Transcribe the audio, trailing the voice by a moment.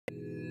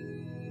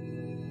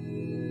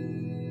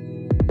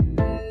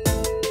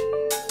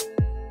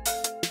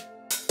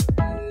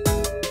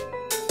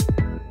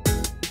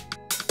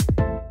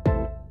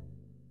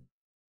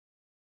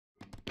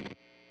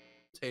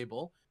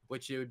table,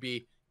 which it would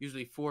be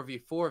usually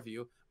 4v4 of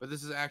you, but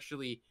this is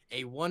actually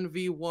a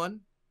 1v1,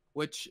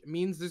 which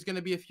means there's going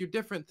to be a few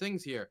different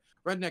things here.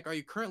 RedNeq, are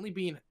you currently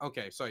being...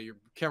 Okay, sorry, your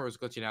camera was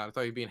glitching out. I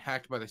thought you were being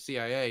hacked by the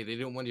CIA. They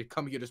didn't want you to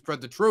come here to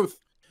spread the truth.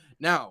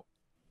 Now...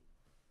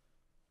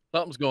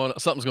 Something's going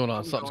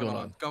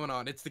on. Going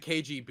on. It's the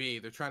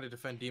KGB. They're trying to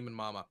defend Demon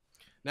Mama.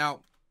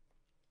 Now,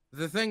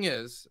 the thing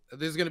is,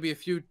 there's going to be a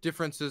few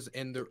differences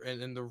in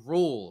the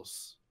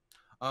rules.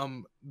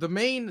 The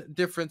main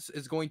difference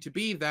is going to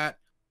be that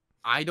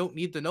I don't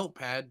need the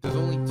notepad. There's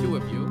only 2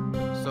 of you,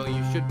 so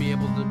you should be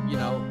able to, you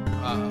know,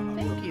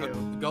 Thank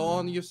you. go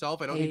on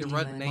yourself. I don't need to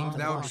write names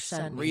down.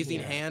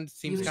 Raising hands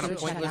seems kind of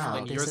pointless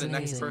when you're the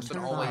next person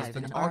always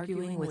to talk.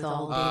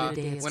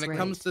 When it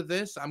comes to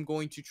this, I'm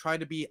going to try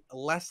to be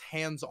less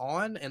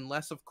hands-on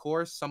unless, of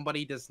course,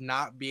 somebody does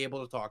not be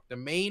able to talk. The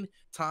main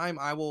time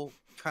I will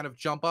kind of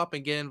jump up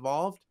and get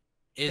involved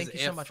is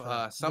if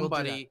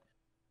somebody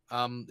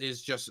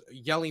is just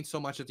yelling so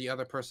much that the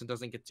other person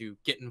doesn't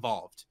get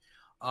involved.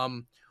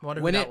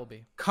 When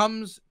it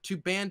comes to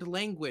banned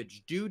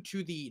language, due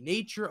to the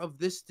nature of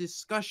this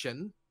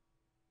discussion,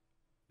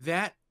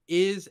 that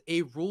is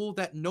a rule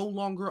that no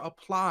longer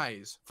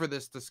applies for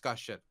this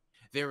discussion.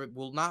 There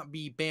will not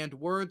be banned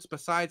words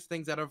besides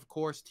things that are, of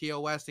course,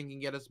 TOS and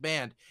can get us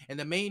banned. And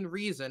the main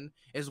reason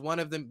is one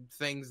of the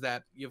things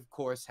that, of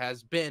course,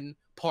 has been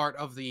part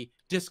of the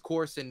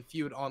discourse and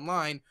feud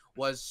online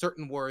was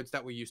certain words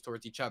that were used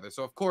towards each other.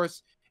 So, of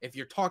course, if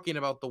you're talking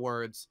about the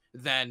words,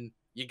 then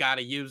you got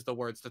to use the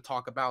words to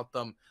talk about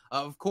them.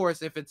 Of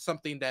course, if it's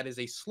something that is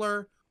a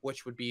slur,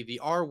 which would be the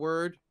R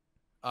word,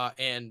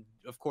 and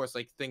of course,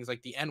 like things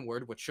like the N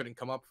word, which shouldn't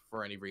come up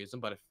for any reason,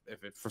 but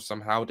if it for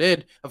somehow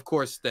did, of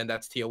course, then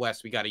that's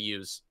TOS. We got to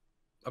use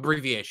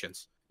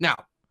abbreviations. Now,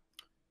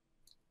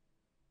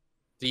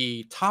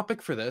 the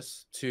topic for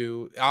this,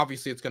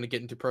 obviously it's going to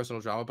get into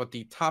personal drama, but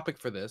the topic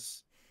for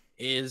this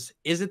is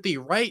it the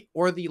right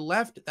or the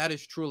left that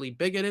is truly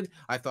bigoted?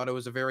 I thought it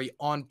was a very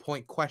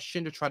on-point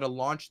question to try to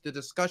launch the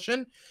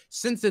discussion.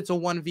 Since it's a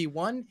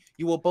 1v1,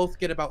 you will both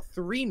get about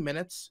 3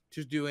 minutes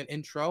to do an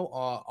intro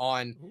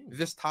on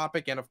this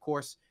topic and, of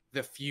course,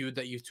 the feud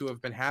that you two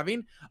have been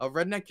having.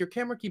 RedNeq, your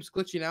camera keeps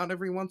glitching out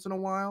every once in a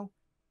while.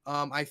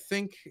 I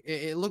think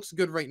it looks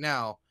good right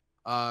now,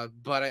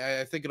 but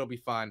I think it'll be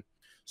fine.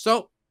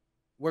 So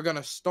we're going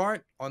to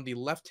start on the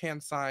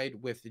left-hand side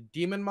with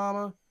Demon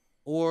Mama.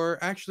 Or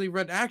actually,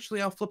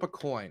 I'll flip a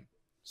coin.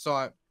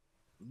 So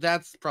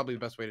that's probably the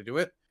best way to do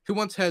it. Who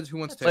wants heads? Who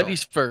wants tails?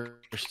 Ladies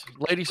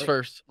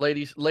first.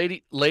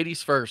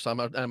 Ladies first. I'm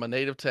a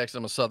native Texan.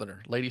 I'm a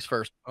Southerner. Ladies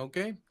first.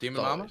 Okay,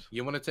 Demon Mama,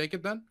 you want to take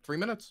it then? 3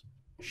 minutes.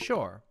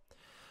 Sure.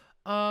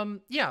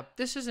 Yeah,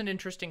 this is an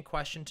interesting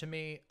question to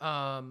me.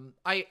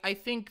 I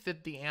think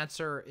that the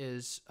answer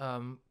is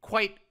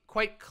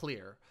quite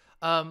clear.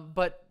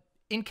 But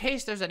in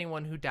case there's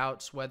anyone who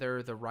doubts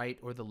whether the right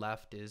or the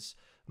left is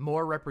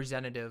more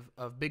representative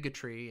of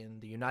bigotry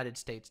in the United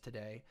States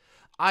today,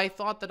 I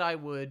thought that I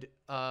would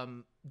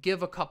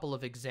give a couple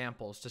of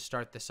examples to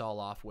start this all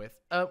off with,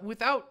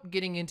 without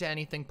getting into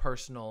anything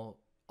personal,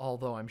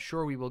 although I'm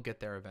sure we will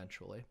get there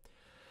eventually.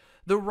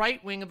 The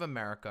right wing of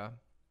America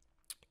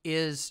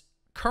is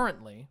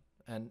currently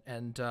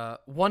and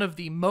one of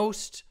the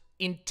most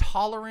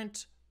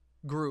intolerant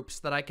groups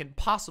that I can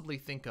possibly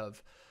think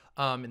of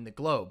in the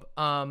globe.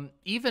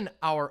 Even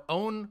our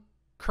own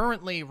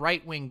currently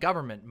right-wing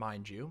government,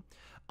 mind you,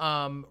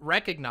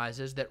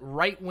 recognizes that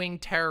right-wing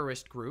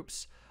terrorist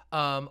groups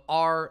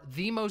are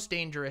the most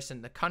dangerous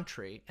in the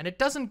country, and it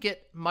doesn't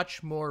get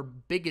much more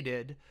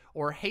bigoted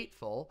or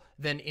hateful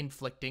than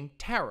inflicting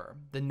terror.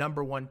 The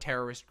 #1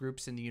 terrorist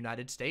groups in the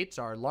United States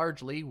are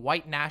largely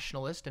white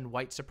nationalist and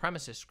white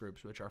supremacist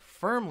groups, which are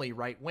firmly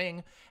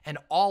right-wing, and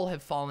all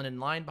have fallen in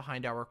line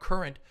behind our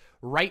current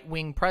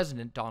right-wing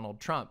president, Donald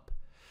Trump.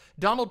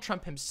 Donald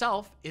Trump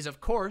himself is,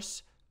 of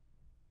course,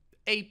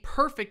 a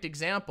perfect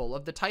example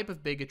of the type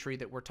of bigotry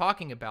that we're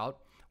talking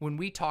about when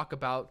we talk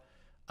about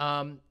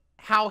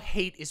how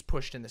hate is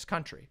pushed in this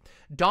country.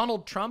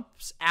 Donald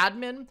Trump's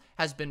admin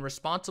has been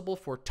responsible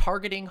for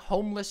targeting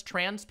homeless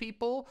trans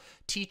people,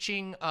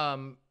 teaching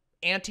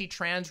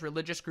anti-trans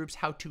religious groups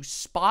how to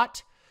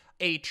spot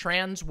a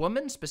trans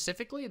woman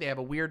specifically. They have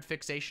a weird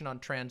fixation on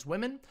trans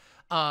women.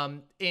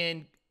 And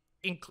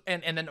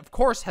then, of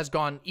course, has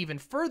gone even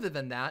further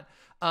than that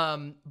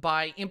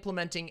by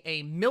implementing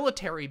a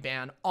military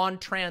ban on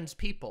trans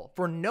people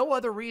for no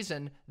other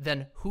reason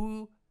than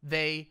who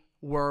they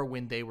were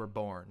when they were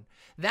born.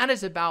 That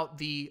is about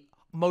the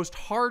most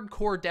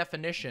hardcore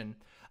definition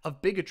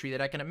of bigotry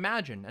that I can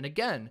imagine. And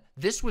again,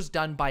 this was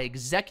done by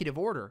executive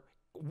order.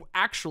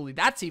 Actually,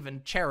 that's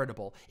even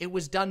charitable. It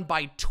was done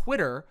by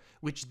Twitter,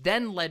 which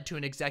then led to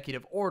an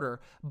executive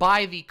order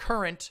by the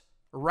current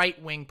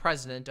right-wing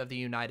president of the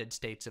United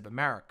States of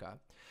America.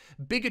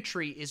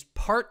 Bigotry is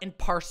part and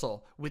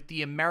parcel with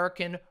the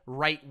American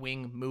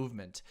right-wing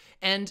movement.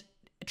 And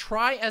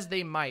try as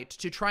they might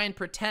to try and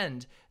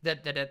pretend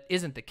that it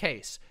isn't the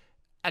case.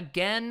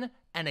 Again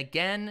and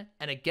again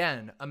and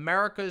again,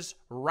 America's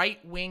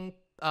right-wing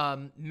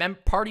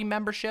party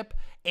membership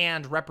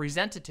and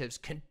representatives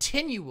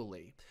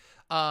continually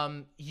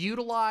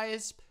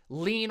utilize,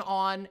 lean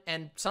on,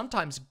 and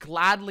sometimes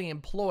gladly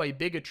employ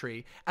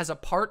bigotry as a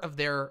part of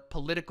their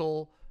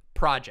political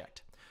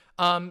project.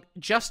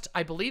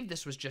 I believe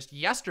this was just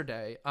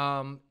yesterday,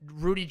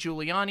 Rudy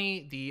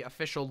Giuliani, the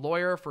official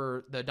lawyer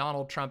for the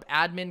Donald Trump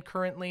admin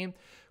currently,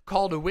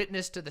 called a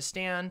witness to the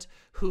stand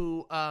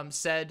who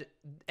said,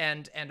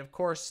 and of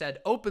course said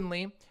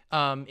openly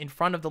in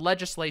front of the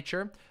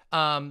legislature,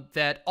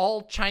 that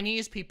all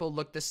Chinese people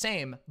look the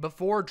same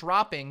before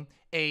dropping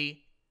a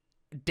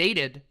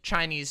dated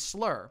Chinese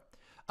slur,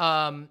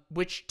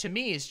 which to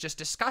me is just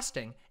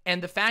disgusting.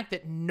 And the fact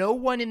that no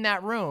one in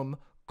that room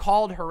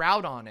called her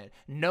out on it.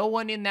 No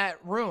one in that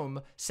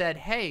room said,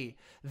 hey,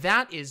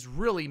 that is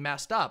really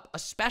messed up,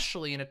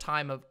 especially in a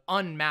time of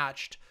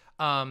unmatched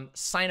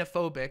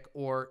xenophobic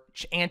or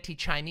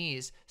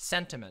anti-Chinese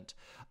sentiment.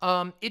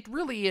 It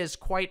really is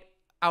quite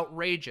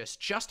outrageous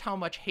just how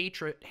much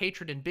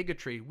hatred and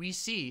bigotry we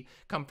see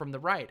come from the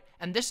right.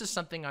 And this is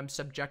something I'm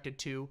subjected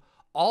to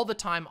all the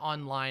time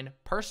online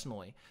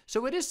personally.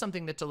 So it is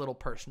something that's a little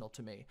personal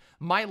to me.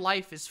 My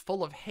life is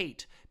full of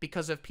hate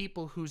because of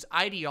people whose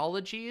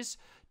ideologies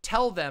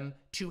tell them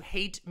to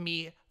hate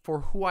me for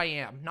who I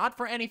am, not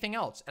for anything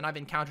else. And I've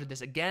encountered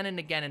this again and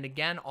again and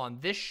again on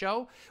this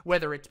show,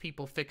 whether it's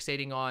people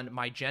fixating on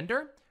my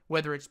gender,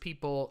 whether it's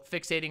people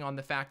fixating on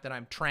the fact that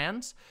I'm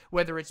trans,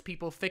 whether it's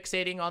people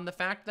fixating on the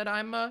fact that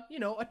I'm a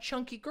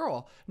chunky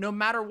girl. No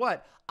matter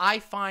what, I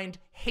find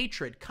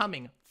hatred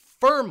coming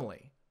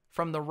firmly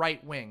from the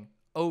right wing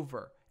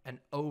over and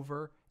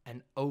over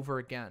and over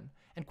again.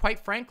 And quite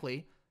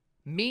frankly,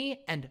 me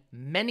and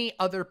many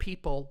other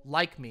people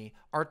like me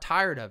are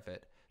tired of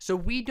it. So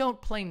we don't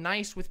play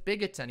nice with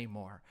bigots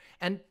anymore.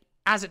 And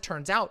as it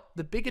turns out,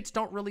 the bigots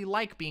don't really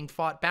like being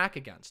fought back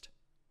against.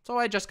 So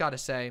I just gotta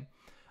say,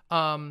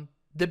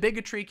 the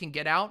bigotry can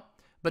get out,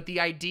 but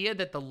the idea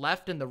that the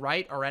left and the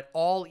right are at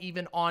all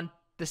even on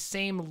the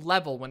same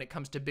level when it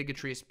comes to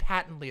bigotry is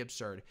patently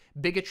absurd.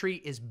 Bigotry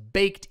is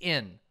baked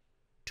in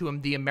to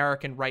the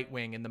American right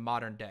wing in the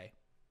modern day.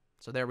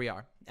 So there we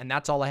are. And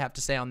that's all I have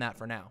to say on that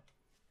for now.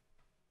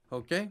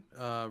 Okay,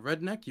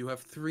 RedNeq, you have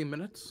 3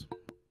 minutes.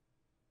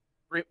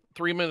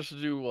 3 minutes to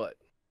do what?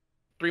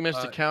 3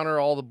 minutes to counter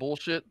all the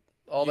bullshit,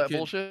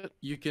 bullshit?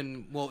 You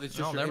can, well, it's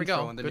just your there we intro,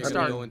 go. and then Good you're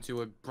start. going to go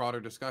into a broader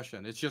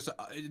discussion. It's just,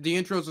 the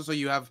intros are so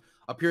you have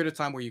a period of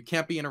time where you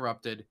can't be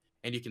interrupted,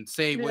 and you can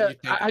say what you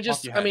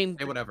think. I mean,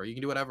 say whatever. You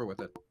can do whatever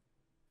with it.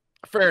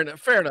 Fair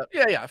enough.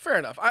 Yeah, fair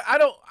enough.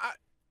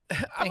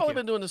 I've only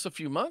been doing this a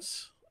few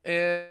months,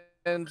 and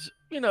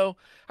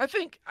I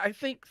think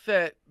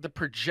that the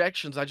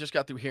projections I just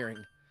got through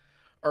hearing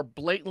are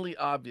blatantly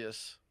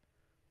obvious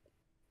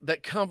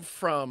that come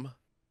from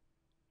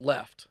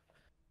left.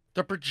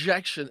 The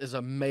projection is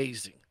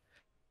amazing.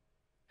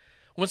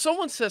 When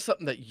someone says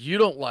something that you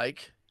don't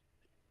like,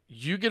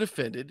 you get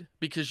offended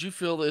because you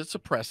feel that it's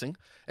oppressing,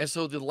 and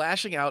so the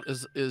lashing out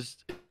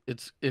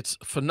it's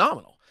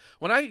phenomenal.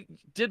 When I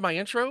did my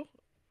intro,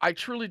 I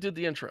truly did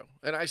the intro,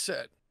 and I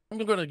said, I'm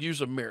going to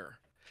use a mirror.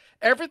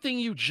 Everything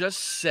you just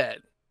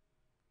said,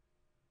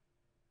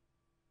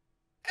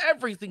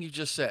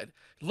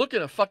 look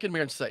in a fucking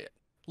mirror and say it.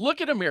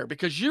 Look in a mirror,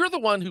 because you're the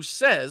one who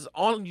says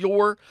on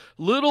your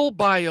little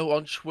bio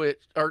on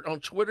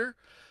Twitter,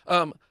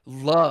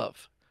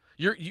 love.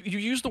 You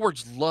use the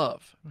words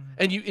love,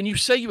 and you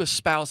say you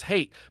espouse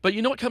hate, but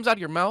you know what comes out of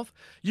your mouth?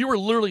 You are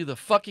literally the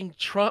fucking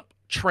Trump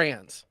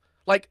trans.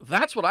 Like,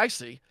 that's what I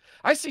see.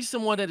 I see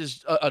someone that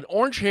is an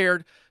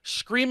orange-haired,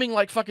 screaming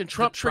like fucking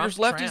Trump triggers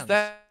lefties.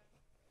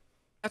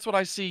 That's what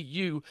I see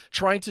you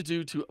trying to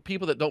do to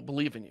people that don't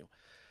believe in you.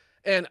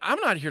 And I'm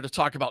not here to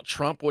talk about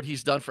Trump, what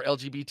he's done for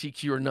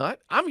LGBTQ or not.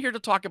 I'm here to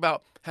talk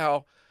about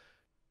how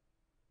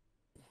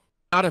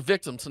not a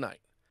victim tonight.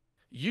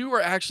 You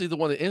are actually the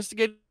one that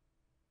instigated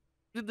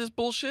this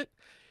bullshit.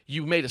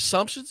 You made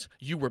assumptions.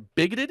 You were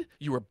bigoted.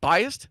 You were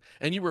biased.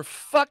 And you were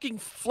fucking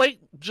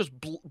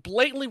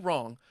blatantly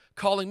wrong,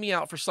 calling me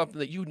out for something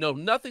that you know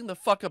nothing the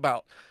fuck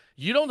about.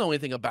 You don't know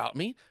anything about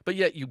me, but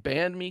yet you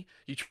banned me.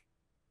 You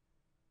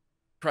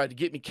tried to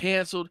get me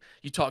canceled.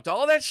 You talked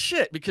all that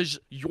shit because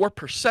your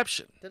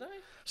perception. Did I?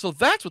 So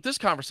that's what this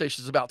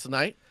conversation is about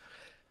tonight.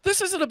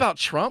 This isn't about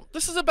Trump.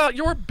 This is about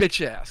your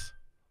bitch ass.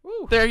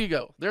 Woo. There you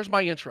go. There's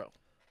my intro.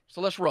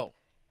 So let's roll.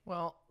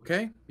 Well,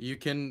 okay, you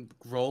can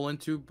roll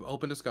into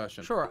open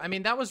discussion. Sure. I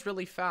mean, that was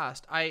really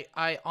fast. I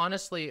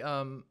honestly,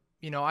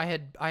 I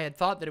had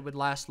thought that it would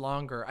last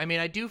longer. I mean,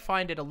 I do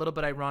find it a little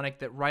bit ironic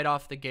that right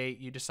off the gate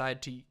you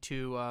decide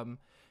to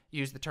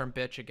use the term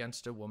bitch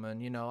against a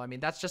woman. I mean,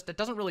 it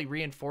doesn't really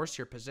reinforce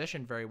your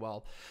position very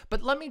well.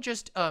 But let me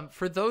just,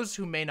 for those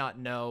who may not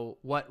know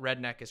what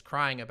RedNeq is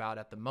crying about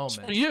at the moment.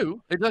 It's for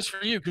you. It does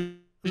for you.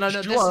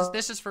 No,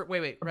 this is for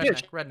wait,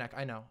 RedNeq.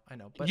 I know.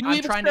 But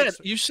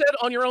you said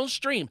on your own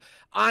stream,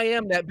 I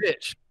am that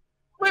bitch.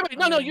 Wait,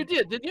 no, you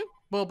didn't you?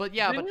 Well, but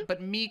yeah,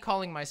 but me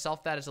calling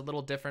myself that is a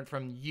little different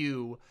from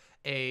you,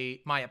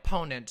 my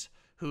opponent,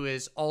 who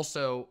is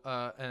also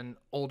an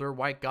older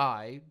white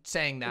guy,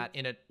 saying that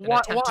in an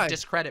attempt to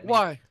discredit me.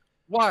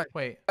 Why?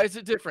 Wait. Why is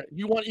it different?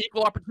 You want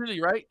equal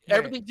opportunity, right? Wait.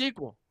 Everything's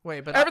equal.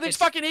 Wait, but everything's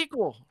fucking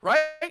equal,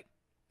 right?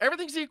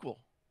 Everything's equal.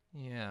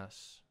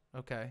 Yes.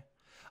 Okay.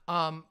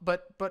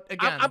 But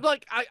again, I'm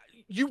like,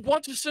 you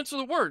want to censor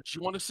the words.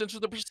 You want to censor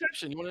the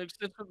perception. You want to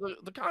censor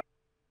the content.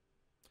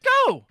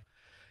 Go.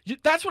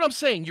 That's what I'm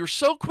saying. You're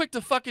so quick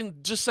to fucking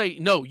just say,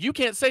 no, you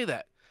can't say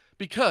that.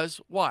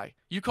 Because, why?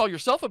 You call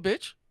yourself a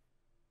bitch.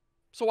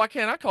 So why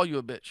can't I call you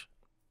a bitch?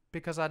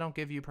 Because I don't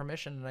give you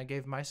permission, and I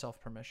gave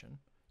myself permission.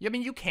 I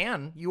mean, you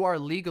can. You are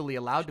legally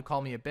allowed to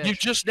call me a bitch. You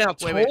just now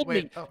told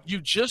me. Oh. You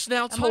just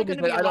now told me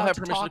that I don't have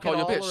permission to call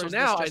you a bitch. So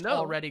now I know.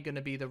 Already going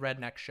to be the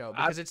RedNeq show,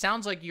 because it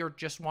sounds like you're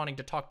just wanting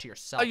to talk to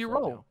yourself. How you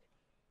roll?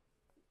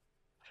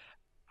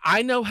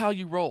 I know how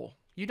you roll.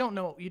 You don't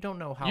know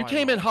how. You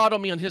came in hot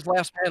on me on his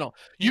last panel.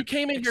 You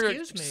came in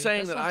here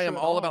saying that I am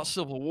all about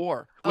civil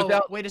war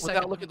without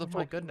looking at the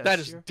full. Goodness, that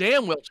is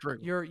damn well true.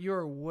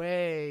 You're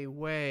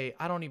way.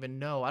 I don't even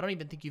know. I don't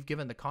even think you've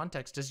given the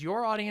context. Does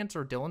your audience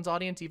or Dylan's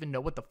audience even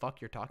know what the fuck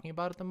you're talking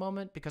about at the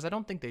moment? Because I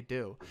don't think they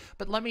do.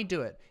 But let me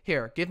do it.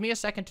 Here, give me a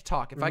second to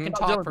talk. If I can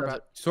talk for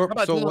about. So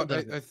what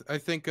I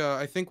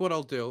think what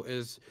I'll do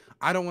is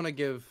I don't want to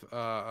give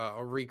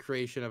a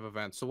recreation of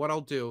events. So what I'll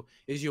do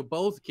is you'll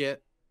both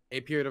get a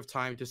period of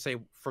time to say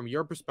from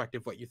your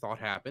perspective what you thought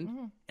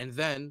happened, and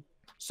then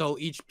so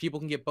each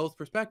people can get both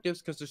perspectives,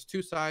 because there's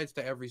two sides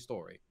to every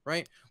story,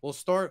 right? We'll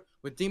start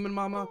with Demon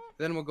Mama,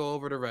 then we'll go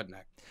over to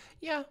RedNeq.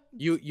 Yeah,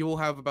 you will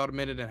have about a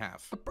minute and a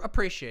half.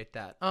 Appreciate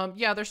that.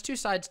 Yeah, there's two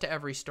sides to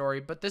every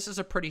story, but this is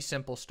a pretty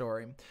simple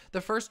story.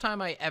 The first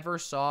time I ever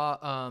saw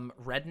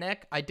RedNeq,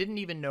 I didn't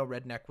even know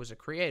RedNeq was a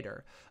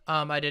creator.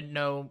 I didn't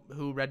know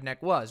who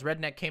RedNeq was.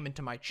 RedNeq came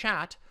into my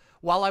chat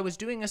while I was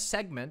doing a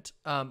segment,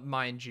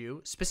 mind you,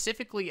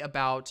 specifically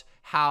about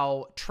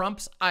how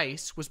Trump's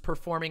ICE was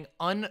performing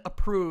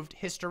unapproved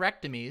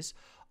hysterectomies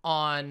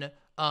on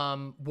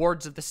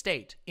wards of the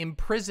state,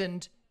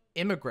 imprisoned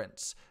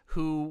immigrants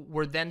who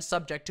were then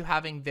subject to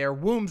having their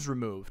wombs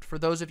removed, for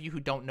those of you who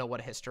don't know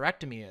what a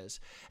hysterectomy is.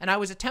 And I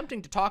was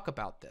attempting to talk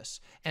about this,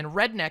 and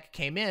RedNeq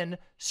came in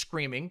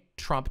screaming,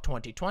 Trump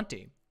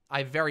 2020.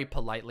 I very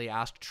politely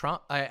asked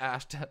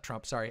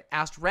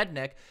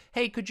RedNeq,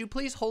 hey, could you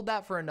please hold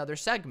that for another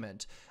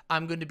segment?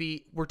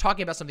 We're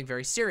talking about something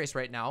very serious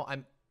right now.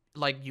 I'm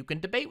like, you can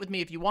debate with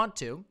me if you want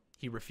to.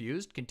 He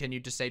refused,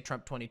 continued to say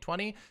Trump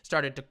 2020,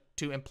 started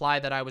to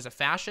imply that I was a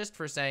fascist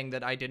for saying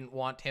that I didn't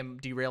want him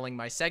derailing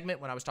my segment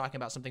when I was talking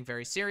about something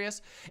very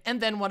serious. And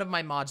then one of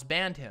my mods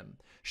banned him.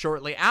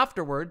 Shortly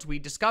afterwards, we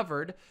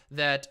discovered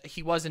that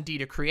he was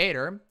indeed a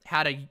creator,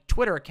 had a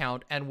Twitter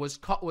account, and was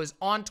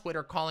on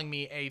Twitter calling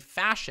me a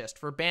fascist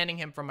for banning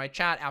him from my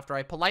chat after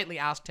I politely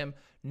asked him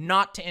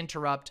not to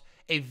interrupt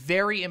a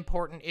very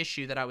important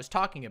issue that I was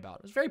talking about.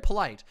 It was very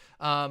polite.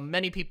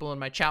 Many people in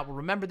my chat will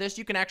remember this.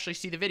 You can actually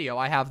see the video.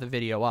 I have the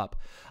video up.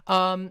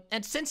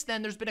 And since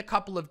then, there's been a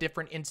couple of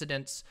different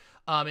incidents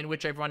in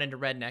which I've run into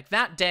RedNeq.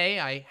 That day,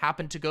 I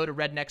happened to go to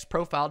RedNeq's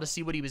profile to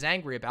see what he was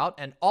angry about,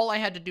 and all I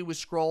had to do was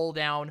scroll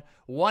down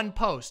one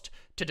post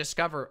to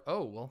discover,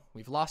 oh, well,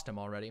 we've lost him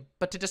already,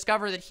 but to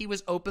discover that he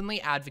was openly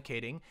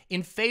advocating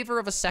in favor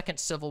of a second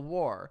civil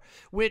war,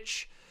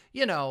 which,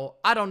 you know,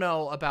 I don't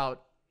know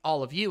about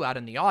all of you out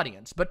in the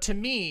audience, but to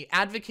me,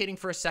 advocating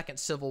for a second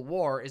civil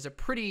war is a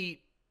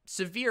pretty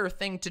severe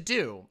thing to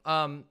do.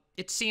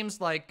 It seems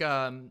like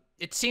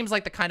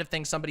the kind of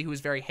thing somebody who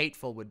is very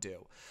hateful would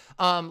do.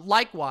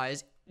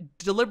 Likewise,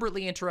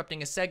 deliberately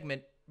interrupting a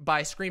segment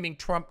by screaming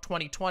Trump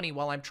 2020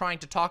 while I'm trying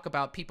to talk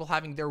about people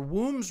having their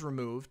wombs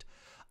removed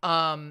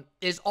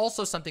is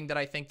also something that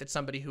I think that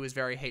somebody who is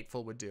very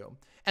hateful would do.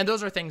 And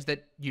those are things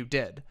that you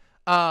did.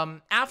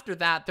 After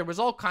that, there was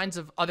all kinds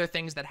of other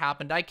things that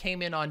happened. I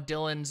came in on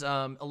Dylan's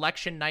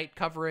election night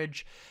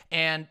coverage,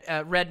 and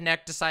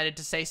RedNeq decided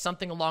to say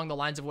something along the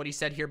lines of what he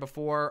said here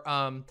before,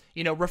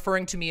 you know,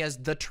 referring to me as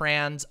the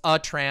trans, a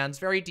trans,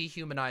 very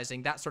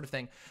dehumanizing, that sort of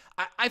thing.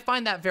 I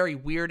find that very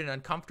weird and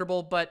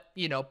uncomfortable, but,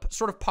 you know,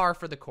 sort of par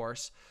for the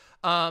course.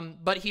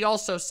 But he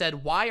also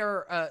said,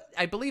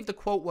 I believe the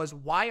quote was,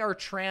 why are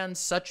trans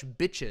such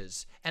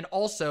bitches? And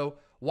also,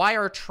 why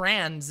are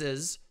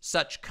transes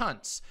such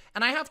cunts?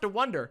 And I have to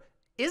wonder,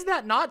 is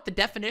that not the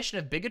definition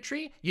of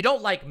bigotry? You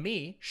don't like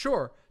me,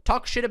 sure,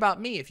 talk shit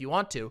about me if you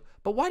want to,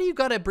 but why do you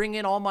gotta bring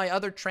in all my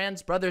other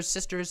trans brothers,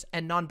 sisters,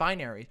 and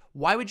non-binary?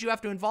 Why would you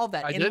have to involve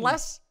that?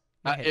 Unless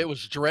it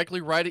was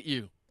directly right at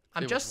you.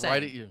 I'm just saying.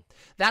 Right at you.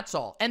 That's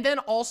all. And then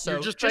also,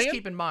 just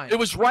keep in mind, it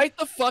was right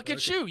the fuck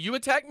at you. You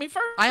attacked me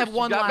first. I have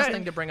one last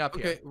thing to bring up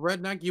here. Okay,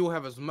 RedNeq, you will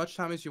have as much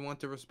time as you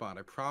want to respond.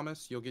 I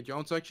promise. You'll get your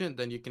own section,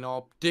 then you can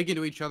all dig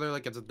into each other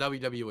like it's a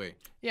WWE.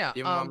 Yeah.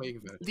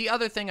 The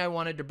other thing I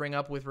wanted to bring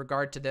up with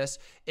regard to this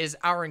is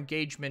our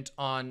engagement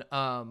on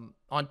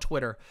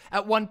Twitter.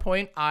 At one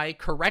point, I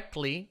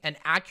correctly and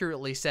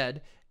accurately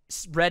said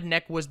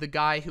RedNeq was the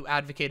guy who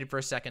advocated for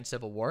a second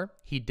civil war.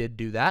 He did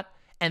do that.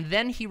 And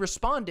then he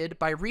responded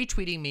by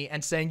retweeting me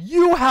and saying,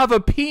 you have a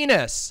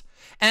penis.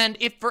 And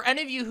if for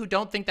any of you who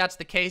don't think that's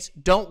the case,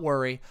 don't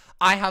worry.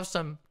 I have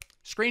some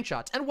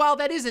screenshots. And while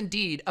that is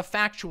indeed a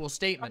factual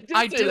statement,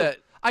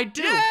 I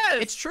do.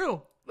 Yes! It's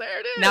true. There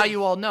it is. Now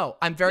you all know.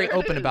 I'm very There it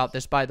open is. about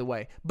this, by the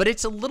way. But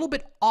it's a little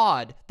bit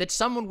odd that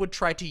someone would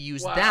try to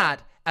use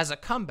that as a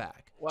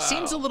comeback. Wow.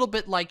 Seems a little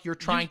bit like you're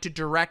trying to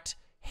direct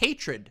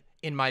hatred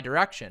in my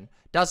direction,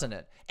 doesn't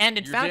it? And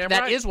in fact,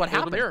 that is what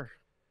happened.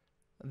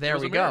 There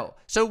we go.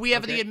 So we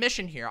have the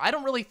admission here. I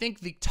don't really think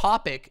the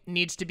topic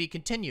needs to be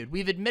continued.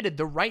 We've admitted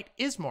the right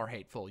is more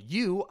hateful.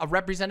 You, a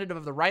representative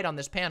of the right on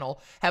this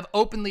panel, have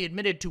openly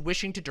admitted to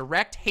wishing to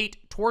direct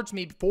hate towards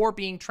me for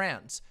being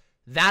trans.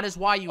 That is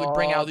why you would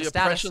bring out the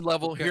oppression status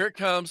level. Here it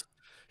comes.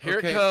 Here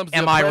it comes.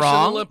 Am I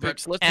wrong?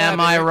 Olympics. Let's Am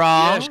I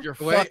wrong? Yes, you're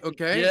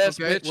Yes,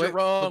 bitch, you're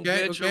wrong.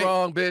 Bitch, you're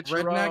wrong. Bitch,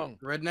 you're wrong.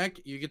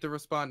 Redneck, you get to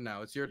respond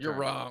now. It's your turn. You're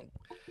wrong.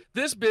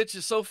 This bitch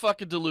is so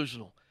fucking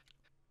delusional.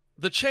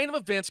 The chain of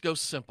events goes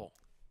simple.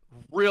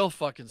 Real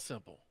fucking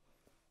simple.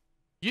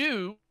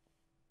 You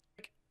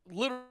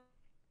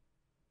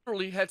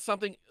literally had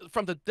something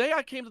from the day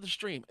I came to the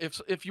stream.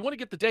 If you want to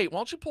get the date, why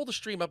don't you pull the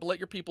stream up and let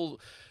your people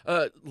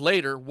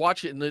later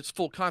watch it in its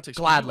full context?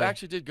 Gladly. You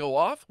actually did go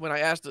off when I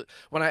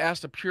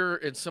asked a pure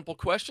and simple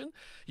question.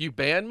 You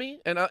banned me,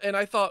 and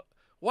I thought,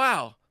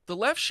 wow, the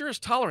left sure is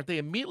tolerant. They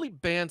immediately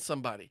banned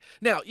somebody.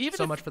 Now, even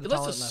so if, much for the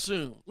let's tolerant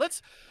assume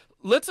left.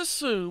 Let's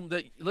assume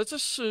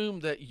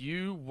that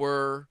you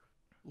were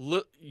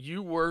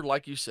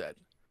like you said,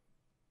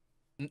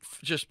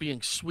 just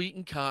being sweet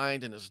and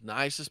kind and as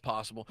nice as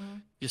possible.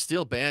 You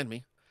still ban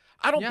me.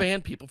 I don't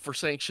ban people for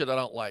saying shit I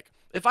don't like.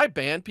 If I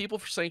ban people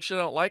for saying shit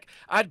I don't like,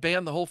 I'd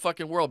ban the whole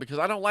fucking world because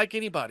I don't like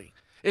anybody.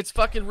 It's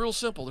fucking real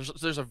simple.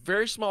 There's a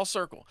very small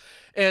circle.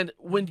 And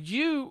when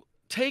you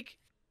take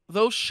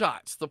those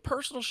shots, the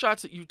personal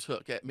shots that you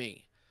took at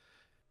me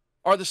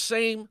are the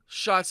same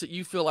shots that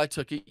you feel I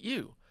took at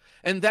you.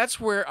 And that's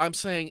where I'm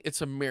saying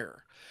it's a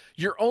mirror.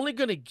 You're only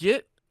going to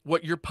get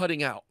what you're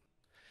putting out.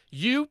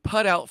 You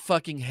put out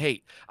fucking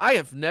hate.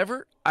 I've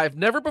never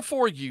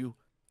before you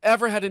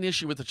ever had an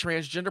issue with a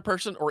transgender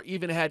person or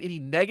even had any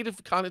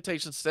negative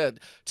connotations said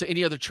to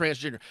any other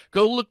transgender.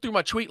 Go look through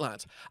my tweet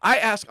lines. I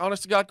ask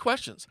honest to God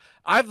questions.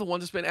 I'm the one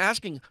that's been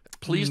asking,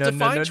 please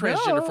define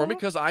transgender for me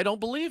because I don't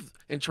believe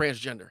in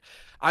transgender.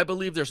 I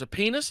believe there's a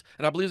penis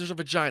and I believe there's a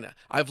vagina.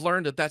 I've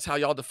learned that that's how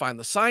y'all define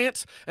the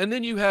science. And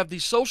then you have the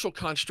social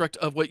construct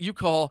of what you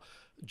call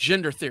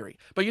gender theory.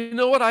 But you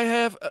know what I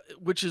have,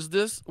 which is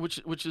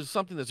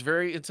something that's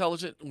very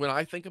intelligent when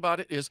I think about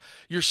it, is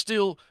you're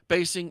still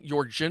basing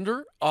your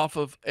gender off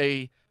of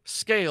a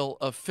scale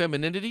of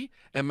femininity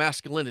and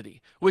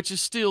masculinity, which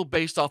is still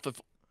based off of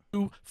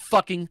two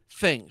fucking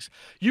things.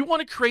 You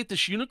want to create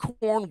this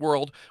unicorn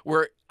world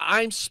where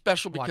I'm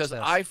special because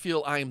I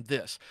feel I'm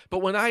this. But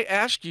when I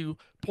ask you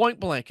point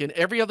blank and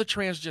every other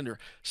transgender,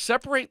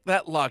 separate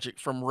that logic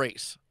from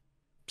race.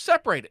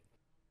 Separate it.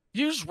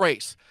 Use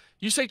race.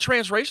 You say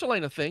transracial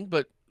ain't a thing,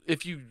 but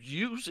if you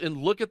use and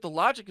look at the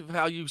logic of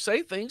how you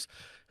say things,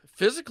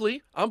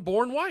 physically, I'm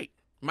born white.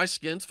 My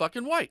skin's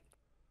fucking white.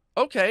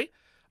 Okay,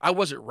 I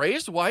wasn't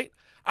raised white.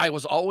 I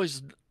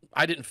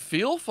didn't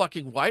feel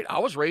fucking white. I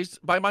was raised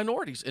by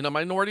minorities in a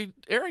minority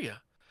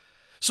area.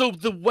 So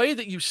the way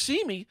that you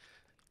see me,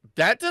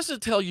 that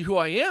doesn't tell you who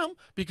I am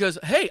because,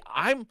 hey,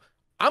 I'm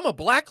a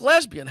black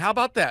lesbian. How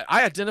about that?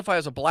 I identify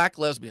as a black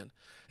lesbian.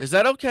 Is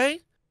that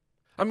okay?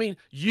 I mean,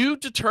 you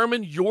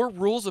determine your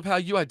rules of how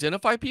you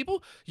identify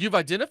people. You've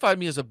identified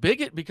me as a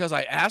bigot because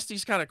I asked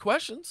these kind of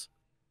questions.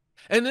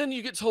 And then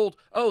you get told,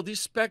 oh,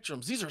 these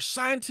spectrums, these are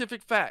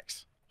scientific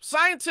facts.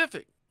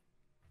 Scientific.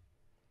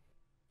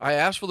 I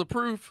asked for the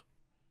proof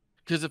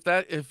because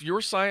if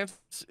your science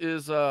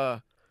is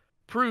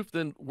proof,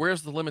 then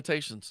where's the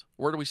limitations?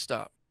 Where do we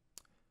stop?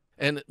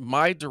 And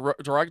my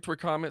derogatory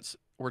comments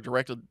were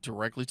directed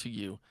directly to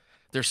you.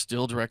 They're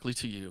still directly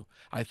to you.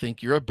 I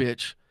think you're a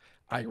bitch.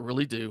 I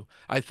really do.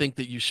 I think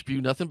that you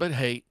spew nothing but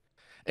hate.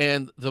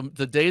 And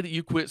the day that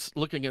you quit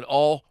looking at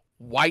all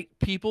white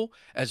people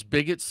as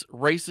bigots,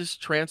 racists,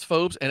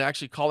 transphobes, and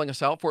actually calling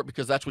us out for it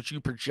because that's what you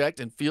project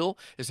and feel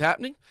is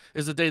happening,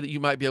 is the day that you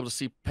might be able to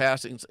see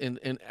past it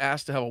and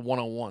ask to have a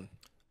one-on-one.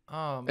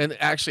 And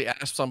actually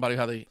ask somebody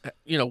how they,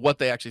 what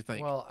they actually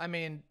think. Well, I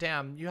mean,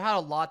 damn, you had a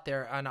lot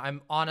there, and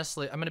I'm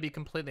going to be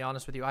completely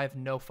honest with you. I have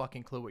no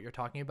fucking clue what you're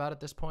talking about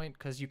at this point,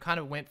 because you kind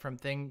of went from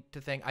thing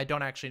to thing. I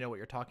don't actually know what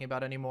you're talking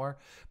about anymore,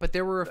 but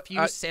there were a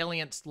few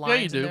salient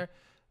lines in there.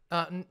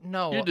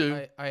 No, you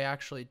do. I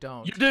actually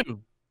don't. You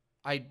do.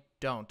 I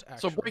don't,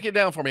 actually. So break it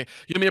down for me.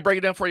 You want me to break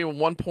it down for you in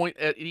 1 point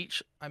at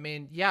each? I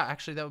mean, yeah,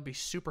 actually, that would be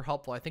super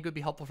helpful. I think it would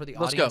be helpful for the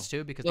audience,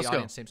 too, because the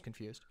audience seems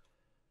confused.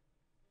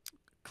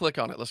 Click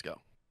on it. Let's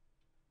go.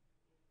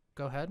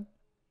 Go ahead.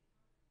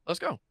 Let's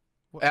go.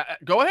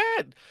 Go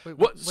ahead.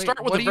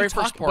 Start with the very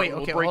first part. Wait,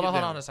 okay, hold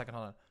on a second.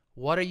 Hold on.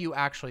 What are you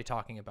actually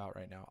talking about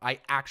right now? I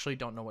actually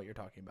don't know what you're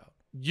talking about.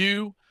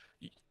 You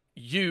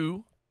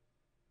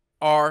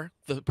are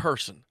the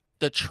person,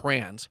 the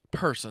trans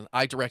person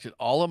I directed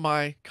all of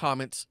my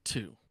comments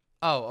to.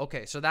 Oh,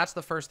 okay. So that's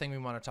the first thing we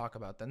want to talk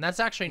about then. That's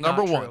actually not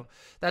true. Number one.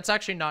 That's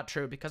actually not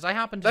true because I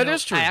happen to know,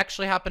 I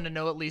actually happen to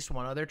know at least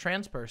one other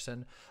trans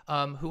person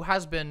who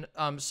has been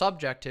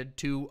subjected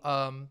to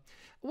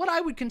what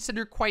I would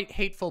consider quite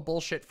hateful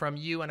bullshit from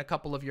you and a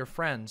couple of your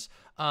friends,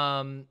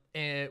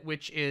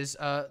 which is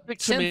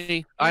to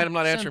me. I am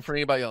not answering for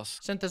anybody else.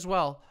 Synth as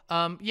well.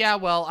 Yeah,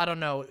 well, I don't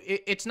know.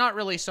 It's not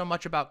really so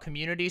much about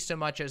community so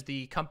much as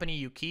the company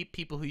you keep,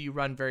 people who you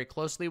run very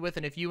closely with,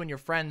 and if you and your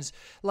friends,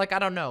 like, I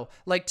don't know,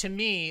 like, to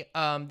me,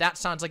 that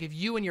sounds like if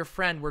you and your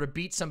friend were to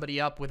beat somebody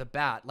up with a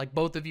bat, like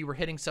both of you were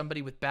hitting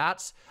somebody with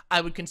bats,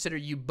 I would consider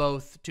you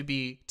both to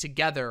be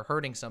together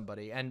hurting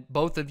somebody, and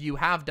both of you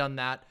have done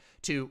that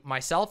to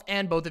myself,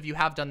 and both of you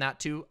have done that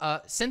to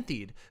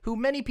Syntheed, who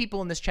many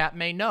people in this chat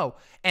may know.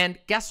 And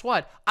guess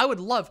what? I would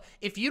love,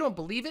 if you don't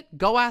believe it,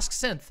 go ask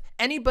Synth.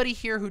 Anybody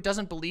here who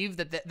doesn't believe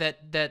that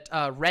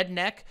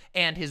RedNeq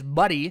and his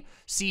buddy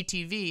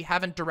CTV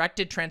haven't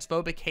directed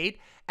transphobic hate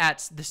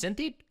at the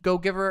Syntheed,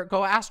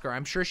 go ask her.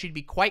 I'm sure she'd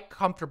be quite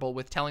comfortable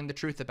with telling the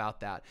truth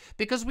about that,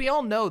 because we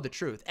all know the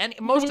truth, and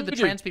most of the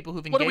trans people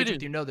who've engaged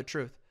with you know the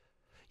truth.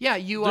 Yeah,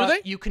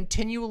 you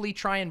continually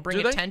try and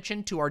bring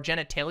attention to our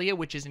genitalia,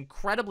 which is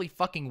incredibly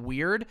fucking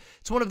weird.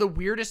 It's one of the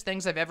weirdest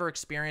things I've ever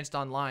experienced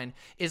online.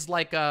 Is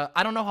like, I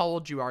don't know how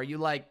old you are. You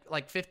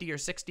like 50 or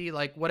 60,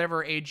 like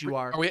whatever age you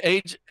are. Are we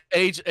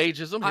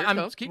ageism? Here it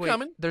comes. Keep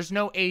coming. There's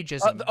no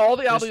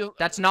ageism.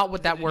 That's not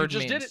what that word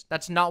means.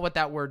 That's not what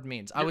that word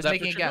means. I was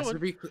making a guess.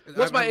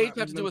 What's my age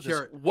have to do with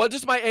this? What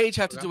does my age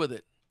have to do with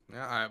it?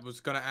 Yeah, I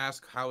was gonna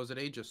ask how is it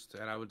ageist,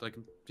 and I would like,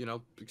 you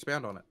know,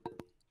 expand on it.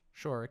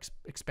 Sure,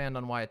 expand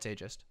on why it's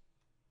ageist.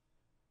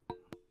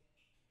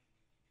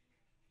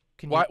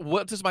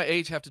 What does my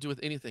age have to do with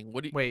anything?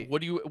 What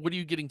are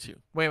you getting to?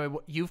 Wait.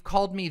 You've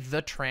called me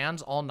the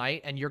trans all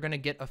night, and you're gonna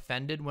get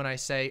offended when I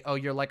say, "Oh,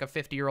 you're like a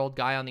 50-year-old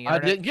guy on the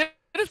internet." I didn't get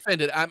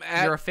offended.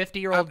 You're a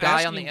 50-year-old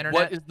guy on the internet.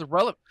 What is the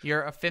relevant?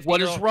 You're a 50.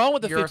 What is wrong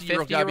with a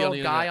 50-year-old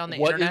guy on the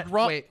internet? What is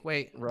wrong?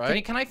 Wait.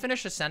 Right. Can I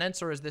finish a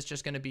sentence, or is this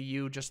just gonna be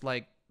you just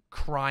like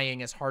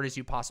crying as hard as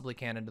you possibly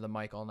can into the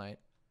mic all night?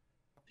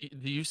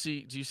 Do you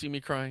see me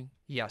crying?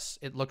 Yes,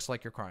 it looks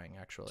like you're crying,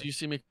 actually. Do you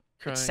see me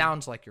crying? It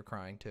sounds like you're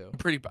crying too.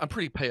 I'm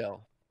pretty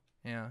pale.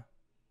 Yeah.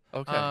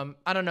 Okay.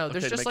 I don't know.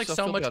 There's just like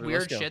so much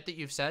weird shit that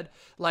you've said.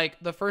 Like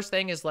the first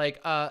thing is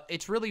like,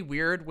 it's really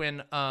weird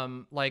when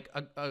like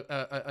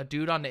a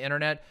dude on the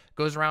internet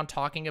goes around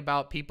talking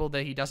about people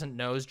that he doesn't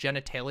know's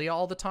genitalia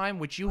all the time,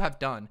 which you have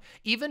done,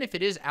 even if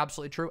it is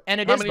absolutely true,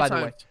 and it is, by the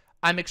way.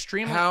 I'm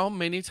extremely. How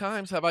many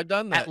times have I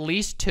done that? At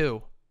least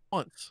 2.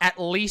 Once. At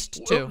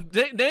least 2.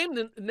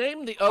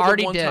 Name the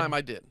other one time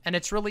I did. And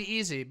it's really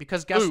easy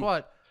because guess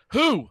what?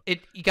 Who?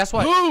 Guess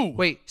what? Who?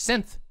 Wait,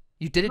 Synth.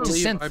 You did it to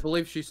Synth. I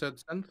believe she said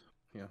Synth.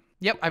 Yeah.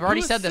 Yep, I've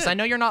already said this. I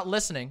know you're not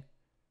listening.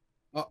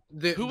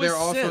 They're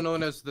also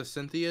known as the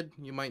Synthiad.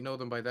 You might know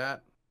them by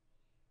that.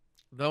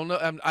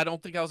 I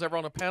don't think I was ever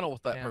on a panel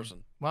with that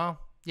person.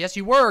 Well, yes,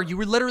 you were.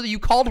 You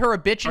called her a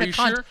bitch and a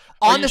cunt. Sure?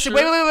 On this.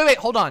 Sure? Wait.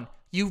 Hold on.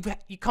 You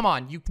come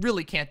on, you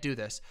really can't do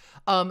this.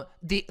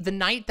 The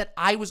night that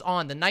I was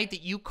on, the night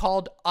that you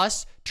called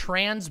us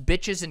trans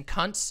bitches and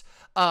cunts,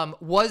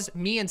 was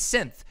me and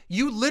Synth.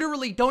 You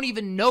literally don't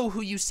even know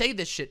who you say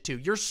this shit to.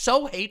 You're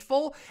so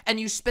hateful,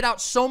 and you spit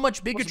out so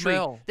much bigotry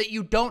that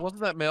you don't.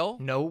 Wasn't that Mel?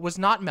 No, it was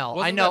not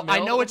Mel. I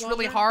know it's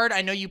really hard.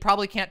 I know you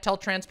probably can't tell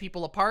trans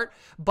people apart,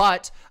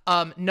 but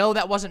no,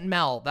 that wasn't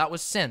Mel. That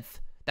was Synth.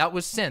 That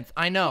was Synth.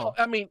 I know.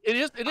 Well, I mean, it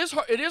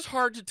is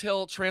hard to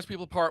tell trans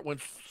people apart when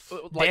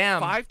like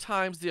 5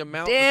 times the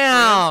amount of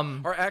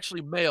trans are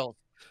actually males.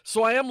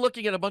 So I am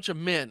looking at a bunch of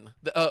men,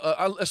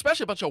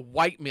 especially a bunch of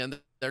white men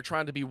that are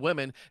trying to be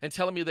women and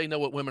telling me they know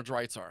what women's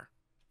rights are.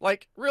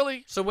 Like,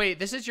 really? So wait,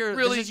 this is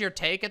your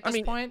take at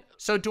this point?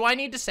 So do I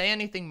need to say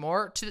anything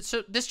more?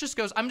 So this just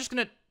goes, I'm just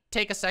going to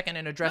take a second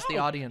and address the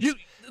audience.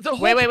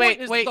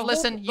 Wait,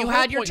 listen, you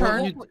had your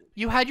turn.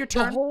 You had your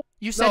turn.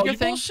 You said your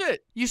thing.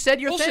 Bullshit. You said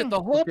your thing.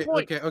 The whole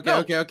point.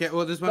 Okay.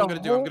 Well, this is what I'm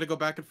going to do. I'm going to go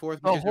back and forth.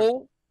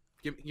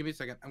 Give me a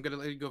second. I'm going to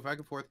let you go back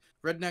and forth.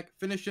 RedNeq,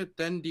 finish it,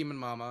 then Demon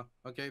Mama.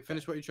 Okay,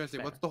 finish what you're trying to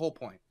say. What's the whole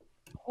point?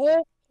 The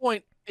whole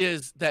point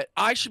is that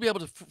I should be able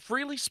to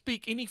freely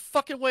speak any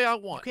fucking way I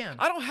want. You can.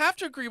 I don't have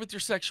to agree with your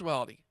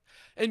sexuality.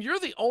 And you're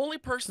the only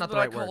person that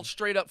I called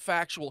straight up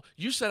factual.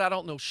 You said I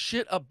don't know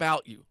shit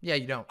about you. Yeah,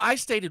 you don't. I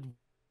stated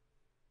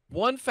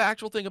one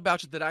factual thing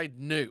about you that I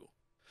knew.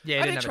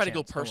 Yeah, I didn't try to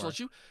go personal at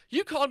you.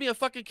 You called me a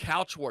fucking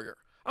couch warrior.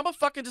 I'm a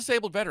fucking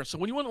disabled veteran. So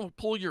when you want to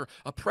pull your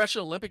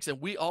oppression Olympics and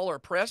we all are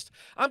oppressed,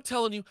 I'm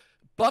telling you,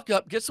 buck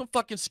up, get some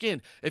fucking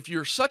skin. If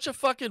you're such a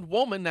fucking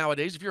woman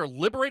nowadays, if you're a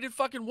liberated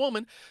fucking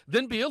woman,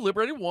 then be a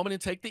liberated woman and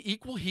take the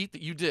equal heat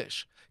that you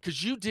dish.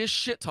 Because you dish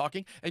shit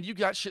talking and you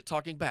got shit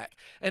talking back.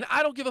 And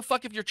I don't give a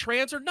fuck if you're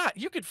trans or not.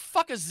 You could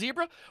fuck a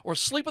zebra or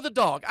sleep with a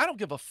dog. I don't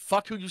give a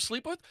fuck who you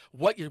sleep with,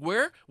 what you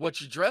wear, what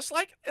you dress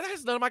like. It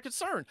has none of my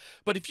concern.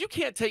 But if you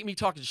can't take me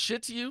talking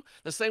shit to you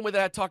the same way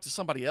that I talk to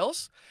somebody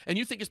else, and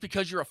you think it's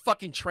because you're a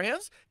fucking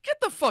trans, get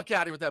the fuck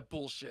out of here with that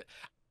bullshit.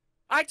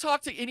 I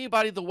talk to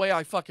anybody the way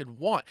I fucking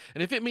want.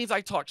 And if it means I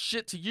talk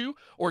shit to you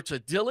or to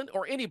Dylan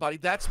or anybody,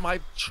 that's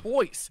my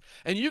choice.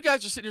 And you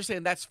guys are sitting here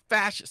saying that's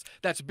fascist,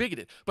 that's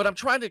bigoted. But I'm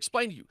trying to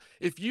explain to you,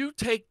 if you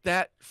take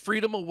that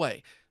freedom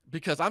away,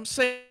 because I'm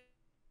saying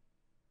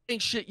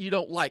shit you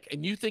don't like,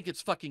 and you think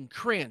it's fucking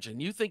cringe,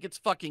 and you think it's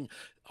fucking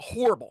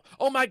horrible.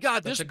 Oh my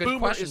God, this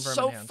boomer is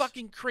so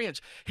fucking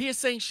cringe. He is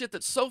saying shit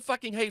that's so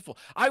fucking hateful.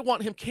 I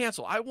want him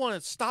canceled. I want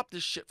to stop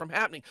this shit from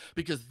happening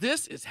because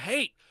this is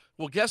hate.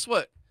 Well, guess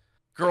what,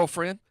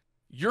 girlfriend?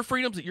 Your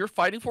freedoms that you're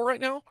fighting for right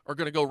now are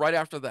going to go right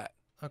after that.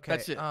 Okay.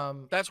 That's it.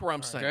 That's where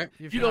I'm saying. Okay.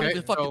 You don't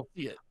even fucking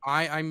see it.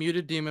 I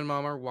muted Demon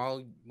Mama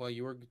while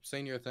you were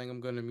saying your thing.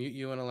 I'm going to mute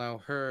you and allow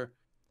her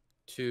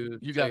to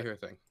say her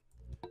thing.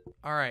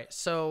 All right,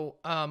 so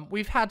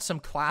we've had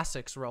some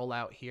classics roll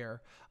out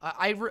here.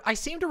 I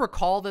seem to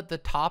recall that the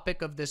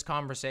topic of this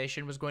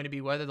conversation was going to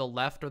be whether the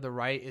left or the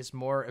right is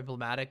more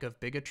emblematic of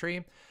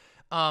bigotry.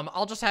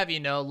 I'll just have you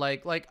know,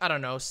 like I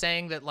don't know,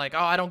 saying that like, oh,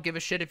 I don't give a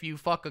shit if you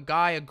fuck a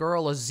guy, a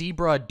girl, a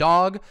zebra, a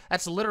dog.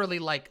 That's literally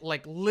like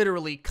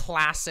literally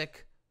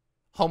classic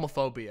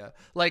homophobia.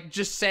 Like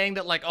just saying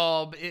that like,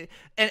 oh,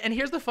 and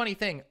here's the funny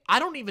thing. I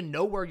don't even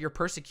know where your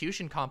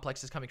persecution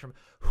complex is coming from.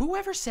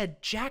 Whoever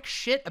said jack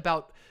shit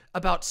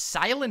about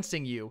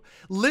silencing you?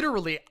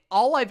 Literally,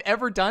 all I've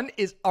ever done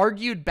is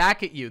argued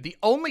back at you. The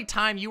only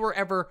time you were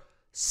ever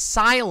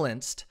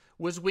silenced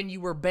was when you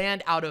were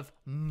banned out of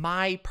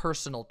my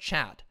personal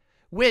chat,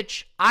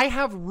 which I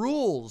have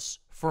rules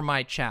for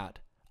my chat.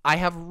 I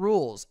have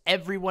rules.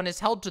 Everyone is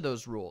held to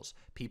those rules.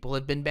 People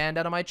have been banned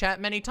out of my chat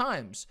many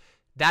times.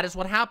 That is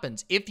what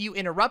happens. If you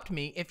interrupt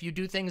me, if you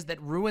do things that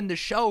ruin the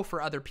show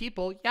for other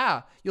people,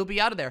 yeah, you'll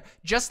be out of there.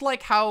 Just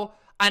like how,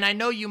 and I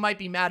know you might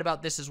be mad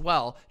about this as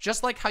well,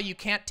 just like how you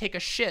can't take a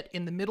shit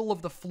in the middle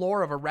of the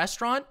floor of a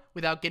restaurant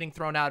without getting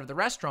thrown out of the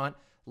restaurant,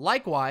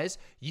 likewise,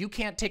 you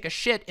can't take a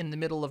shit in the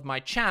middle of my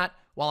chat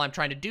while I'm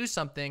trying to do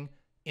something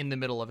in the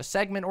middle of a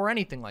segment or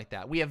anything like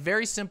that. We have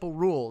very simple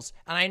rules,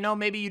 and I know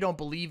maybe you don't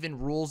believe in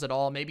rules at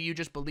all. Maybe you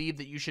just believe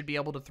that you should be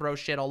able to throw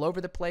shit all over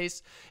the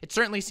place. It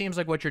certainly seems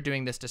like what you're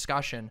doing this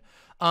discussion.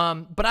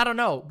 But I don't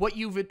know. What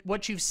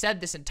you've said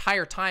this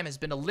entire time has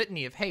been a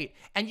litany of hate,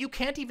 and you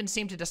can't even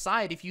seem to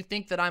decide if you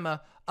think that I'm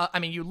I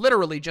mean, you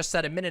literally just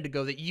said a minute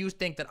ago that you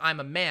think that I'm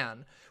a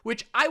man,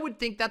 which I would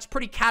think that's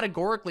pretty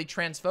categorically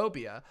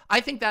transphobia.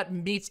 I think that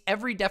meets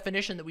every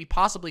definition that we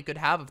possibly could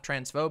have of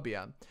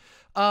transphobia.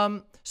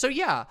 So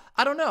yeah,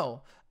 I don't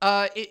know.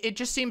 It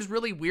just seems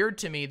really weird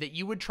to me that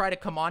you would try to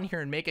come on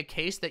here and make a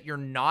case that you're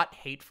not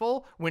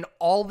hateful when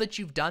all that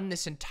you've done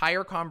this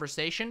entire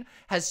conversation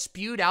has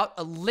spewed out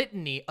a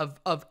litany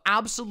of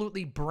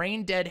absolutely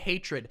brain dead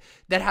hatred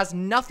that has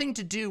nothing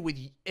to do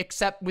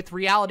with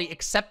reality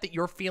except that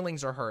your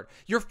feelings are hurt.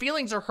 Your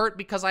feelings are hurt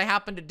because I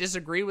happen to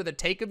disagree with a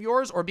take of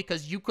yours or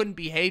because you couldn't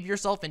behave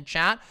yourself in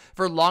chat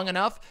for long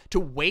enough to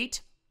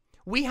wait.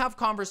 We have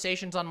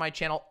conversations on my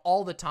channel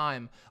all the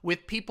time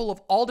with people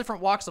of all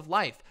different walks of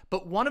life.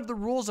 But one of the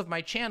rules of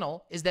my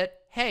channel is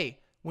that, hey,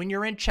 when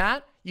you're in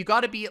chat, you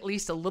got to be at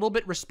least a little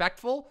bit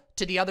respectful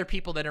to the other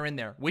people that are in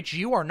there, which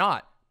you are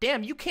not.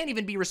 Damn, you can't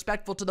even be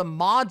respectful to the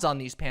mods on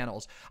these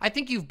panels. I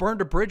think you've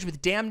burned a bridge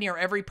with damn near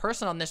every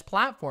person on this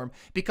platform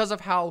because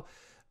of how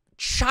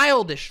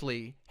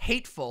childishly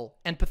hateful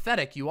and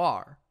pathetic you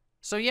are.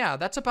 So yeah,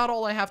 that's about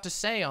all I have to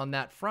say on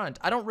that front.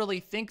 I don't really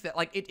think that,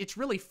 like, it's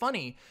really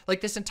funny. Like,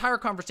 this entire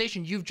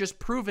conversation, you've just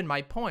proven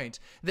my point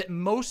that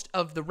most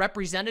of the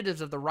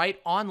representatives of the right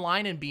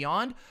online and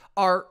beyond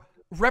are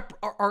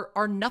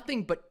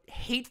nothing but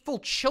hateful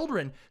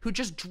children who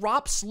just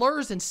drop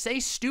slurs and say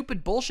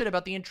stupid bullshit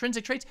about the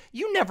intrinsic traits.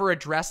 You never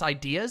address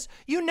ideas.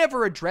 You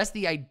never address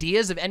the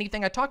ideas of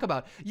anything I talk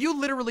about. You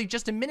literally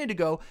just a minute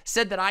ago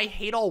said that I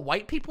hate all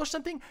white people or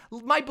something.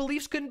 My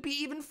beliefs couldn't be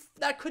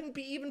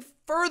even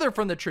further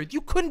from the truth.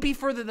 You couldn't be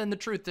further than the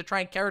truth to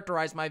try and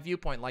characterize my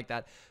viewpoint like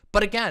that.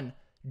 But again,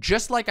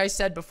 just like I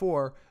said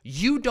before,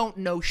 you don't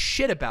know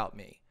shit about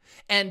me.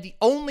 And the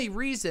only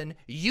reason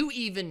you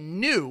even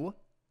knew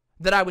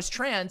that I was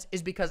trans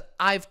is because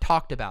I've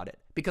talked about it,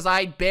 because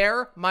I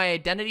bear my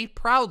identity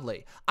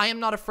proudly. I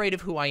am not afraid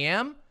of who I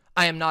am.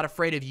 I am not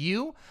afraid of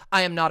you.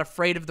 I am not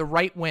afraid of the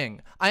right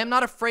wing. I am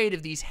not afraid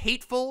of these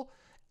hateful,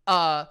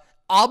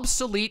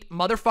 obsolete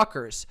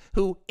motherfuckers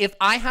who, if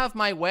I have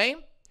my way,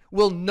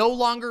 will no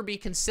longer be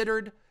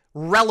considered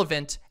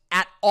relevant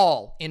at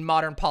all in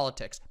modern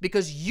politics,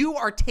 because you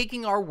are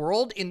taking our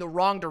world in the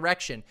wrong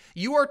direction.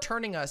 You are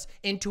turning us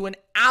into an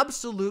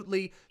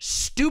absolutely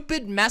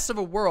stupid mess of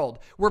a world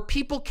where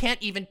people can't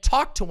even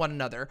talk to one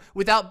another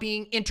without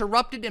being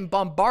interrupted and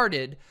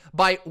bombarded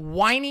by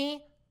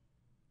whiny,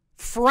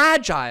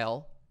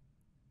 fragile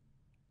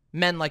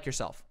men like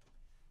yourself.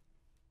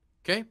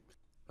 Okay.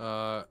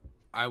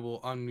 I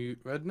will unmute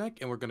RedNeq,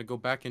 and we're going to go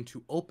back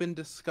into open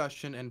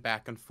discussion and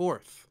back and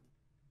forth.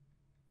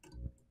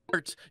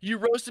 You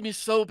roasted me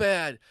so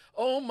bad.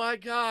 Oh my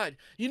God.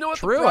 You know what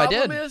True, the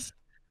problem is?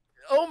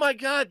 Oh my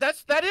God.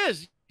 That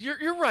is.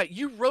 You're right.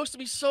 You roasted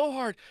me so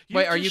hard.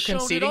 Wait, are you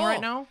conceding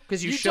right now?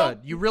 Because you should.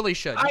 You really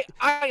should.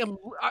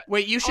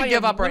 Wait, you should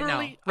give up right now.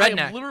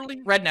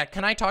 RedNeq,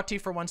 can I talk to you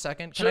for 1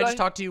 second? Can I just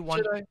talk to you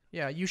one?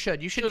 Yeah, you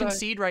should. You should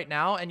concede right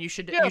now, and you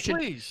should. Yeah,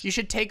 you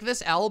should take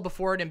this L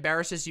before it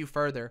embarrasses you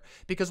further.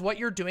 Because what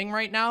you're doing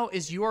right now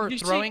is you are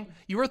throwing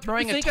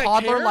a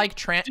toddler-like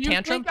tantrum. Do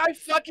you think I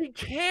fucking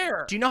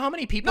care? Do you know how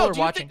many people are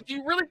watching? Do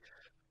you really?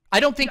 I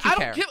don't think you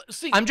care.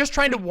 I'm just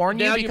trying to warn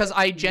you because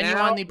I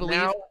genuinely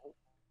believe.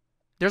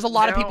 There's a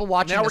lot of people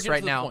watching this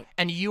right now,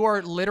 and you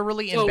are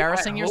literally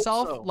embarrassing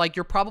yourself. So. Like,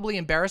 you're probably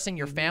embarrassing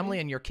your family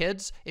and your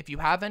kids, if you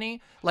have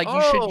any. Like,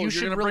 you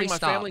should really bring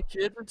stop. My family,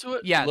 kids into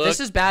it? Yeah, Look,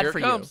 this is bad for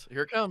you.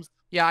 Here it comes.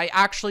 Yeah, I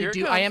actually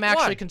do. I am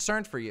actually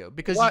concerned for you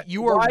because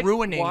you are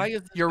ruining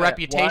your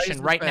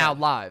reputation right now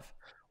live.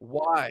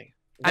 Why?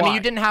 I mean, you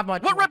didn't have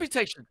much. What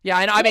reputation? Yeah,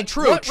 I mean,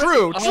 true.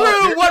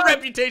 What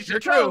reputation?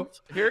 True.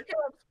 Here it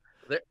comes.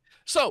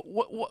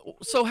 So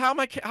so how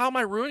am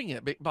I ruining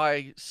it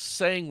by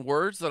saying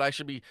words that I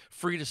should be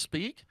free to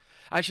speak?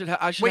 I should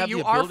have Wait, the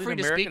you are ability free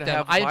to in America speak to them.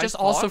 have I'm my just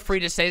also thoughts. free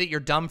to say that you're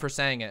dumb for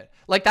saying it.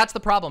 Like, that's the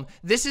problem.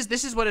 This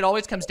is what it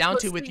always comes down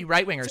to with you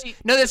right-wingers.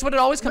 No, that's what it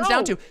always comes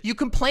down to. You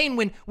complain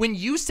when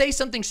you say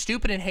something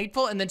stupid and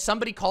hateful, and then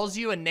somebody calls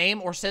you a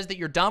name or says that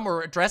you're dumb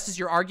or addresses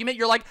your argument.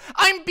 You're like,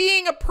 I'm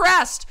being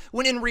oppressed.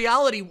 When in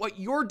reality, what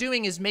you're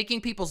doing is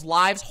making people's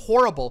lives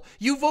horrible.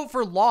 You vote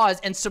for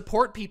laws and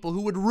support people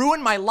who would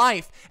ruin my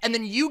life, and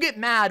then you get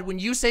mad when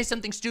you say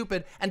something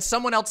stupid and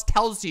someone else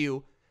tells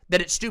you that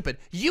it's stupid.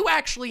 You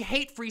actually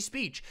hate free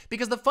speech,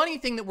 because the funny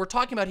thing that we're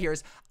talking about here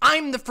is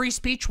I'm the free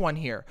speech one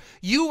here.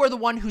 You are the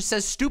one who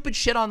says stupid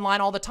shit online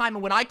all the time,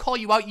 and when I call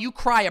you out, you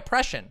cry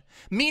oppression.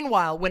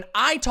 Meanwhile, when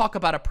I talk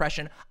about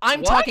oppression,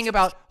 I'm talking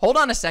about, hold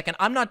on a second,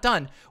 I'm not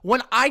done.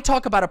 When I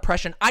talk about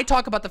oppression, I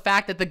talk about the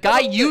fact that the guy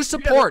you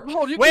support,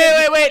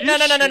 wait,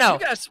 no.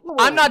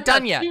 I'm not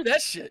done yet.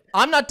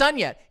 I'm not done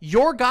yet.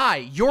 Your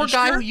guy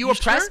who you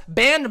oppress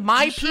banned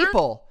my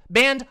people,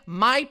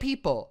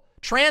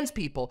 trans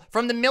people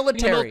from the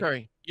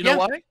military. You know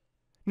why?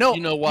 No.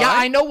 You know why? Yeah,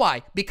 I know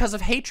why. Because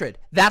of hatred.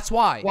 That's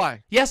why.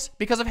 Why? Yes,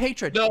 because of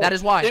hatred. No, that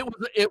is why.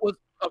 It was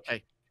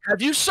okay.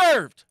 Have you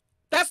served?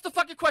 That's the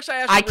fucking question I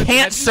asked you. I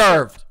can't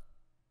serve.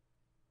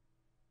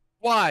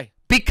 Why?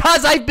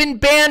 Because I've been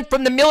banned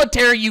from the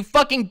military, you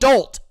fucking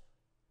dolt.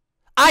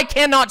 I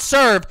cannot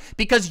serve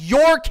because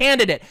your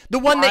candidate, the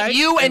one that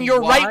you and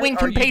your right-wing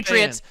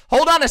compatriots,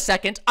 hold on a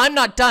second, I'm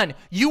not done.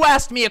 You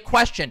asked me a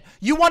question.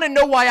 You want to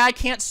know why I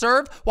can't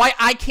serve? Why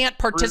I can't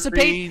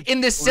participate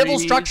in this civil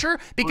structure?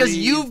 Because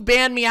you've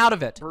banned me out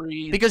of it.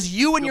 Because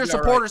you and your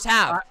supporters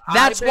have.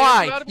 That's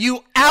why,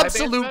 you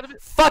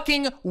absolute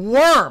fucking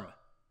worm.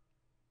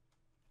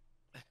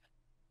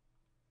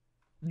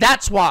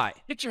 That's why.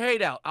 Get your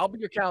hate out. I'll be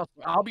your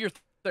counselor. I'll be your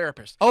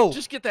therapist. Oh,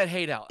 just get that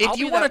hate out. If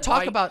you want to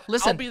talk about,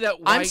 listen,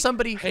 I'm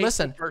somebody.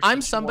 Listen,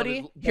 I'm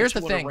somebody. Here's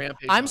the thing.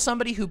 I'm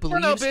somebody who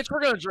believes. No, bitch,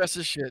 we're gonna address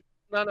this shit.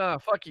 No,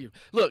 fuck you.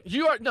 Look,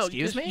 you are no.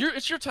 Excuse me.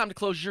 It's your time to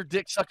close your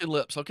dick sucking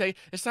lips. Okay,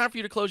 it's time for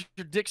you to close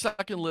your dick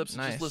sucking lips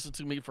and Nice. just listen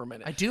to me for a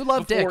minute. I do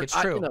love dick. It's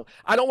true.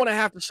 I don't want to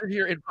have to sit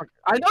here and.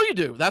 I know you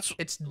do.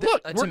 It's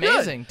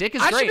amazing. Good. Dick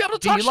is I great. should be able to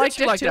Do talk you like shit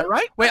to you dick like too? that,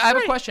 right? Wait, That's I have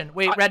great. a question.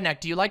 Wait, RedNeq,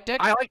 do you like dick?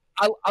 I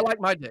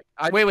like my dick.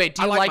 Wait.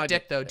 Do you like my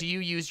dick though? Do you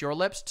use your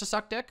lips to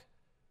suck dick?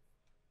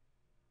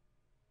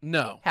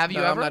 No. Have you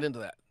ever? I'm not into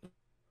that.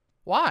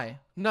 Why?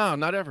 No,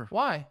 not ever.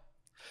 Why?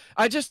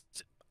 I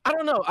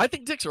don't know. I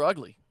think dicks are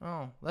ugly.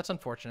 Oh, that's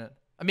unfortunate.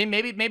 I mean,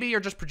 maybe you're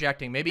just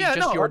projecting. Maybe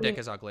your dick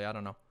is ugly. I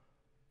don't know.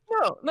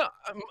 No.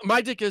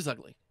 My dick is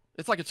ugly.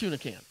 It's like a tuna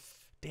can.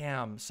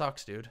 Damn,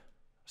 sucks, dude.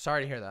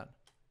 Sorry to hear that.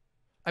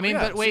 I mean,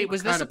 but wait,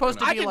 was this supposed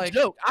to be like?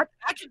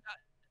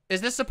 Is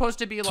this supposed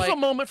to be like? This was a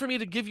moment for me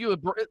to give you a.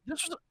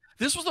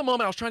 This was the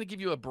moment I was trying to give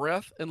you a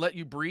breath and let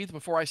you breathe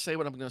before I say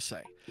what I'm going to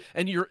say.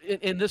 And you're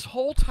in this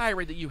whole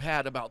tirade that you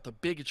had about the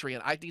bigotry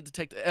and I need to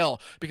take the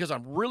L because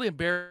I'm really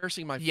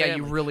embarrassing my family. Yeah,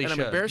 you really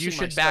should. You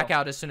should back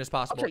out as soon as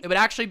possible. Okay. It would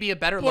actually be a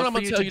better look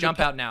for you to jump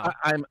out now.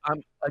 I'm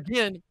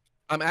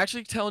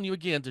actually telling you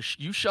again to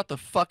you shut the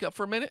fuck up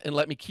for a minute and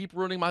let me keep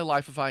ruining my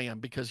life if I am,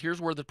 because here's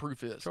where the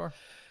proof is. Sure.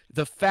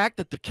 The fact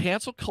that the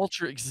cancel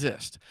culture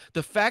exists,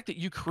 the fact that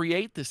you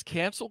create this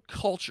cancel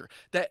culture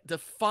that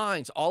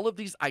defines all of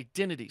these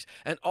identities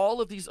and all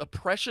of these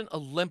oppression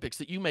Olympics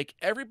that you make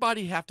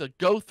everybody have to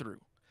go through,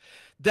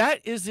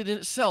 that is in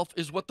itself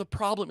is what the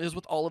problem is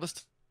with all of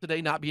us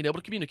today not being able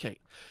to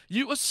communicate.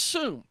 You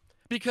assume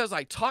because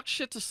I talk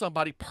shit to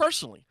somebody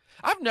personally.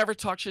 I've never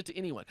talked shit to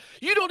anyone.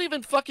 You don't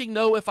even fucking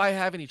know if I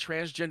have any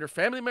transgender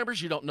family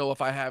members. You don't know if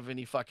I have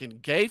any fucking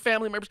gay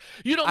family members.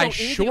 You don't know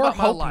anything about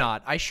my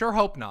life. I sure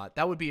hope not.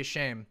 That would be a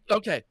shame.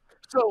 Okay.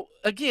 So,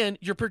 again,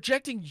 you're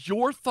projecting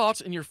your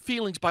thoughts and your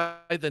feelings by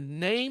the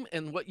name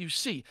and what you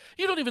see.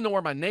 You don't even know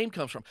where my name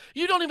comes from.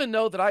 You don't even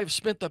know that I've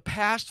spent the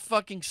past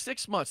fucking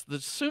 6 months,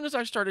 as soon as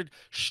I started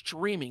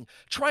streaming,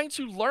 trying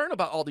to learn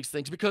about all these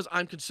things because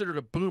I'm considered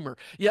a boomer,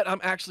 yet I'm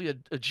actually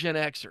a Gen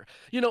Xer.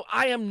 You know,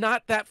 I am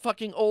not that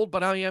fucking old,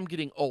 but I am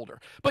getting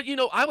older. But, you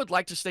know, I would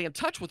like to stay in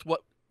touch with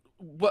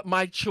what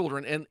my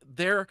children and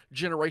their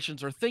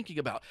generations are thinking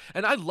about.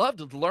 And I love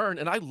to learn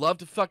and I love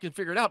to fucking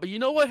figure it out. But you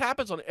know what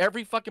happens on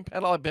every fucking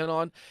panel I've been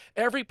on?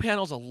 Every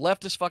panel is a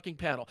leftist fucking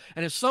panel.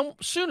 And as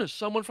soon as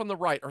someone from the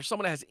right or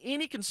someone that has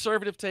any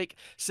conservative take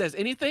says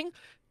anything,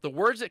 the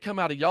words that come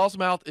out of y'all's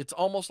mouth, it's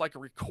almost like a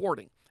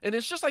recording. And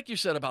it's just like you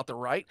said about the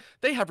right.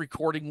 They have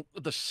recording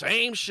the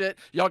same shit.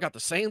 Y'all got the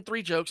same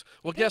 3 jokes.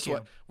 Well, guess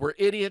what? We're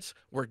idiots.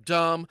 We're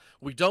dumb.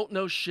 We don't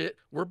know shit.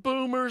 We're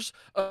boomers.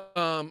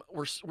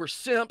 We're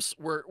simps.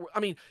 I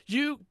mean,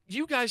 you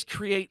guys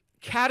create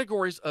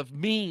categories of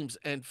memes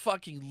and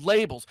fucking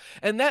labels.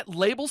 And that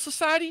label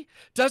society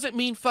doesn't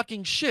mean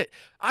fucking shit.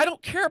 I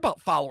don't care about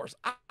followers.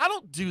 I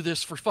don't do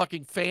this for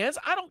fucking fans.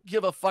 I don't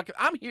give a fuck.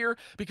 I'm here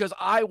because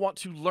I want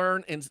to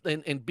learn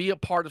and be a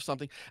part of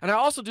something. And I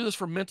also do this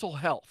for mental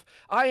health.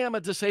 I am a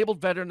disabled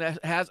veteran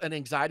that has an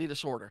anxiety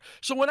disorder.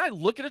 So when I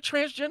look at a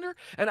transgender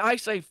and I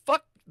say,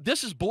 fuck,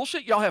 this is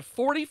bullshit. Y'all have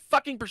 40%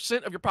 fucking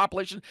of your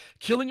population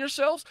killing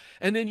yourselves,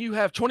 and then you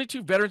have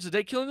 22 veterans a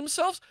day killing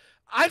themselves.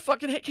 I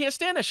fucking can't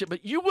stand that shit.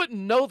 But you wouldn't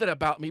know that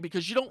about me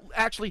because you don't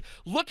actually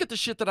look at the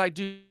shit that I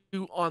do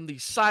on the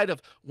side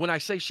of when I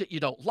say shit you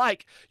don't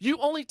like. You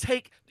only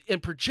take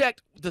and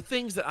project the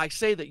things that I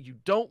say that you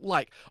don't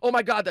like. Oh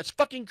my God, that's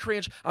fucking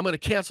cringe. I'm going to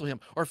cancel him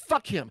or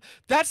fuck him.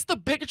 That's the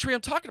bigotry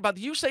I'm talking about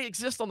that you say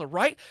exists on the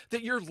right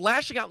that you're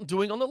lashing out and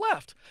doing on the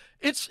left.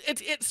 It's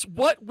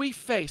what we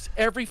face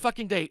every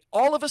fucking day.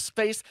 All of us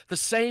face the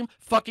same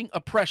fucking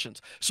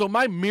oppressions. So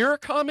my mirror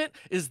comment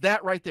is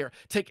that right there.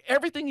 Take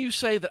everything you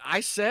say that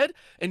I said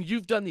and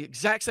you've done the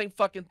exact same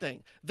fucking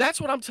thing. That's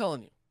what I'm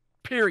telling you.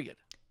 Period.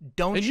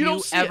 Don't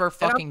you ever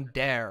fucking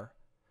dare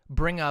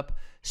bring up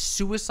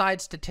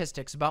suicide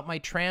statistics about my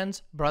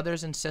trans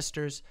brothers and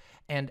sisters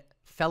and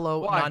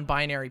fellow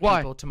non-binary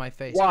people to my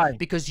face. Why?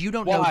 Because you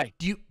don't know.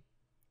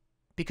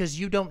 Because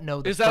you don't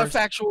know. Is that a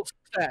factual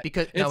stat?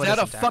 Because is that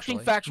a fucking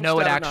factual stat? No,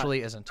 it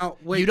actually isn't. Oh,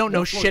 wait, you don't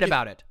know shit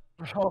about it.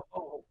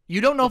 You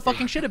don't know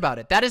fucking shit about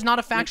it. That is not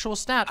a factual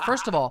stat.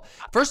 First of all,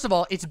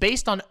 it's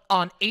based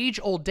on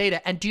age-old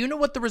data. And do you know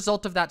what the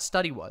result of that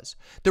study was?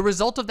 The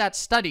result of that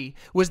study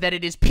was that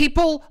it is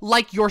people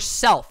like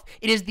yourself.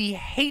 It is the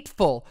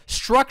hateful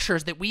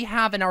structures that we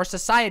have in our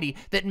society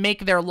that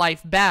make their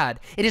life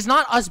bad. It is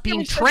not us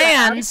being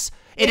trans.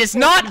 It is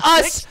not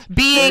us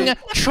being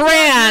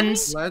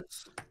trans.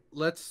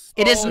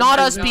 It is not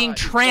us being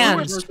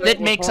trans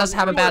that makes us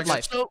have a bad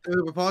life.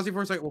 We're pausing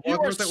for a second.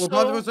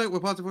 We're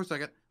pausing for a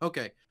second.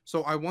 Okay,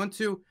 so I want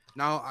to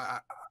now.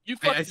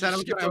 I said I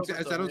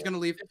was gonna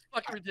leave. It's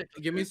fucking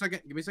ridiculous. Give me a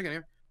second. Give me a second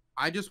here.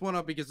 I just want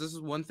to, because this is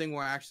one thing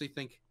where I actually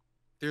think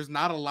there's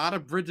not a lot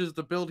of bridges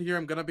to build here.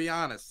 I'm gonna be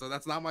honest. So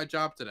that's not my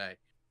job today.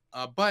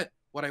 But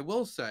what I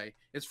will say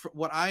is,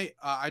 what I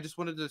just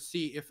wanted to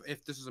see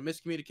if this is a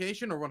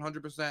miscommunication or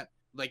 100%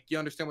 like you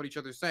understand what each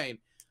other's saying.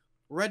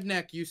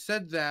 RedNeq, you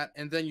said that,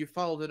 and then you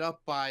followed it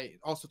up by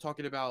also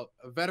talking about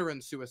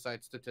veteran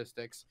suicide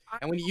statistics.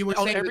 And when you were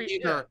saying that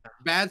these are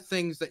bad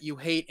things that you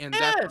hate and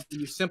that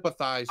you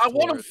sympathize I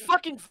want them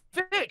fucking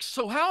fixed.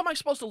 So how am I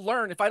supposed to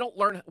learn if I don't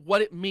learn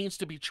what it means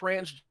to be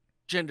transgender?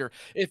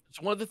 It's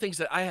one of the things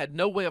that I had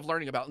no way of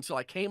learning about until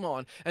I came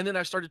on, and then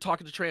I started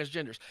talking to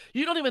transgenders.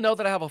 You don't even know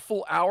that I have a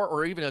full hour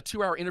or even a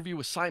 2-hour interview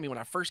with Simon when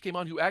I first came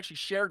on, who actually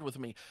shared with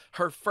me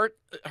her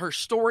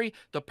story,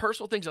 the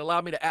personal things that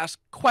allowed me to ask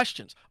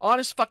questions,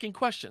 honest fucking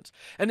questions.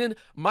 And then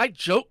my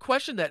joke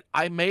question that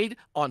I made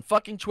on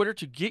fucking Twitter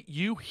to get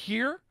you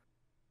here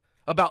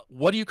about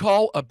what do you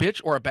call a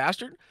bitch or a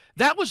bastard,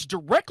 that was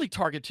directly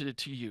targeted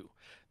to you.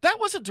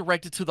 That wasn't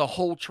directed to the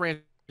whole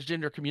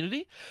transgender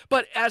community.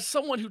 But as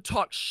someone who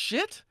talks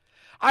shit,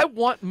 I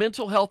want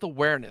mental health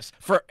awareness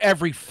for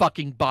every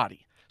fucking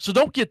body. So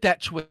don't get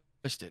that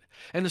twisted.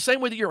 And the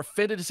same way that you're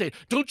offended to say,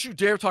 don't you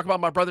dare talk about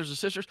my brothers and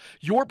sisters,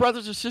 your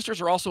brothers and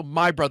sisters are also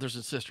my brothers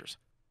and sisters.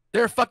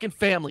 They're a fucking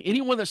family.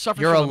 Anyone that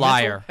suffers from a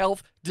mental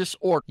health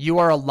disorder. You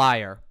are a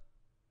liar.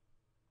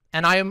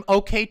 And I am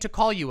okay to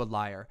call you a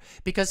liar,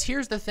 because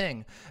here's the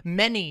thing.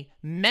 Many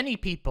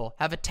people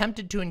have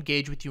attempted to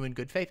engage with you in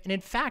good faith. And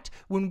in fact,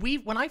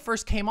 when I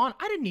first came on,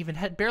 I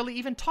didn't barely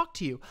even talk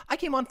to you. I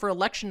came on for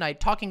election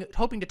night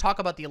hoping to talk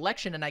about the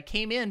election, and I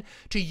came in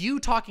to you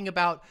talking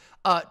about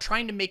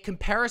trying to make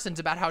comparisons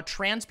about how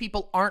trans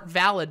people aren't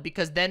valid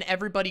because then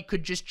everybody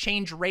could just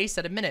change race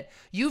at a minute.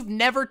 You've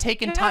never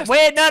taken time.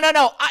 Wait,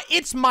 no.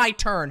 It's my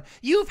turn.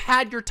 You've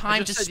had your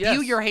time to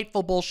spew your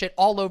hateful bullshit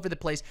all over the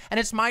place, and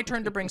it's my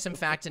turn to bring some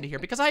facts into here,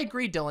 because I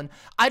agree, Dylan.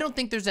 I don't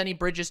think there's any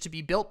bridges to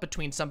be built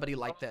between somebody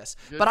like this,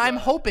 but I'm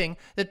hoping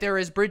that there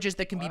is bridges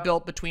that can be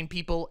built between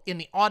people in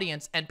the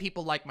audience and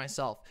people like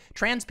myself,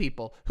 trans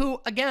people,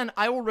 who, again,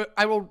 I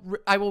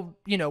will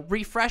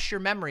refresh your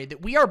memory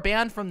that we are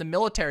banned from the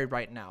military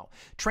right now.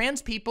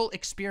 Trans people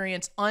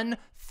experience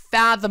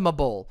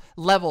unfathomable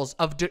levels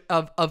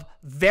of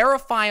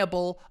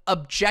verifiable,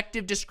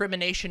 objective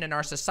discrimination in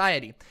our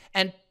society,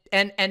 and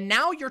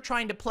now you're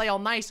trying to play all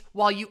nice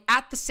while you,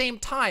 at the same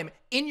time,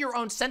 in your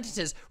own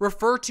sentences,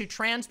 refer to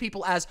trans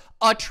people as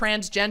a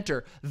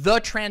transgender, the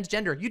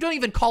transgender. You don't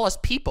even call us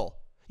people.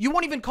 You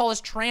won't even call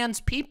us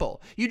trans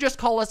people. You just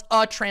call us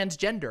a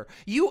transgender.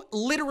 You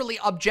literally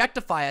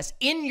objectify us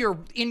in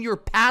your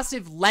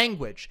passive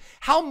language.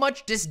 How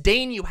much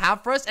disdain you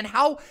have for us, and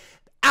how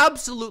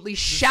absolutely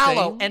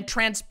shallow and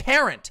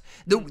transparent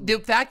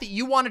the fact that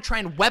you want to try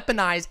and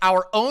weaponize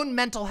our own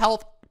mental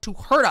health to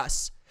hurt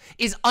us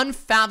is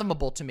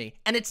unfathomable to me,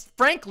 and it's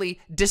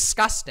frankly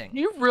disgusting. Do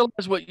you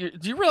realize what you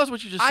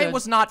just said? I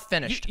was not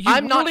finished.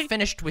 I'm not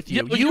finished with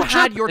you. You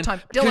had your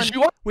time,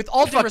 Dylan. With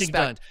all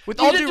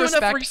due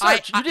respect,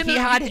 I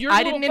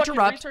didn't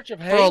interrupt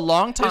for a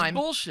long time,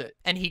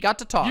 and he got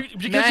to talk.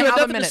 Because you had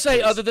nothing to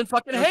say other than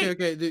fucking hate.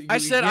 Okay, I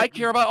said I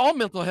care about all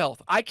mental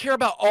health. I care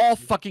about all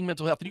fucking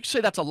mental health. And you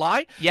say that's a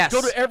lie? Yes.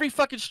 Go to every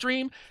fucking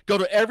stream. Go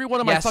to every one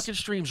of my fucking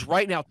streams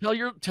right now. Tell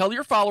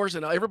your followers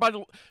and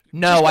everybody.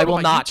 No, I will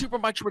not. YouTube or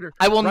my Twitter.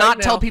 I will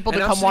not tell people to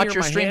come watch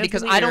your stream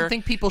because I don't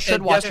think people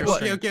should watch your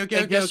stream.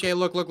 Okay.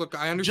 Look.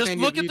 I understand. Just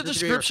look at the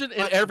description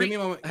in every. Give me a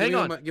moment. Hang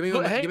on. Give me a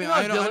moment.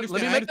 I understand.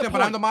 Let me make the point.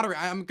 But I'm the moderator.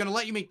 I'm gonna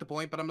let you make the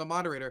point, but I'm the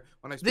moderator.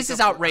 When I speak this is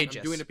up, outrageous.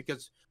 I'm doing it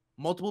because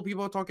multiple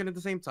people are talking at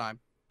the same time.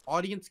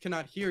 Audience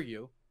cannot hear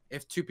you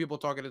if two people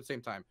talking at the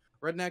same time.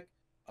 Redneck,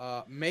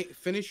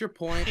 finish your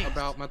point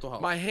about mental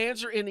health. My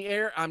hands are in the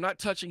air. I'm not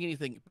touching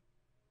anything.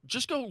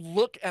 Just go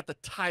look at the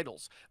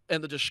titles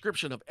and the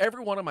description of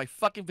every one of my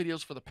fucking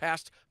videos for the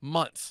past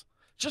months.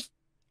 Just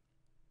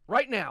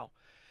right now.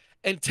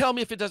 And tell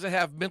me if it doesn't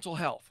have mental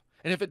health.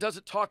 And if it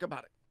doesn't talk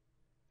about it.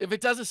 If it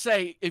doesn't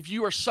say if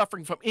you are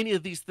suffering from any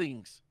of these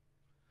things.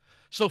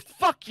 So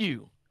fuck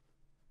you.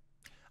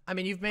 I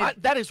mean, you've made...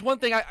 that is one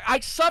thing. I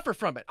suffer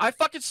from it. I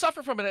fucking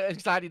suffer from an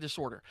anxiety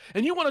disorder.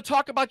 And you want to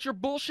talk about your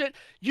bullshit?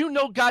 You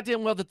know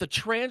goddamn well that the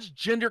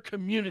transgender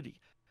community,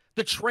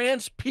 the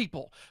trans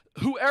people,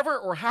 whoever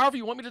or however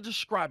you want me to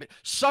describe it,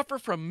 suffer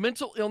from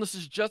mental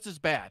illnesses just as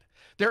bad.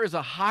 There is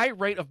a high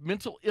rate of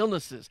mental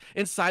illnesses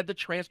inside the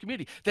trans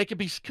community. They can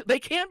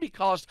be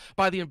caused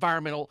by the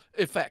environmental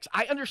effects.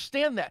 I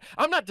understand that.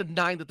 I'm not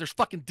denying that there's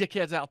fucking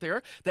dickheads out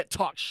there that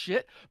talk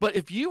shit. But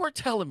if you are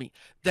telling me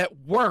that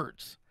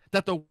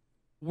the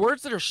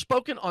words that are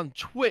spoken on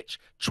Twitch,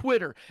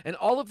 Twitter, and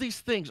all of these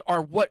things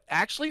are what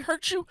actually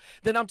hurt you,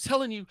 then I'm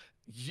telling you,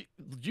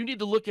 you need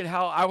to look at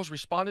how I was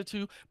responded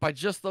to by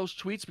just those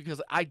tweets,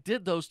 because I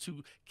did those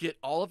to get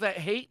all of that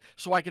hate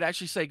so I could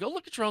actually say, go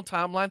look at your own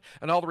timeline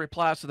and all the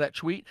replies to that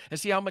tweet and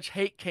see how much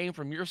hate came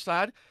from your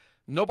side.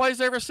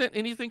 Nobody's ever sent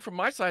anything from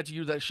my side to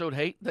you that showed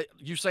hate that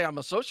you say I'm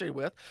associated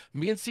with.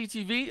 Me and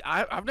CTV,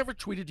 I've never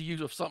tweeted to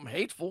you of something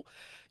hateful.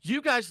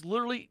 You guys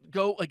literally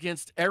go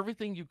against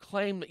everything you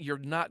claim that you're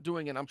not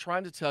doing, and I'm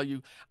trying to tell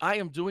you, I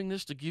am doing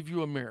this to give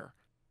you a mirror.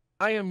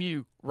 I am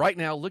you right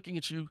now looking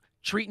at you,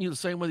 treating you the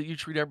same way that you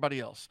treat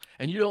everybody else,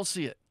 and you don't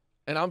see it.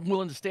 And I'm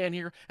willing to stand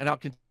here, and I'll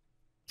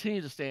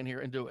continue to stand here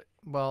and do it.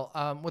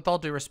 Well, with all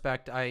due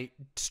respect, I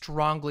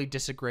strongly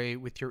disagree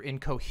with your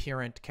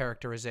incoherent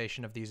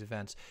characterization of these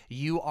events.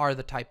 You are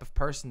the type of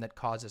person that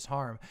causes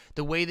harm.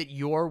 The way that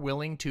you're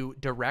willing to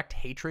direct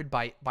hatred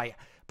by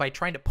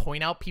trying to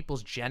point out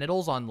people's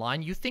genitals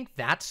online, you think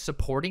that's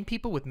supporting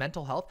people with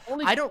mental health?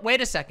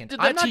 Wait a second.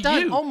 I'm not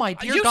done. You. Oh my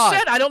dear you God. You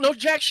said I don't know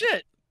jack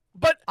shit.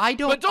 But I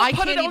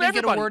can't even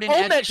get a word in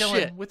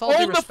edgewise. With all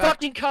due respect, the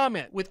fucking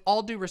comment. With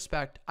all due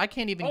respect, I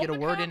can't even get a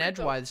word in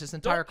edgewise this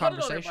entire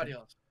conversation.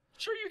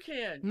 Sure you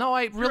can. No,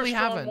 I really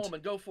haven't.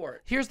 Woman. Go for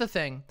it. Here's the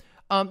thing.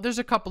 There's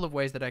a couple of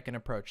ways that I can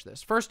approach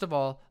this. First of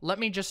all, let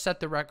me just set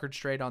the record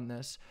straight on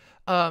this.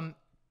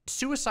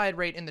 Suicide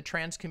rate in the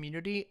trans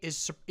community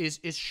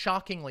is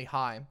shockingly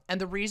high. And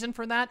the reason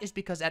for that is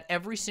because at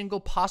every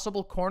single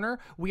possible corner,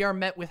 we are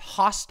met with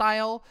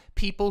hostile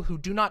people who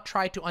do not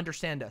try to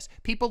understand us.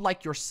 People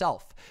like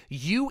yourself.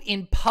 You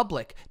in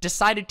public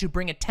decided to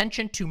bring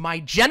attention to my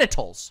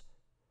genitals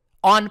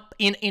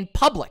in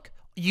public,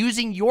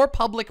 using your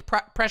public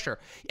pressure,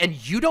 and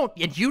you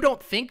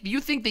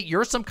think that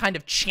you're some kind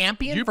of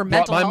champion for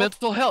mental health?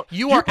 Mental health.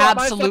 You are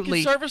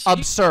absolutely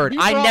absurd.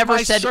 I never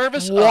said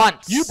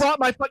once. You brought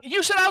my.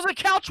 You said I was a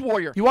couch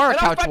warrior. You are a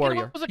couch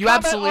warrior. You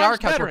absolutely are a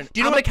couch warrior. Do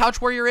you know what a couch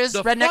warrior is,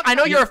 Redneck? I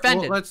know you're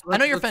offended. I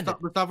know you're offended.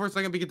 Let's stop for a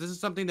second, because this is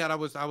something that I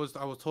was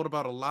told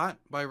about a lot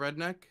by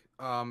Redneck.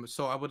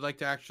 So I would like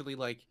to actually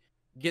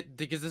get,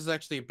 because this is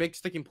actually a big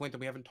sticking point that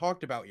we haven't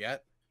talked about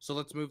yet. So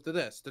let's move to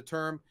this. The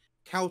term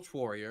couch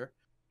warrior.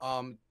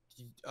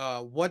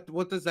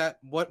 What does that,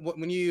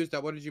 when you use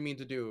that, what did you mean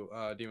to do,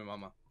 Demon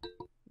Mama?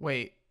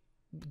 Wait,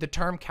 the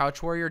term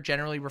couch warrior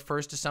generally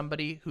refers to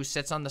somebody who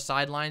sits on the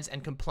sidelines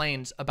and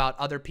complains about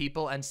other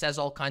people and says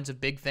all kinds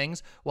of big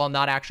things while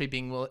not actually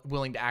being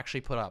willing to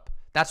actually put up.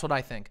 That's what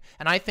I think.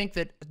 And I think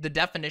that the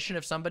definition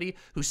of somebody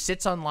who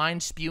sits online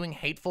spewing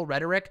hateful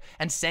rhetoric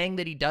and saying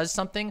that he does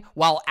something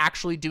while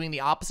actually doing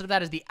the opposite of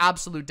that is the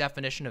absolute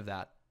definition of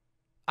that.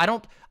 I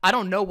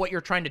don't know what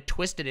you're trying to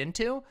twist it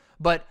into,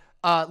 but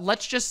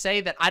let's just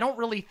say that I don't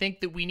really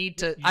think that we need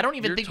to. I don't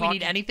even think we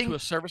need anything. To a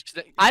service.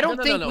 I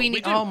don't think we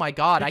need. Oh my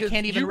God! I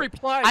can't even.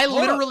 I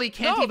literally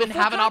can't even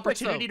have an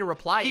opportunity to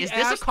reply. Is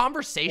this a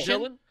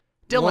conversation?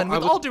 Dylan,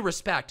 with all due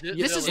respect,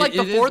 this is like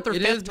the fourth or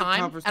fifth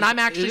time, and I'm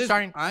actually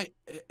starting.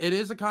 It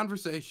is a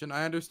conversation.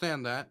 I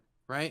understand that,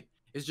 right,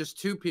 is just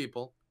 2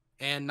 people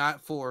and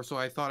not 4. So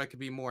I thought I could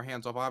be more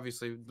hands off.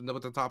 Obviously,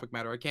 with the topic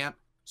matter, I can't.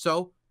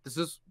 So this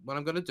is what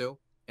I'm gonna do,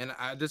 and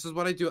this is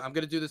what I do. I'm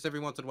gonna do this every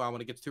once in a while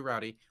when it gets too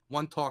rowdy.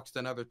 One talks,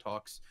 then other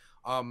talks.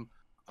 Um,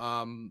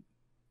 um.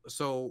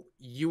 So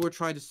you were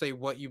trying to say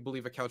what you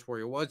believe a couch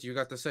warrior was. You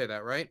got to say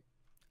that, right?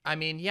 I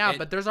mean, yeah,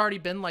 but there's already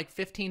been like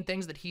 15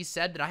 things that he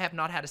said that I have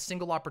not had a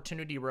single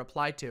opportunity to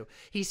reply to.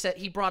 He said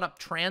he brought up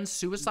trans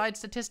suicide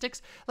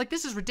statistics. Like,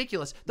 this is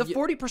ridiculous. The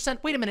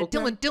 40%. Wait a minute,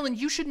 okay. Dylan,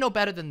 you should know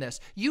better than this.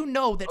 You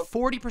know that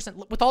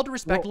 40%. With all due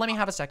respect, let me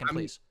have a second,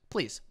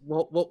 please.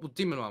 Well,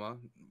 Demon Mama.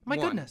 My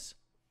goodness.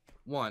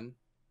 One,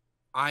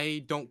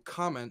 I don't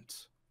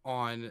comment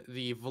on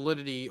the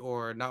validity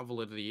or not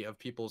validity of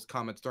people's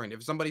comments during.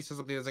 If somebody says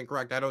something that's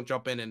incorrect, I don't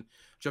jump in and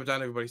jump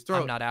down everybody's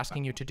throat. I'm not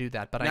asking you to do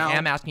that, but now, I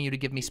am asking you to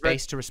give me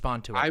space to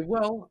respond to it. I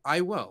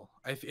will.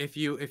 If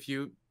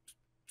you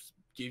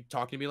keep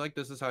talking to me like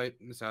this is how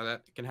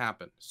that can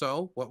happen.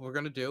 So what we're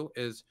gonna do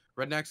is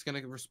RedNeq's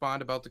gonna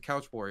respond about the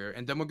couch warrior,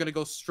 and then we're gonna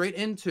go straight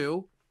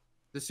into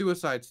the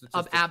suicide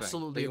statistics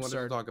absolutely thing that you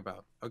wanted to talk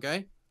about.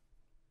 Okay.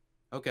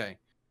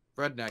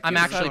 RedNeq. I'm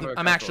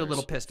actually a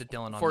little pissed at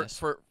Dylan on this.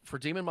 For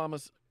Demon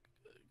Mama's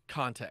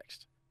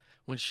context,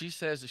 when she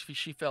says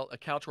she felt a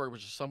couch warrior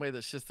was just somebody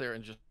that sits there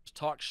and just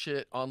talks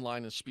shit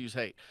online and spews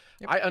hate.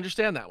 Yep. I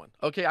understand that one.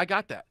 Okay, I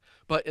got that.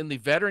 But in the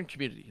veteran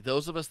community,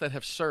 those of us that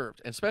have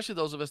served, and especially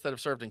those of us that have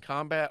served in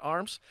combat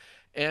arms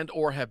and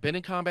or have been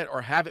in combat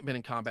or haven't been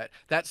in combat,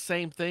 that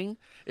same thing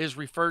is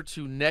referred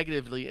to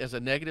negatively as a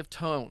negative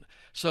tone.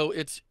 So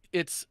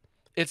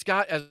it's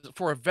got, as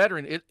for a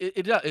veteran,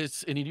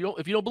 it's, and if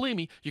you don't believe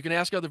me, you can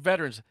ask other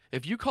veterans.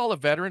 If you call a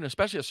veteran,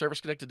 especially a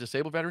service-connected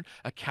disabled veteran,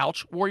 a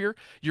couch warrior,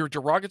 you're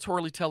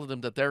derogatorily telling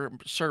them that their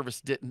service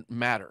didn't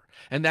matter,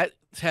 and that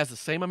has the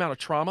same amount of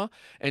trauma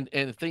and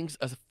things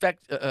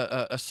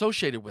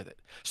associated with it.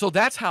 So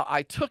that's how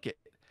I took it,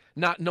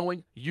 not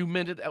knowing you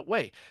meant it that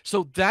way.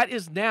 So that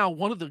is now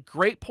one of the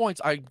great points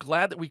I'm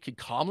glad that we could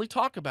calmly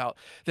talk about,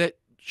 that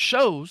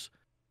shows.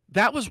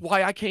 That was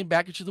why I came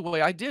back at you the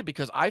way I did,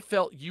 because I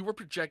felt you were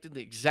projecting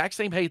the exact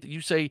same hate that you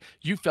say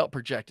you felt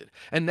projected.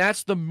 And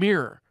that's the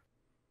mirror.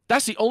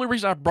 That's the only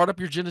reason I brought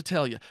up your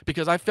genitalia,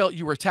 because I felt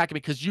you were attacking me,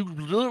 because you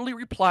literally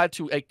replied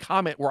to a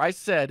comment where I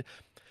said,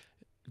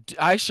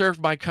 I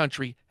served my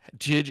country,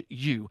 did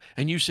you?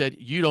 And you said,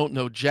 you don't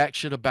know jack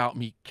shit about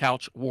me,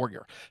 couch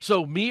warrior.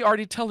 So me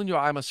already telling you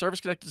I'm a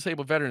service-connected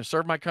disabled veteran and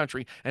served my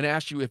country, and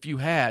asked you if you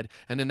had,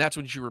 and then that's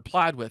what you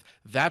replied with.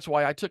 That's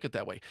why I took it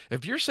that way.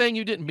 If you're saying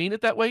you didn't mean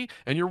it that way,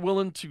 and you're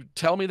willing to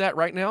tell me that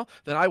right now,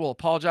 then I will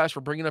apologize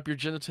for bringing up your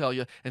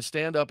genitalia and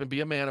stand up and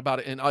be a man about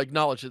it, and I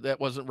acknowledge that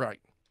wasn't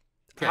right.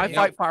 Okay, I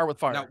fight fire with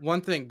fire. Now,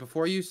 one thing,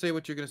 before you say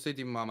what you're going to say,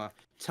 Demon Mama,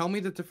 tell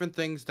me the different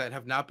things that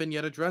have not been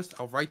yet addressed.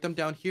 I'll write them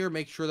down here,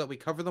 make sure that we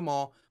cover them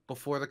all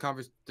before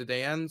the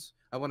day ends.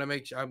 I want to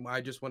make sure, I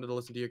just wanted to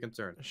listen to your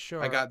concern.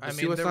 Sure. I got the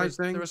suicide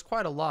thing. There was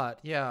quite a lot,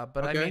 yeah,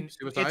 but okay. I mean,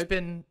 it's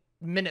been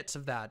minutes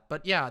of that.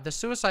 But yeah, the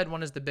suicide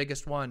one is the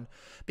biggest one,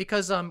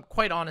 because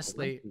quite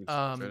honestly,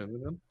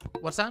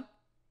 what's that?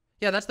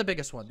 Yeah, that's the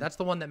biggest one. That's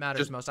the one that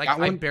matters most.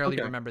 I barely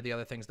remember the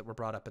other things that were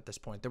brought up at this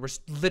point. There was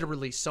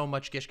literally so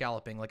much gish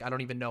galloping. Like, I don't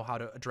even know how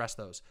to address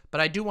those.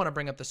 But I do want to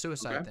bring up the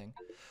suicide thing.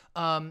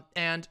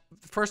 And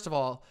first of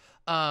all,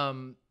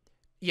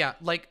 yeah,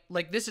 like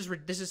this is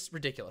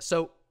ridiculous.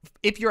 So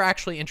if you're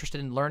actually interested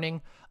in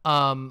learning,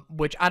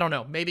 which I don't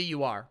know, maybe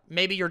you are,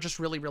 maybe you're just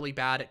really, really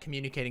bad at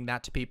communicating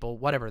that to people,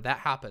 whatever, that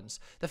happens.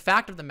 The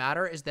fact of the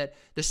matter is that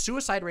the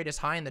suicide rate is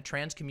high in the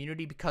trans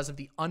community because of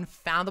the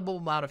unfathomable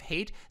amount of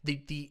hate,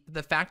 the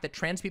fact that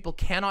trans people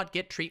cannot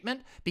get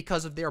treatment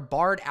because of they're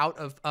barred out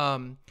of,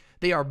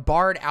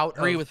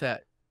 Agree with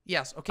that.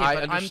 Yes, okay,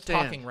 but I'm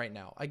talking right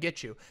now. I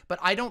get you. But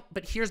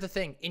here's the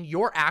thing. In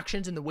your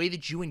actions and the way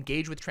that you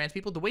engage with trans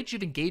people, the way that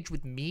you've engaged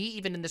with me,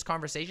 even in this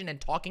conversation and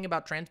talking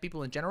about trans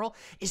people in general,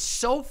 is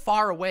so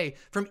far away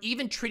from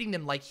even treating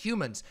them like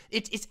humans.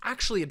 It's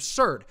actually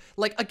absurd.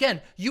 Like,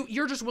 again,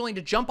 you're just willing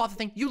to jump off the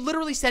thing. You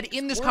literally said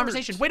in this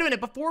conversation, wait a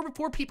minute,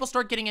 before people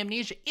start getting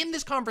amnesia, in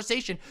this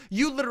conversation,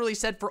 you literally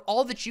said, for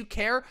all that you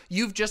care,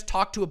 you've just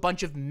talked to a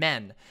bunch of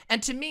men.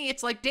 And to me,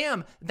 it's like,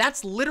 damn,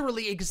 that's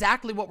literally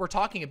exactly what we're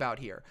talking about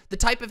here. The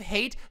type of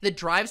hate that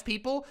drives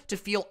people to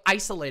feel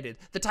isolated,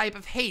 the type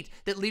of hate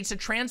that leads to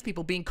trans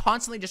people being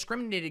constantly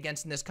discriminated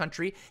against in this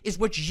country is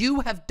what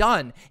you have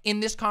done in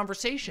this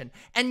conversation.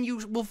 And you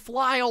will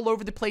fly all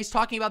over the place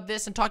talking about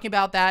this and talking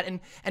about that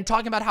and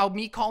talking about how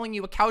me calling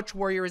you a couch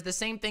warrior is the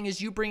same thing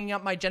as you bringing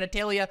up my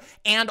genitalia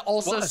and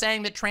also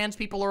saying that trans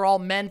people are all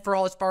men for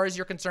all as far as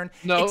you're concerned.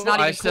 No, it's not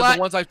I even said the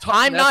ones I've talked.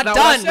 I'm not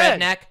done,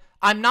 Redneck.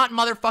 I'm not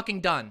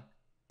motherfucking done.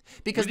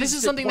 Because this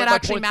is something that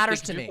actually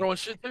matters to me. You're throwing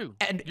shit too.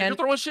 And you're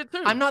throwing shit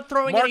too. I'm not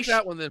throwing Mark any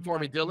that one then for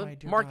me,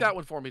 Dylan. Mark that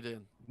one for me,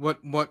 then.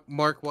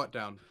 Mark what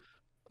down?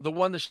 The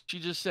one that she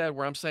just said,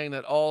 where I'm saying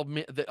that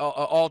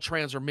all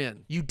trans are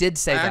men. You did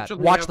say that.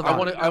 Actually Watch have the that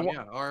video. written down,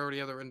 yeah, I already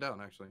have that written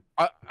down, actually.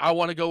 I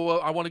want to go.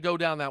 I want to go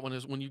down that one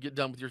is when you get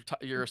done with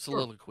your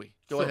soliloquy.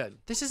 Go ahead.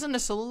 This isn't a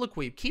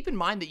soliloquy. Keep in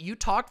mind that you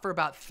talked for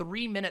about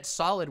 3 minutes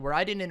solid, where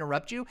I didn't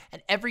interrupt you,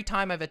 and every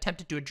time I've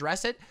attempted to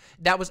address it,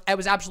 it was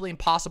absolutely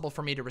impossible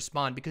for me to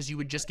respond because you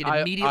would just get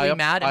immediately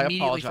mad,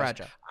 immediately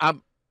fragile.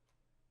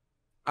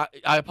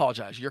 I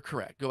apologize. You're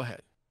correct. Go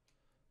ahead.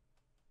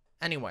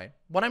 Anyway,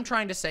 what I'm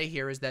trying to say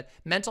here is that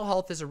mental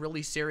health is a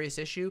really serious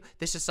issue.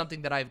 This is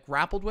something that I've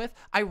grappled with.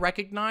 I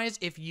recognize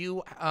if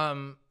you,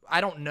 I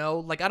don't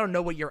know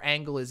what your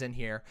angle is in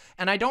here.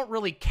 And I don't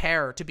really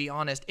care, to be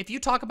honest. If you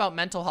talk about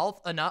mental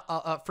health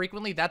enough,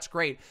 frequently, that's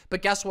great.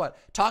 But guess what?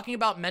 Talking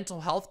about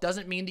mental health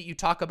doesn't mean that you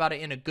talk about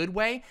it in a good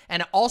way.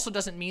 And it also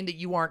doesn't mean that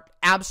you aren't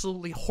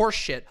absolutely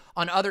horseshit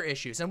on other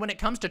issues. And when it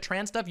comes to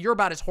trans stuff, you're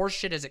about as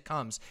horseshit as it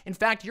comes. In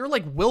fact, you're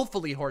like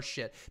willfully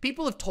horseshit.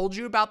 People have told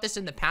you about this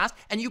in the past,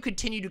 and you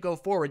continue to go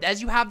forward.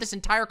 As you have this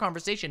entire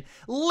conversation,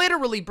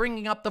 literally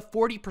bringing up the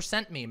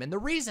 40% meme. And the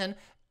reason,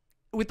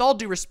 with all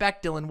due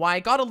respect, Dylan, why I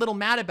got a little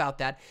mad about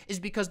that is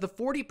because the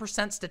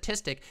 40%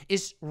 statistic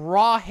is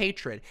raw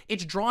hatred.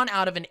 It's drawn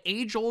out of an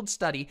age-old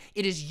study.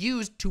 It is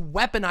used to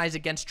weaponize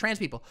against trans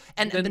people.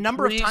 And the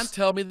number of times...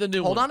 tell me the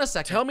new one. Hold on a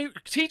second.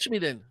 Teach me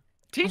then.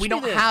 We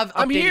don't have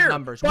updated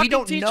numbers. We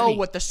don't know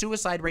what the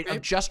suicide rate of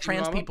just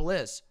trans people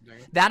is.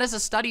 That is a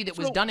study that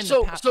was done in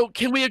the past. So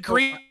can we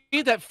agree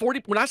that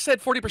 40? When I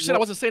said 40%, I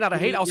wasn't saying out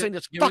of hate. I was saying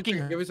it's fucking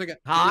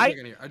high.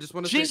 I just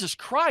want to Jesus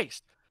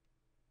Christ.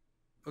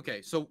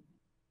 Okay, so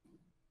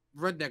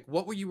RedNeq,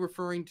 what were you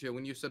referring to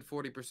when you said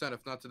 40%,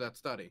 if not to that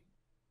study?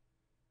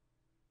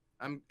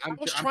 I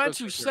was trying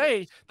to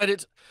say that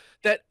it's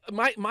that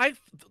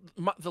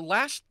the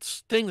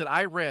last thing that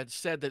I read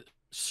said that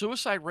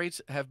suicide rates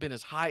have been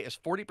as high as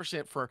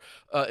 40% for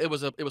it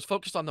was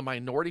focused on the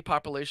minority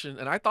population,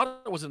 and I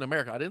thought it was in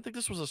America. I didn't think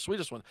this was the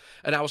Swedish one,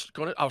 and I was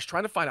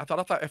trying to find. I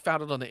thought I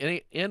found it on the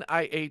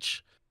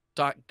NIH.gov,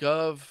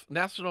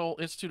 National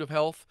Institute of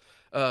Health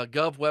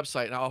Gov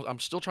website, and I'm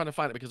still trying to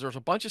find it because there's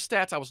a bunch of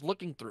stats I was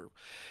looking through,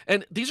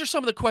 and these are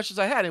some of the questions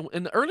I had. And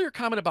in the earlier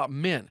comment about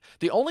men,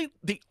 the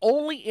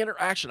only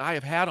interaction I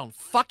have had on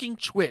fucking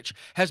Twitch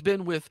has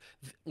been with,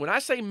 when I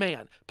say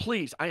man,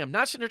 please, I am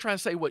not sitting there trying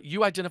to say what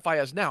you identify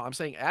as now. I'm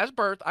saying as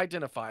birth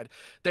identified.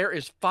 There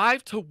is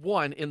 5 to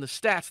 1 in the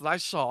stats that I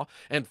saw,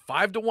 and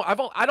 5 to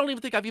 1. I don't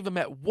even think I've even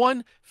met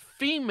one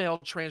female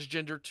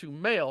transgender to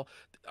male,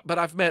 but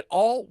I've met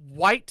all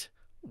white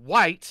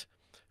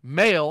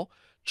male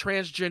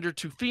transgender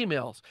to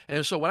females.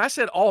 And so when I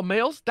said all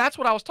males, that's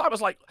what I was talking about.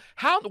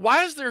 I was like,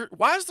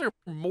 why is there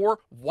more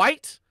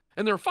white?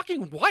 And they're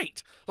fucking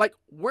white. Like,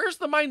 where's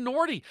the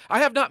minority? I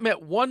have not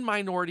met one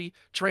minority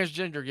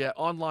transgender yet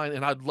online,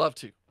 and I'd love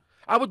to.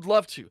 I would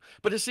love to.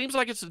 But it seems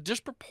like it's a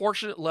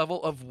disproportionate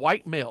level of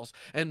white males.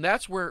 And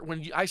that's where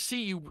when I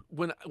see you,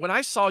 when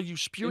I saw you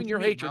spewing your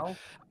hatred. Mel?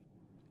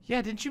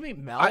 Yeah, didn't you meet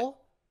Mel?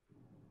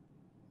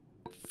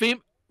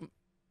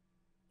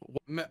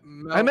 Mel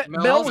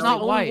was the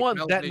only one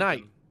that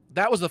night.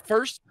 That was the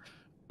first.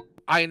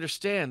 I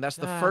understand. That's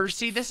the first.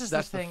 See, this is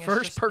the thing. The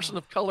first person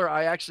of color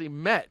I actually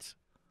met.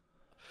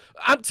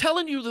 I'm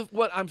telling you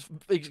what I'm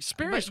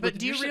experiencing. But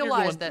do you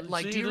realize that?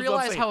 Like, do you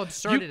realize how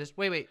absurd it is?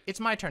 Wait. It's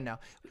my turn now.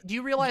 Do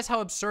you realize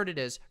how absurd it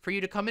is for you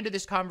to come into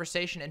this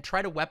conversation and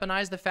try to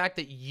weaponize the fact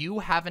that you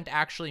haven't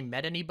actually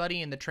met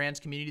anybody in the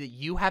trans community, that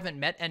you haven't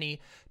met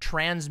any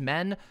trans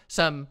men?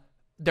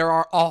 There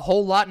are a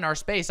whole lot in our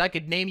space. I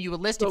could name you a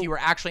list if you were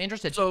actually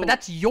interested. But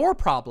that's your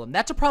problem.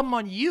 That's a problem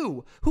on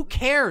you. Who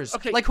cares?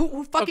 Okay. Like,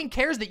 who fucking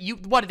cares that you...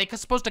 What, are they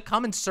supposed to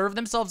come and serve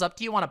themselves up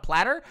to you on a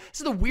platter? This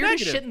is the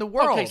weirdest shit in the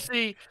world. Okay,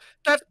 see,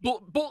 that's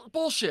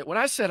bullshit. When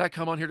I said I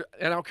come on here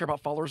and I don't care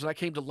about followers and I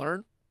came to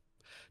learn,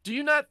 do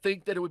you not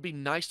think that it would be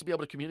nice to be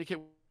able to communicate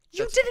with...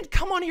 You didn't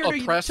come on here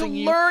to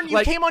learn. You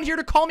came on here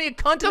to call me a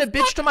cunt and a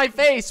bitch to my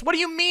face. What do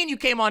you mean you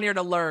came on here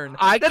to learn?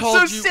 That's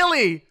so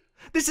silly.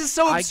 This is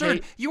so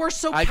absurd. You are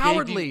so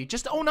cowardly.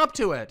 Just own up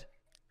to it.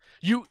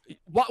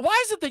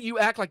 Why is it that you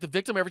act like the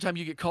victim every time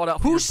you get called out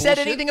for Who your said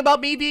bullshit? anything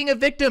about me being a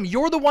victim?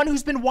 You're the one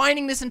who's been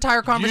whining this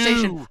entire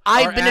conversation.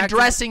 I've been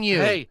addressing you.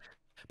 Hey,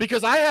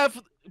 because I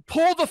have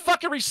pulled the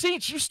fucking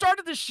receipts. You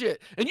started this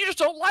shit, and you just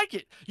don't like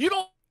it. You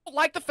don't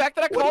like the fact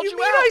that I called you out. What do you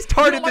mean I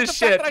started this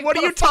shit? What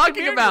are you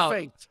talking about?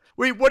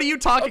 Wait, what are you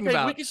talking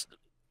about?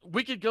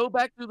 We could go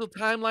back through the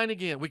timeline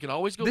again. We can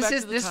always go back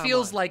to the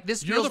timeline.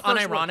 This feels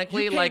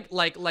unironically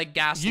like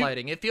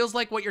gaslighting. It feels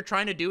like what you're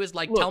trying to do is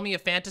like tell me a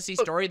fantasy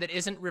story that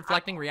isn't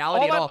reflecting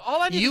reality at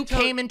all. You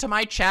came into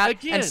my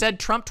chat and said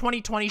Trump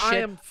 2020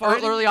 shit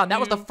early on.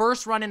 That was the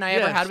first run-in I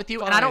ever had with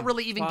you, and I don't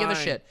really even give a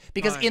shit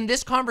because in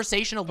this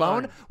conversation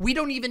alone, we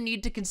don't even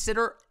need to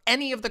consider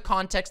any of the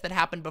context that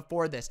happened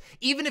before this.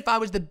 Even if I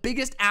was the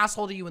biggest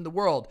asshole to you in the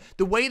world,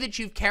 the way that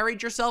you've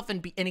carried yourself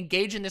and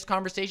engaged in this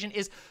conversation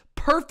is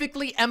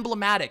perfectly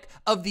emblematic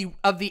of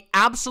the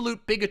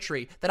absolute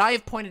bigotry that I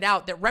have pointed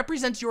out that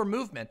represents your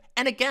movement.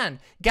 And again,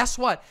 guess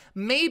what?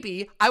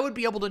 Maybe I would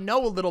be able to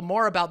know a little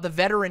more about the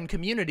veteran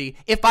community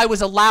if I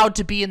was allowed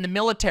to be in the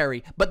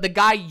military. But the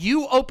guy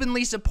you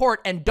openly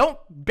support and don't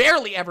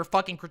barely ever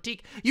fucking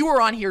critique, you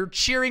were on here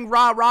cheering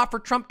rah rah for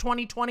Trump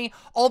 2020,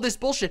 all this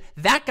bullshit.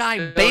 That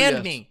guy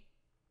banned me.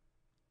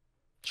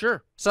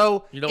 Sure.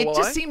 So you know it why?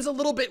 just seems a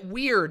little bit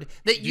weird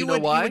that you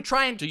would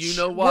try and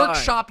why?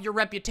 workshop your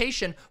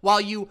reputation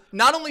while you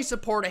not only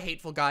support a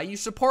hateful guy, you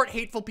support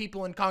hateful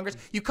people in Congress.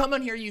 You come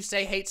on here, you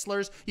say hate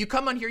slurs. You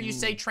come on here, you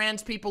say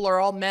trans people are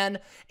all men,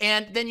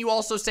 and then you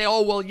also say,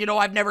 oh well, you know,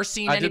 I've never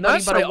seen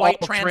anybody but a white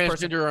trans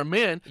person. Are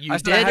men. You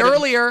did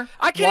earlier.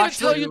 I can't even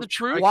tell you the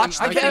truth. Watch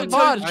the VOD.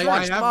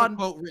 I have the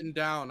quote written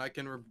down. I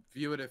can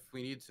review it if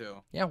we need to.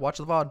 Yeah, watch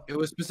the VOD. It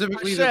was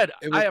specifically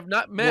I have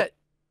not met.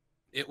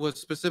 It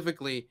was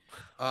specifically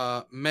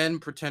men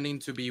pretending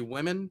to be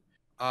women.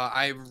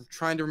 I'm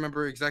trying to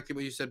remember exactly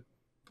what you said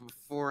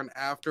before and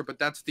after, but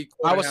that's the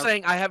quote. I was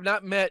saying I have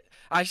not met.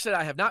 I said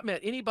I have not met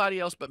anybody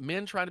else but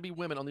men trying to be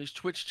women on these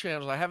Twitch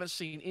channels. I haven't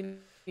seen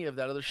any of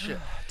that other shit.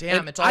 Damn,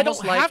 and it's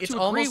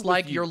almost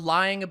like you're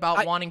lying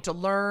about wanting to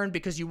learn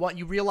because you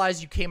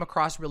realize you came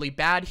across really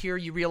bad here.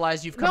 You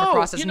realize you've come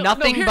across as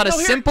nothing but a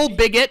simple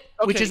bigot,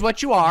 which is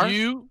what you are.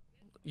 You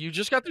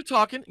just got through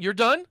talking. You're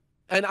done,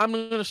 and I'm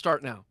going to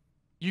start now.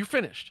 You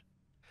finished.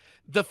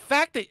 The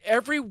fact that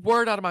every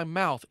word out of my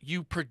mouth,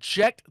 you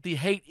project the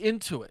hate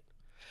into it.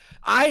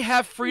 I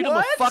have freedom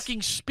of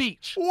fucking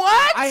speech.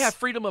 What? I have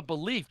freedom of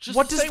belief. Just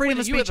what does freedom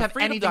of speech have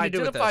anything to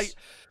do with this?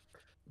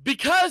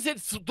 Because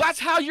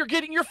that's how you're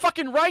getting your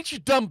fucking rights, you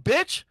dumb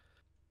bitch.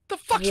 The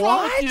fuck's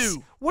wrong with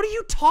you? What are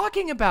you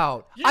talking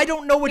about? I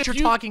don't know what you're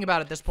talking about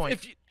at this point.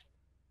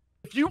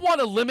 If you want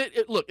to limit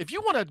it, look, if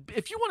you want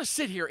to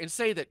sit here and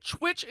say that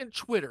Twitch and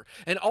Twitter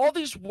and all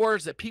these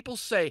words that people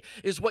say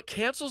is what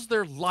cancels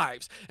their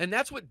lives and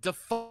that's what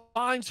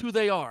defines who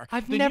they are.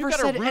 I've never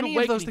said any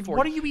of those things.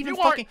 What are you even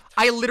fucking?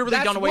 I literally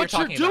don't know what you're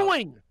talking about. That's what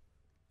you're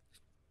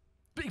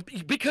doing.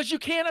 Because you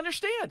can't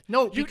understand.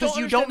 No, because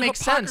you don't make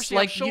sense.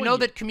 Like, you know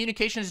that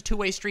communication is a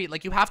two-way street.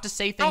 Like, you have to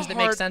say things that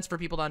make sense for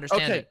people to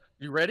understand it.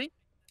 You ready?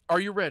 Are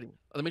you ready?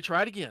 Let me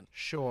try it again.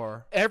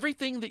 Sure.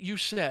 Everything that you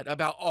said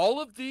about all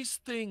of these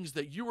things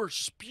that you are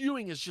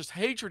spewing is just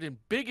hatred and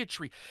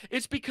bigotry.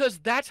 It's because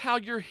that's how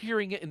you're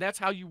hearing it and that's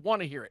how you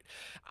want to hear it.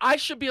 I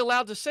should be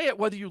allowed to say it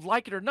whether you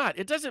like it or not.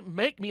 It doesn't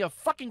make me a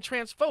fucking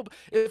transphobe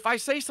if I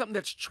say something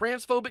that's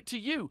transphobic to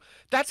you.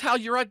 That's how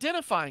you're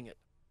identifying it.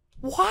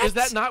 What? Is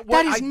that not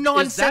what? That is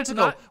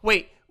nonsensical.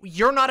 Wait,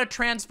 you're not a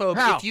transphobe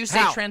if you say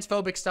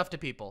transphobic stuff to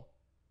people.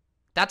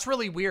 That's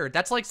really weird.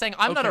 That's like saying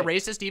I'm not a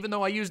racist even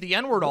though I use the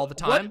N-word all the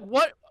time.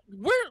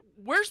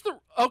 Where's the...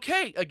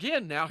 Okay,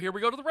 again, now here we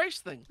go to the race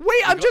thing.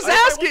 Wait, I'm just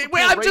asking.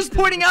 Wait, I'm just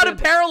pointing out a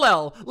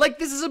parallel. Like,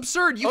 this is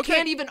absurd. You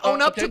can't even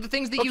own up to the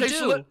things that you do.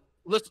 So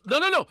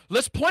no.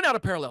 Let's point out a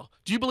parallel.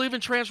 Do you believe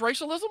in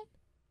transracialism?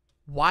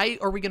 Why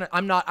are we gonna...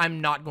 I'm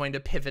not going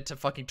to pivot to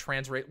fucking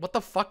transrace. What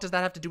the fuck does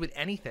that have to do with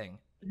anything?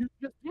 You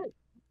just did.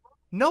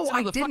 No,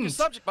 I didn't. Fucking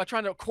subject by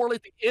trying to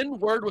correlate the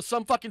N-word with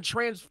some fucking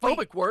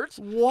transphobic words.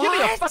 What? Give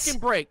me a fucking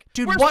break,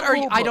 dude. What are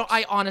you?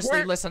 I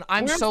honestly listen.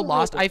 I'm so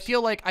lost. I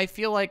feel like I'm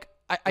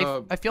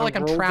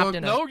trapped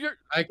in it.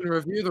 I can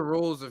review the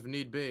rules if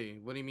need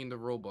be. What do you mean the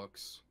rule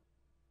books?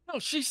 No,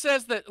 she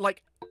says that,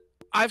 like,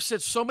 I've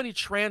said so many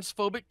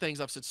transphobic things.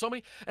 I've said so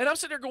many, and I'm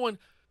sitting there going,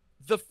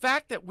 the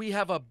fact that we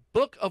have a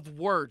book of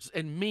words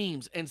and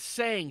memes and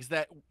sayings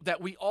that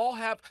we all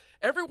have,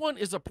 everyone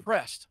is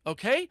oppressed,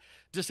 okay?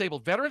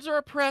 Disabled veterans are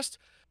oppressed,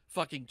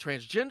 fucking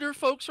transgender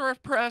folks are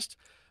oppressed,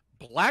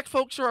 black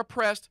folks are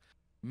oppressed,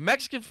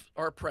 Mexicans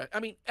are oppressed. I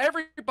mean,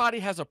 everybody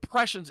has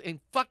oppressions in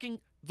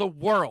fucking the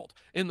world.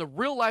 In the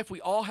real life,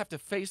 we all have to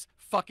face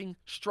fucking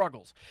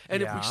struggles.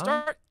 And if we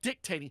start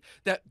dictating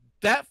that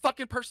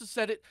fucking person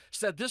said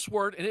this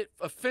word and it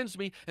offends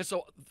me, and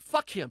so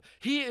fuck him.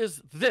 He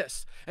is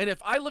this. And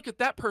if I look at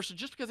that person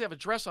just because they have a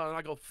dress on and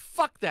I go,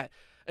 fuck that,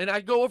 and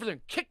I go over there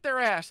and kick their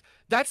ass,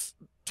 that's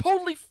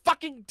totally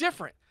fucking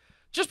different.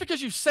 Just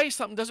because you say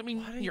something doesn't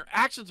mean your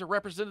actions are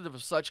representative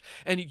of such,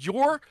 and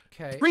you're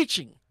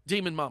preaching,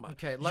 Demon Mama.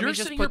 Okay, let me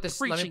put this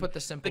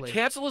simply. The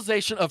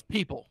cancelization of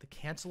people. The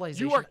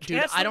cancelization.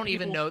 Dude, I don't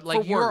even know.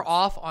 Like, you're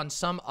off on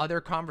some other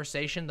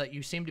conversation that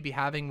you seem to be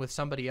having with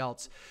somebody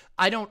else.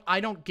 I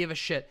don't give a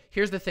shit.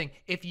 Here's the thing.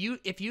 If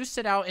you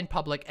sit out in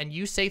public and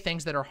you say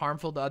things that are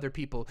harmful to other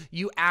people,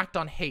 you act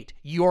on hate.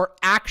 Your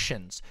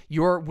actions,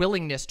 your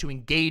willingness to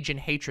engage in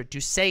hatred,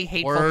 to say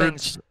hateful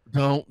things.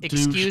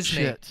 Excuse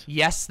me.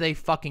 Yes, they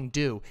fucking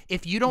do.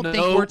 If you don't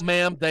think words... No,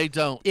 ma'am, they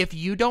don't. If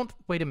you don't...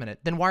 Wait a minute.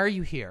 Then why are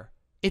you here?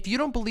 If you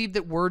don't believe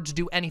that words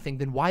do anything,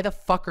 then why the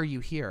fuck are you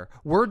here?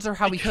 Words are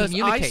how we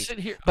communicate. I sit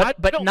here, but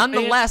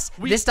nonetheless,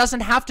 this doesn't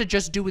have to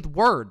just do with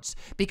words.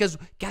 Because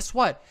guess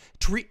what?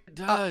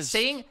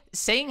 Saying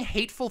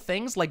hateful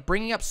things like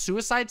bringing up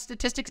suicide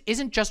statistics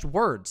isn't just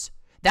words.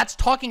 That's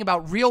talking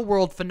about real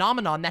world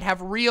phenomenon that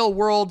have real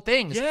world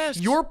things. Yes.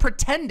 You're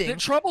pretending. It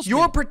troubles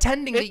You're me.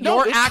 pretending that No,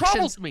 your it actions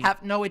troubles me.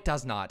 have. No, it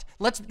does not.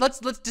 Let's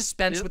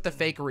dispense with the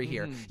fakery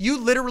here. You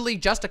literally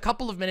just a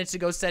couple of minutes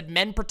ago said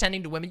men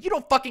pretending to women. You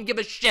don't fucking give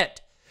a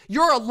shit.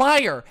 You're a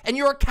liar and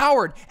you're a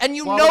coward and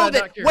you know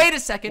that. Wait a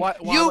second.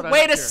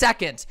 Wait a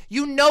second.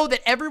 You know that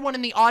everyone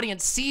in the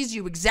audience sees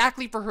you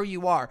exactly for who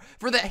you are,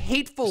 for the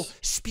hateful,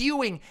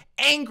 spewing,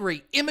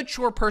 angry,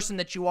 immature person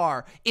that you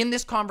are in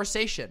this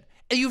conversation.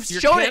 And you've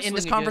shown it in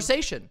this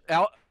conversation.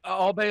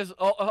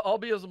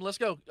 Albiism, let's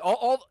go.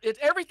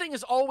 Everything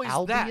is always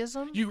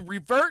Albiism? that. You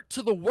revert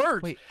to the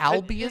word. Wait,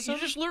 albiism? You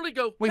just literally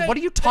go, wait, hey, what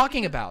are you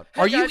talking about?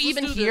 Are you guys,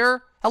 even let's do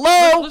here? this.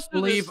 Hello?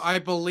 I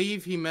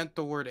believe he meant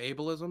the word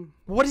ableism.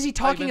 What is he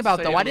talking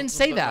about, though? I didn't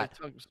say that.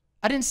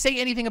 I didn't say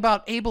anything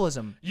about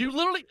ableism. You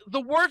literally,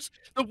 the words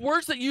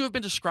that you have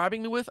been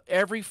describing me with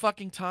every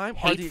fucking time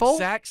Hateful? are the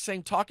exact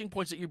same talking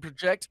points that you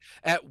project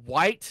at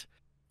white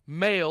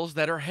males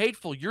that are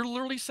hateful. You're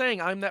literally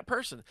saying I'm that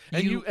person,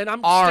 and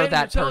I'm are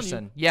that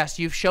person. Yes,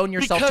 you've shown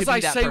yourself to be that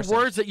person. Because I say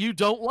words that you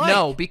don't like.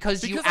 No,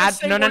 because you add.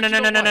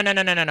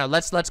 No.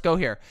 Let's go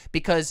here.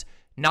 Because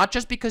not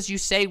just because you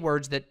say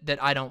words that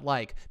I don't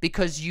like,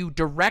 because you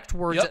direct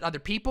words at other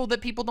people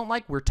that people don't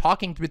like. We're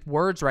talking with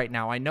words right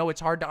now. I know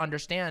it's hard to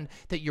understand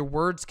that your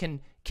words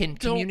can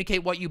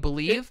communicate what you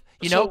believe.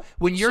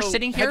 When you're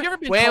sitting here.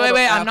 Wait.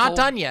 I'm not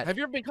done yet. Have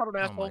you ever been called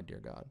an asshole? Oh my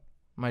dear God.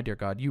 My dear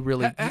God, you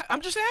really.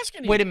 I'm just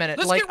asking you. Wait a minute.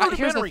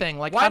 Here's the thing.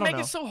 Why make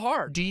it so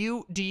hard? Do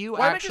you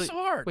Why actually? make it so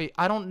hard? Wait,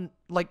 I don't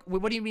like.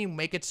 What do you mean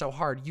make it so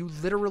hard? You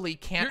literally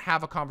can't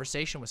have a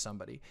conversation with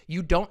somebody.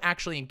 You don't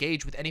actually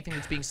engage with anything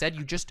that's being said.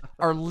 You just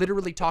are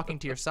literally talking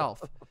to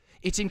yourself.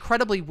 It's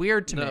incredibly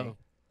weird to me.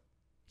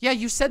 Yeah,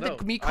 you said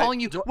that me calling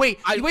you.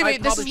 Wait.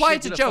 This is why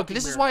it's a joke.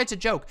 This is why it's a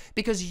joke.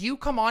 Because you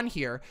come on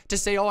here to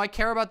say, "Oh, I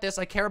care about this.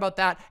 I care about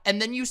that," and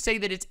then you say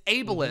that it's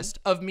ableist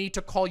of me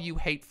to call you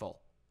hateful.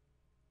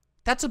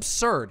 That's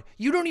absurd.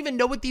 You don't even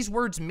know what these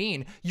words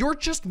mean. You're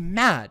just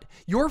mad.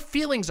 Your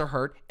feelings are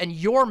hurt and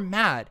you're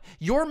mad.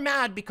 You're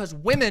mad because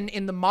women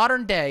in the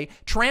modern day,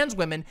 trans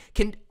women,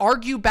 can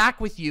argue back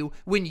with you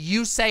when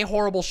you say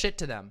horrible shit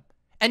to them.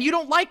 And you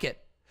don't like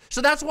it.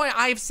 So that's why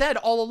I've said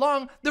all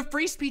along, the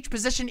free speech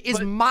position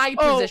is my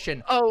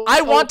position.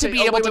 I want to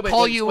be able to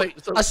call you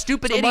a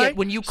stupid idiot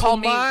when you call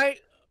me...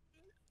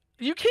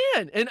 You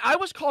can, and I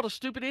was called a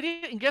stupid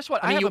idiot, and guess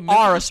what? I mean, you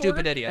are a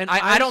stupid idiot.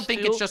 I don't think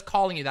it's just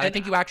calling you that. I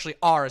think you actually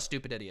are a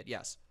stupid idiot,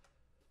 yes.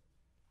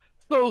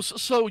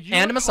 So you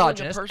and a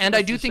misogynist, and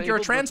I do think you're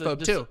a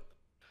transphobe, too.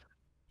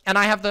 And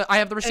I have the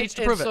receipts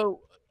to prove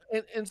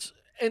it.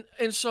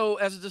 And so,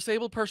 as a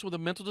disabled person with a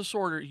mental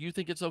disorder, you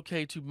think it's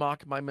okay to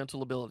mock my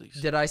mental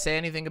abilities? Did I say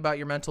anything about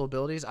your mental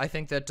abilities? I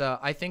think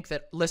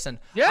that. Listen,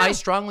 I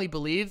strongly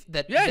believe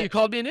that. Yeah, you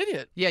called me an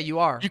idiot. Yeah, you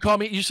are. You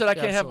called me. You said I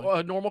can't have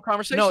a normal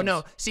conversation.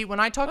 No. See,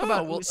 when I talk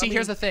about,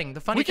 here's the thing.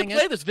 The funny thing is, we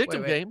can play this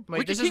victim game.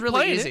 This is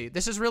really easy.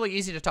 This is really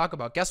easy to talk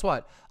about. Guess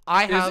what?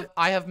 I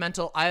have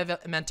mental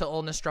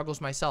illness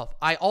struggles myself.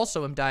 I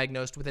also am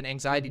diagnosed with an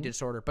anxiety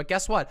disorder. But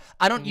guess what?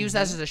 I don't use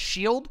that as a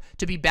shield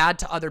to be bad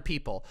to other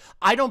people.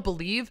 I don't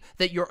believe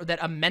that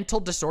a mental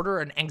disorder,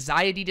 an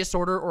anxiety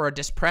disorder, or a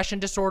depression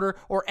disorder,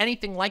 or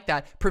anything like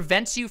that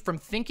prevents you from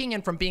thinking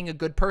and from being a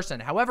good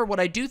person. However, what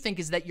I do think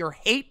is that your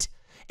hate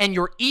and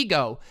your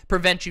ego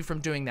prevent you from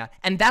doing that.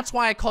 And that's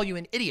why I call you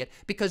an idiot,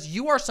 because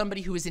you are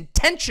somebody who is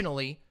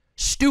intentionally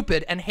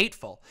stupid and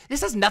hateful.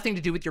 This has nothing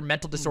to do with your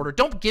mental disorder.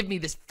 Don't give me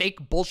this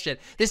fake bullshit,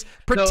 this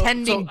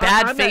pretending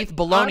bad faith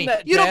baloney.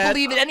 You don't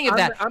believe in any of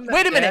that.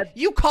 Wait a minute.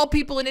 You call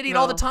people an idiot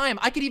all the time.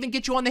 I could even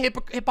get you on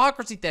the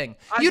hypocrisy thing.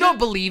 You don't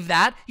believe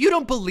that. You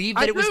don't believe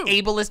that it was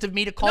ableist of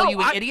me to call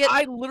you an idiot.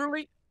 I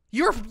literally...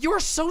 You're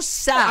so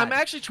sad. I'm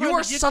actually trying to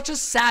get... You are such a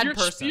sad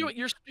person.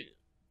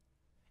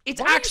 It's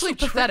actually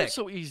pathetic.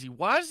 So easy.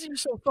 Why is he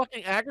so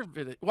fucking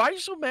aggravated? Why are you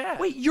so mad?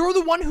 Wait, you're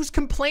the one who's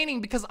complaining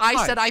because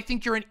I said I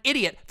think you're an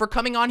idiot for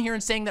coming on here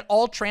and saying that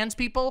all trans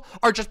people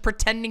are just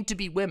pretending to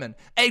be women.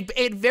 A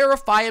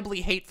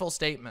verifiably hateful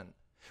statement.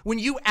 When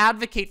you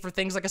advocate for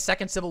things like a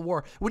second civil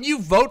war, when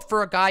you vote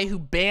for a guy who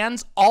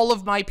bans all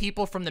of my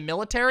people from the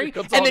military,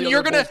 and then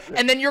you're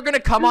gonna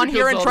come on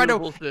here and try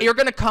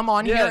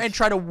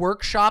to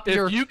workshop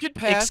your.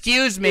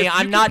 Excuse me,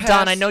 I'm not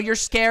done. I know you're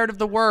scared of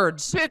the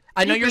words.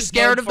 I know you're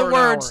scared of the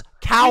words.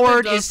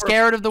 Coward is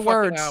scared of the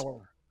words.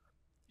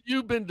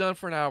 You've been done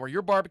for an hour.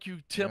 Your barbecue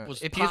temp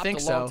was if you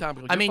think a long time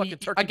ago. I mean,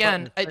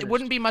 again, it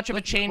wouldn't be much of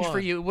a change for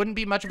you. It wouldn't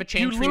be much of a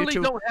change for you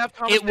to.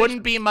 It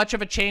wouldn't be much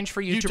of a change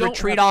for you to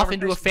retreat off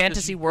into a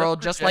fantasy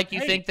world, just like you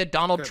think that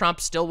Donald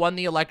Trump still won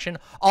the election.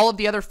 All of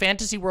the other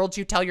fantasy worlds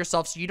you tell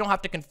yourself, so you don't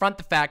have to confront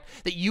the fact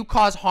that you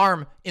cause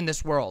harm in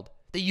this world.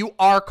 That you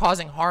are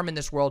causing harm in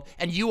this world,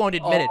 and you won't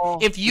admit it.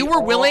 If you were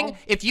willing,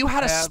 if you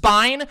had a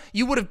spine,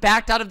 you would have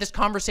backed out of this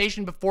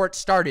conversation before it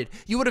started.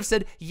 You would have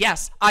said,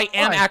 yes, I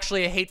am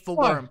actually a hateful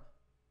worm.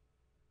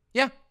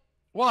 Yeah.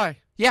 Why?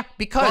 Yeah,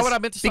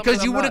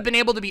 because you would have been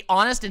able to be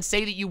honest and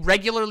say that you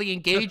regularly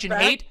engage in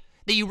hate.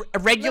 that you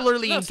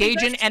regularly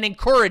engage in and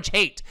encourage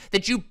hate,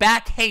 that you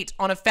back hate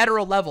on a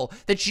federal level,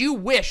 that you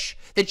wish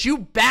that you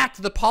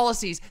backed the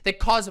policies that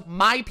cause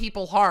my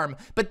people harm.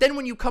 But then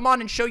when you come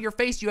on and show your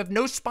face, you have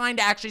no spine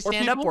to actually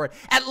stand up for it.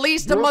 At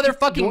least a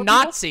motherfucking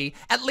Nazi,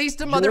 at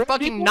least a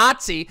motherfucking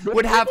Nazi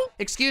would have,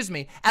 excuse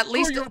me, at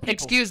least,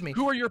 excuse me.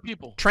 Who are your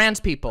people? Trans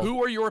people.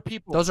 Who are your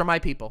people? Those are my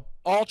people.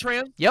 All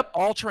trans? Yep.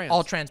 All trans.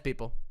 All trans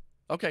people.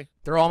 Okay.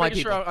 They're all my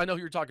people. Sure I know who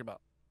you're talking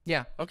about.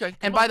 Yeah. Okay.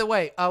 And by the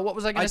way, what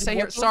was I going to say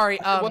here? Sorry.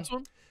 What's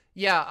one?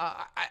 Yeah,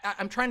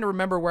 I'm trying to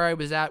remember where I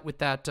was at with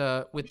that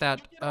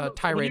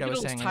tirade I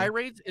was saying.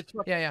 Tirades, it's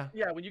yeah.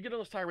 When you get on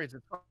those tirades,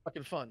 it's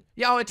fucking fun.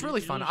 Yeah, it's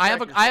really fun. I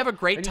have a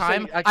great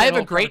time. I have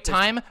a great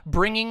time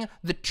bringing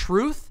the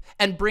truth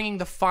and bringing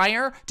the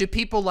fire to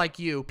people like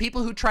you,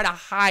 people who try to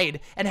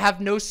hide and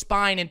have no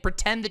spine and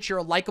pretend that you're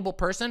a likable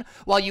person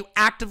while you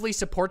actively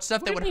support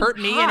stuff that would hurt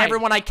me and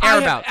everyone I care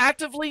about.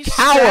 Actively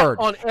coward.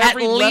 On At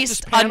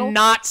least a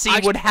Nazi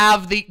would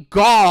have the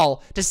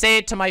gall to say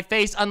it to my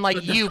face,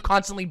 unlike you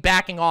constantly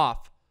backing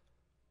off.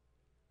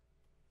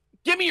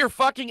 Give me your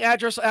fucking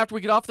address after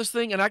we get off this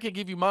thing, and I can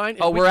give you mine.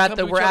 Oh, we're at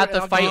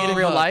the fight in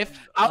real life.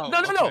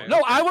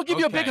 No. I will give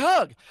you a big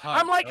hug.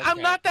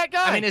 I'm not that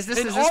guy. I mean, is this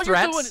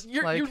threats?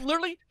 You're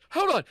literally.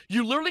 Hold on.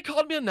 You literally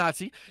called me a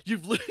Nazi.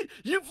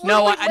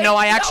 No,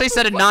 I actually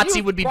said a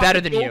Nazi would be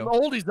better than you.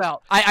 Oldies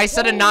out. I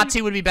said a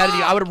Nazi would be better than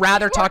you. I would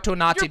rather talk to a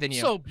Nazi than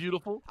you. So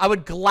beautiful. I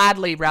would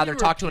gladly rather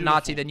talk to a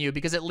Nazi than you,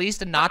 because at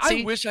least a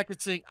Nazi. I wish I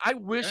could sing. I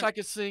wish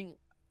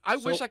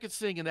I could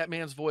sing in that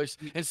man's voice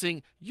and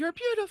sing, "You're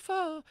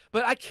beautiful,"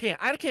 but I can't.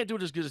 I can't do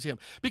it as good as him,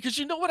 because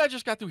you know what I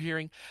just got through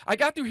hearing? I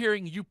got through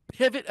hearing you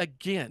pivot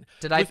again.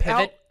 Did I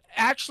pivot?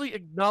 Actually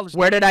acknowledging.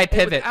 Where did I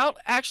pivot? Without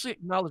actually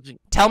acknowledging.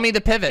 Tell me the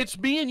pivot. It's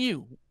me and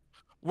you.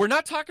 We're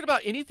not talking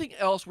about anything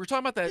else. We're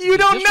talking about that. You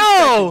don't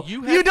know.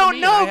 You don't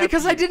know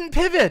because I didn't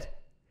pivot.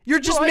 You're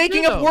just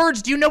making up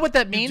words. Do you know what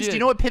that means? Do you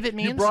know what pivot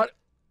means?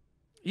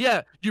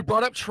 Yeah, you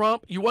brought up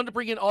Trump. You wanted to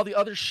bring in all the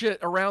other shit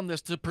around this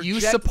to project. You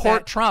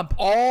support Trump.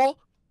 Of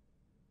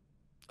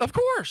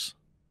course.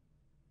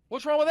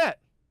 What's wrong with that?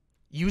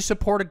 You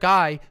support a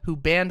guy who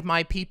banned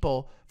my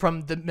people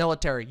from the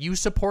military. You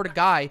support a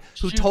guy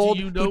who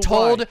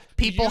told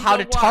people how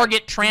to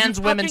target trans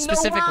women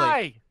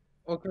specifically.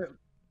 Okay.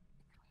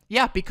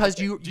 Yeah, because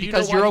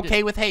you're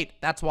okay with hate.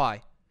 That's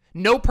why.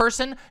 No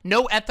person,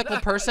 no ethical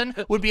person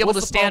would be able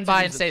to stand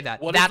by and say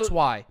that. That's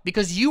why.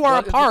 Because you are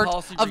a part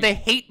of the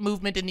hate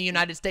movement in the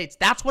United States.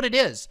 That's what it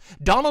is.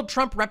 Donald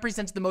Trump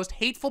represents the most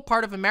hateful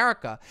part of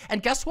America.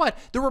 And guess what?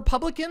 The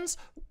Republicans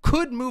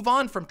could move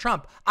on from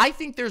Trump. I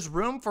think there's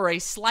room for a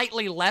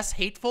slightly less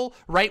hateful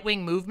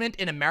right-wing movement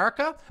in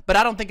America, but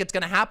I don't think it's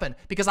going to happen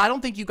because I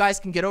don't think you guys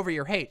can get over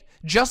your hate.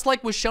 Just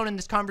like was shown in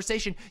this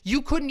conversation,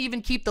 you couldn't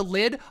even keep the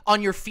lid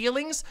on your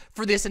feelings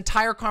for this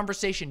entire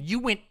conversation. You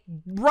went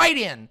right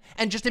in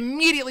and just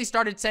immediately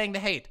started saying the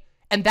hate.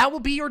 And that will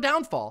be your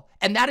downfall.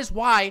 And that is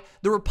why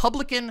the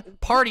Republican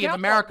Party of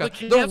America,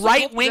 the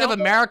right wing of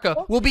America,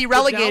 will be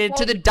relegated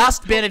to the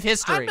dustbin of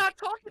history. I'm not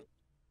talking.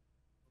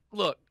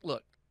 Look.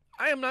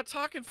 I am not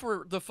talking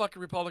for the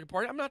fucking Republican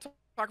Party. I'm not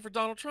talking for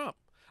Donald Trump.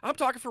 I'm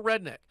talking for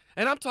RedNeq.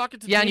 And I'm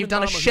talking to and you've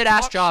done a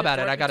shit-ass job at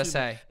it, I gotta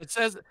say.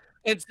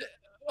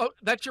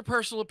 That's your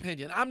personal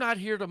opinion. I'm not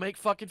here to make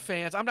fucking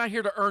fans. I'm not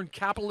here to earn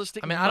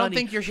capitalistic money. I don't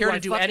think you're here to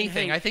do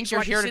anything. I think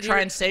you're here to try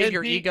and save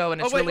your ego, and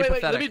it's really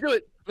pathetic.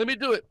 Let me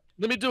do it.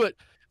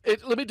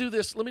 Let me do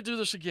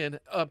this again.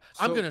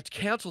 I'm gonna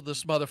cancel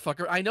this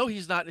motherfucker. I know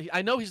he's not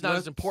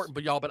as important,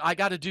 but I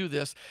got to do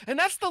this, and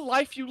that's the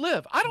life you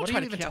live. I don't try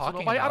to cancel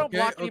nobody. I don't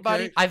block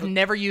anybody. I've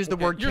never used the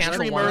word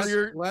cancel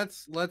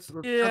once. Let's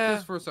cut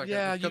this for a second.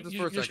 Yeah, let's cut this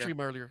for a second. Stream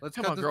earlier.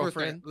 Come on,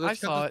 girlfriend.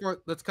 Let's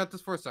cut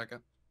this for a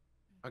second.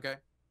 Okay.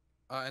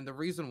 And the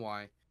reason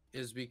why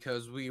is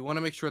because we want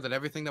to make sure that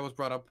everything that was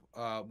brought up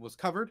was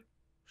covered.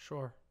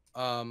 Sure.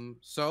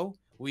 So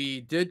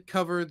we did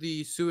cover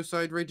the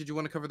suicide rate. Did you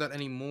want to cover that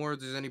any more?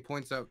 There's any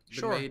points that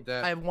made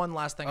that? I have one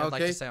last thing I'd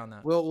like to say on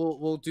that.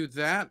 We'll do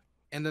that.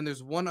 And then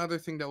there's one other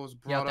thing that was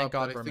brought up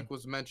that I think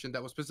was mentioned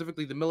that was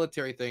specifically the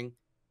military thing.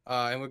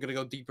 And we're gonna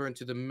go deeper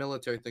into the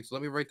military thing. So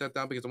let me write that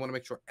down because I want to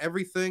make sure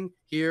everything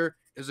here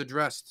is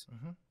addressed.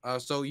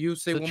 So you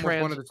say one more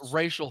point of this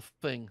racial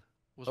thing.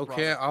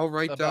 Okay, I'll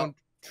write down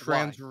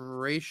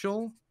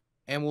transracial,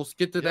 and we'll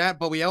skip to that.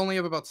 But we only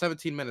have about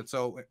 17 minutes,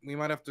 so we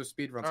might have to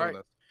speed run some of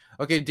this.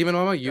 Okay, Demon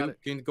Mama, you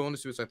can go on the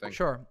suicide thing.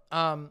 Sure.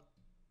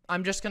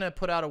 I'm just gonna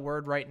put out a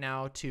word right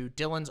now to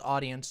Dylan's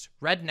audience,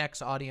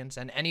 RedNeq's audience,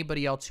 and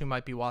anybody else who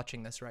might be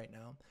watching this right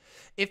now.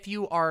 If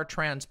you are a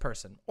trans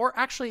person, or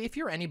actually if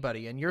you're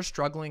anybody and you're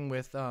struggling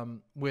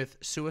with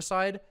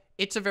suicide,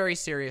 it's a very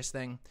serious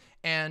thing.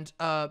 And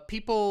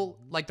people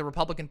like the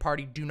Republican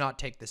Party do not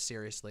take this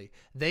seriously.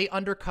 They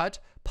undercut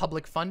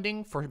public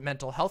funding for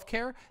mental health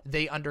care.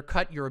 They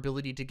undercut your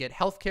ability to get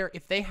health care.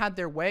 If they had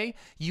their way,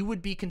 you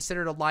would be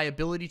considered a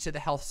liability to the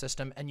health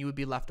system and you would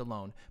be left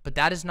alone. But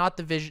that is not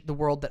the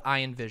world that I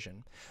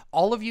envision.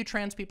 All of you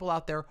trans people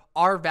out there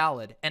are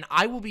valid, and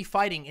I will be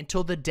fighting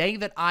until the day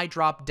that I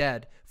drop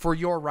dead for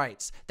your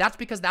rights. That's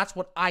because that's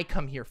what I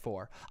come here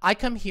for. I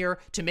come here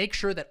to make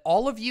sure that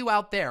all of you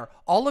out there,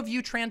 all of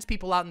you trans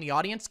people out in the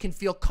audience can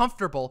feel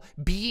comfortable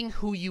being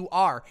who you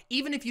are,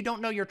 even if you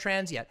don't know you're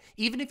trans yet.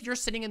 Even if you're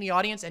sitting in the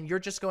audience and you're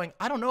just going,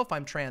 I don't know if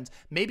I'm trans.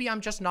 Maybe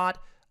I'm just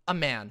not a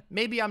man.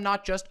 Maybe I'm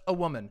not just a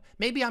woman.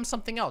 Maybe I'm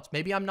something else.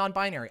 Maybe I'm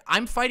non-binary.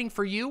 I'm fighting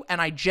for you,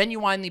 and I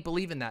genuinely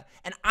believe in that.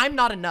 And I'm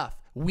not enough.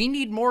 We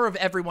need more of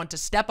everyone to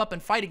step up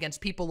and fight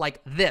against people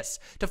like this,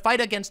 to fight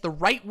against the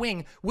right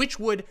wing, which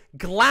would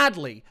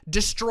gladly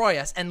destroy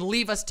us and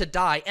leave us to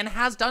die, and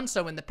has done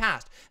so in the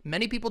past.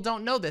 Many people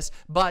don't know this,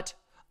 but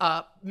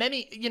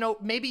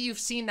maybe you've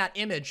seen that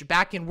image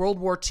back in World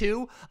War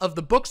II of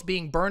the books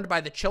being burned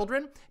by the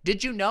children.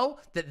 Did you know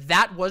that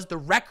that was the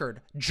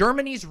record,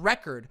 Germany's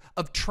record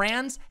of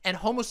trans and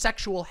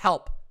homosexual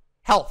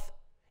health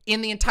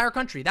in the entire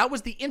country? That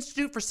was the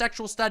Institute for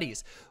Sexual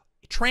Studies.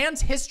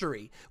 Trans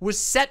history was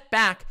set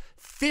back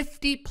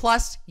 50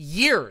 plus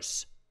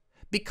years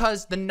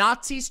because the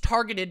Nazis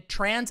targeted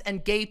trans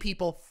and gay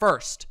people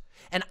first.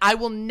 And I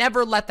will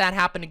never let that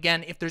happen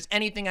again if there's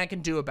anything I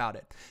can do about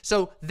it.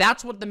 So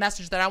that's what the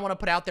message that I want to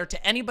put out there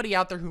to anybody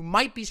out there who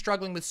might be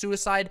struggling with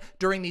suicide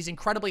during these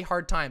incredibly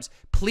hard times.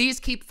 Please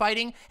keep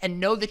fighting and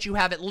know that you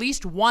have at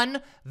least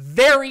one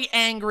very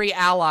angry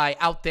ally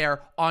out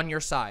there on your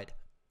side.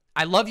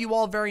 I love you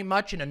all very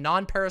much in a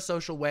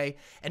non-parasocial way,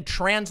 and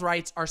trans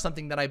rights are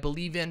something that I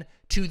believe in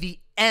to the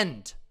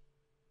end,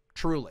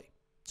 truly.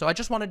 So I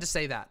just wanted to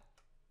say that.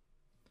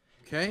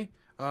 Okay.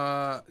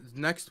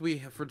 Next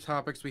for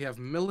topics, we have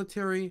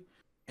military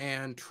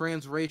and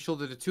transracial.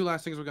 They're the two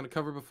last things we're going to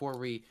cover before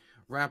we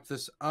wrap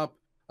this up.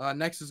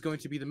 Next is going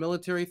to be the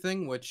military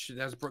thing, which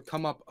has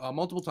come up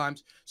multiple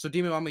times. So,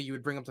 Demon Mama, you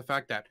would bring up the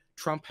fact that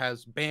Trump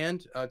has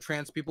banned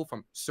trans people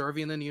from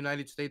serving in the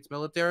United States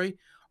military.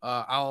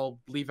 I'll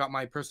leave out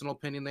my personal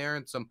opinion there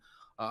and some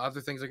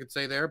other things I could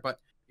say there, but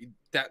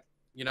that,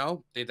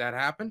 that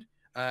happened.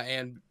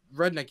 And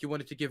RedNeq, you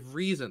wanted to give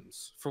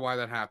reasons for why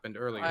that happened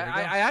earlier.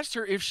 I asked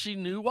her if she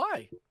knew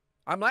why.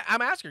 I'm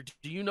asking her,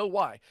 do you know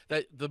why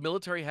that the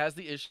military has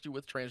the issue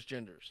with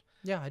transgenders?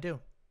 Yeah, I do.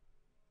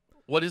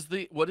 What is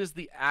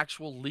the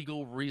actual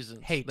legal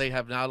reason they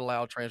have not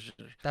allowed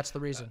transgenders? That's the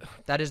reason.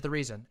 That is the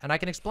reason, and I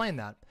can explain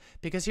that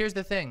because here's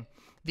the thing: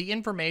 the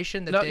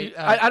information that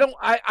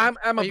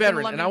I'm a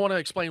veteran, and I want to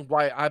explain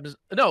why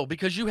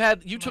because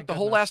you took the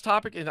whole last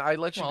topic, and I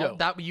let you go.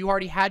 You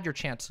already had your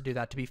chance to do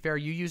that. To be fair,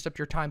 you used up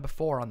your time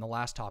before on the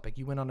last topic.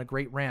 You went on a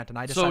great rant, and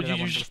I decided I wanted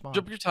to respond.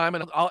 So you used up your time,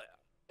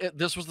 and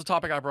this was the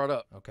topic I brought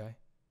up. Okay.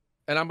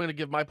 And I'm going to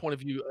give my point of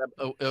view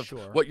of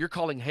what you're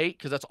calling hate,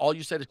 because that's all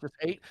you said is just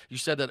hate. You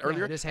said that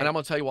earlier, and I'm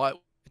going to tell you why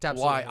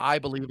I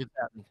believe it's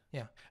happening.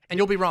 Yeah, and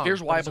you'll be wrong.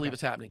 Here's why I believe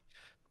it's happening.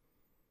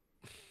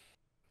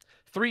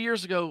 3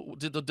 years ago,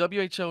 did the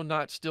WHO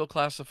not still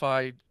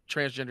classify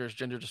transgender as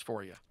gender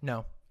dysphoria?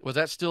 No. Was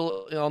that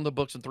still on the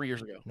books 3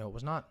 years ago? No, it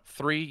was not.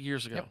 3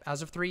 years ago. Yep.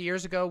 As of 3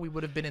 years ago, we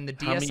would have been in the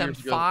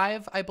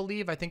DSM-5, I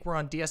believe. I think we're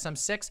on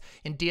DSM-6.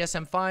 In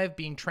DSM-5,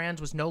 being trans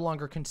was no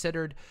longer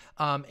considered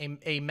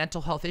a mental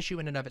health issue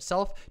in and of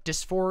itself.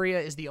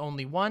 Dysphoria is the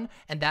only one,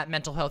 and that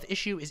mental health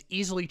issue is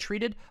easily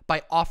treated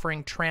by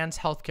offering trans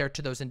healthcare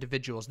to those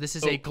individuals. This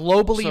is a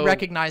globally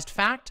recognized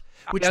fact,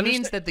 which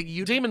means that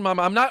Demon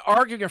Mama, I'm not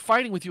arguing or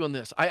fighting with you on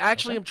this. I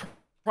actually am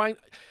trying.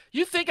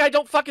 You think I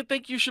don't fucking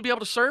think you should be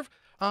able to serve?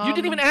 You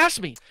didn't even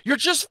ask me. You're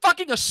just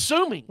fucking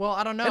assuming. Well,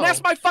 I don't know. And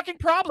that's my fucking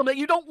problem, that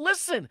you don't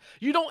listen.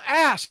 You don't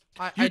ask.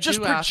 You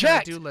just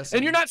project.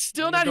 And you're not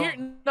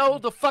here. No,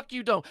 the fuck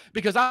you don't.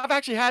 Because I've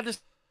actually had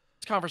this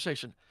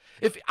conversation.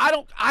 If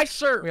I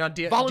serve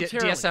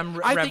voluntarily.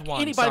 I think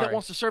anybody that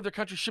wants to serve their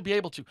country should be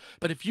able to.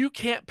 But if you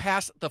can't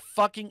pass the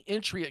fucking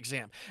entry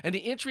exam, and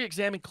the entry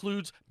exam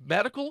includes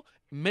medical,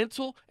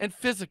 mental, and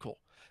physical,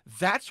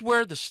 that's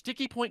where the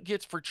sticky point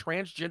gets for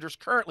transgenders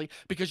currently,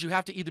 because you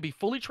have to either be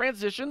fully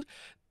transitioned,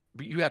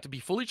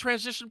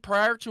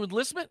 prior to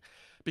enlistment,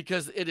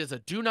 because it is a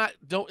don't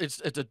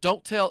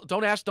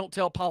ask, don't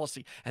tell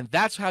policy, and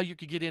that's how you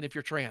can get in if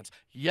you're trans.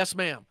 Yes,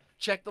 ma'am.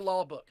 Check the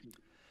law book.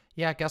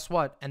 Yeah, guess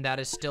what? And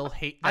that is still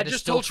hate. I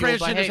just told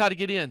transgenders how to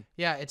get in.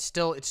 Yeah, it's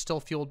still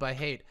fueled by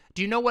hate.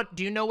 Do you know what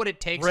it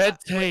takes? Red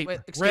tape.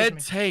 Red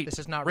tape. This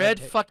is not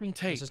red fucking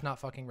tape. This is not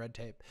fucking red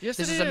tape. Yes,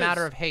 this is a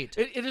matter of hate.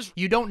 It is.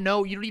 You don't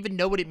even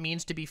know what it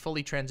means to be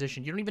fully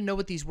transitioned. You don't even know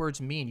what these words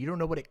mean. You don't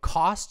know what it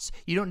costs.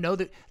 You don't know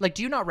that. Like,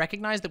 do you not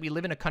recognize that we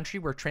live in a country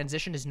where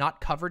transition is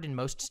not covered in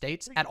most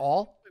states at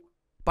all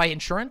by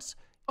insurance?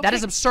 That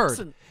is absurd.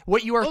 Listen,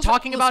 what you are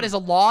talking about is a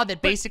law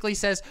that basically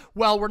says,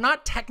 well, we're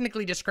not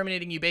technically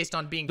discriminating you based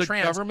on being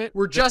trans.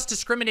 We're just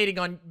discriminating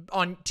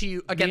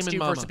against you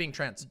versus being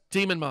trans.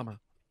 Demon Mama.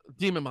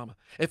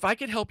 If I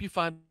could help you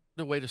find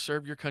a way to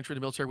serve your country in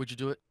the military, would you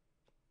do it?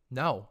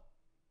 No.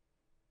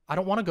 I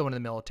don't want to go into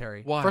the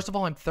military. Why? First of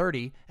all, I'm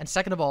 30. And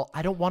second of all,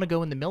 I don't want to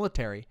go in the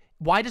military.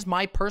 Why does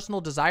my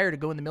personal desire to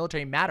go in the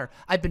military matter?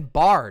 I've been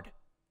barred.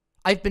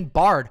 I've been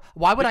barred.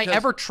 Why would I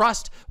ever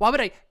trust? Why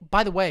would I?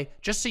 By the way,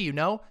 just so you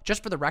know,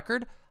 just for the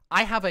record,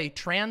 I have a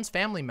trans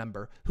family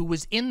member who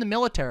was in the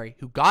military,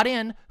 who got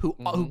in,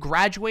 who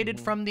graduated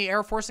from the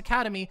Air Force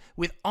Academy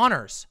with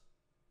honors.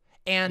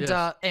 And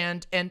Yes.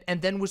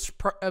 And then was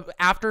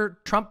after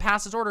Trump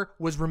passed his order,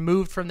 was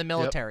removed from the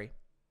military.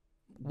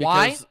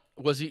 Why?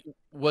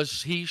 Was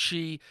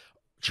she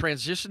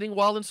transitioning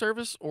while in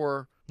service,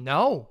 or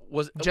No.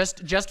 was just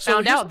So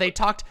found here's- out.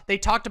 They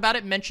talked about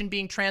it, mentioned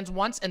being trans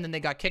once, and then they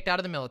got kicked out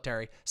of the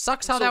military.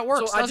 Sucks how that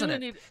works,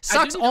 doesn't it?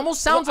 Sucks.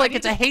 Almost sounds like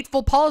it's a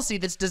hateful policy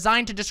that's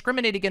designed to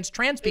discriminate against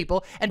trans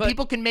people, and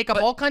people can make up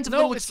all kinds of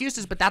little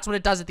excuses, but that's what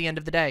it does at the end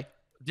of the day.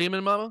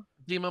 Demon Mama,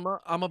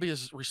 I'm gonna be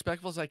as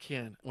respectful as I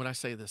can when I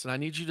say this, and I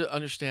need you to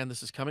understand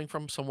this is coming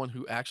from someone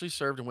who actually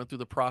served and went through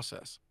the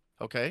process.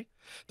 Okay,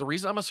 the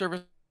reason I'm a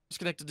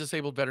service-connected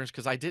disabled veteran is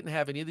because I didn't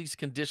have any of these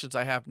conditions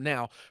I have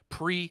now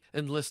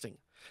pre-enlisting.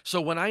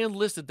 So when I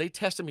enlisted, they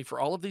tested me for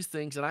all of these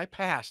things, and I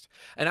passed,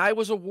 and I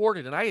was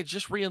awarded, and I had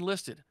just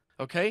re-enlisted.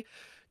 Okay,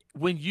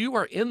 when you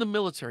are in the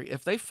military,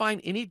 if they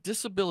find any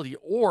disability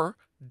or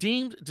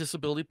deemed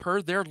disability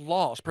per their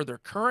laws, per their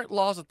current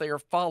laws that they are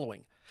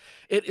following,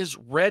 it is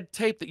red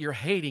tape that you're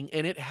hating,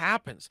 and it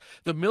happens.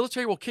 The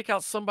military will kick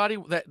out somebody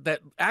that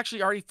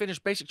actually already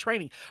finished basic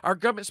training. Our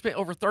government spent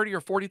over $30,000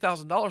 or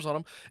 $40,000 on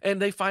them,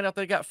 and they find out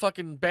they got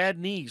fucking bad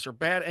knees or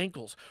bad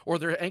ankles, or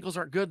their ankles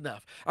aren't good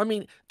enough. I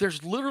mean,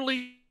 there's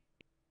literally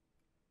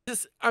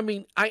this. I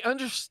mean, I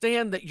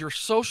understand that your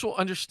social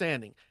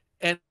understanding,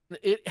 and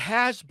it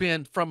has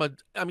been from a,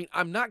 I mean,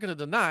 I'm not going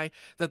to deny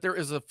that there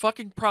is a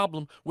fucking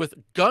problem with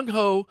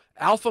gung-ho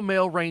alpha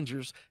male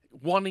rangers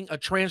wanting a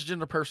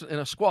transgender person in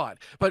a squad.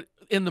 But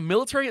in the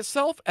military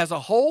itself as a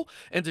whole,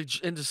 and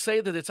to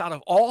say that it's out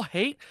of all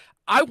hate,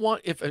 I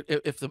want, if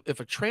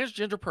a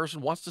transgender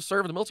person wants to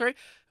serve in the military,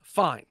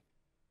 fine.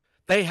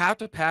 They have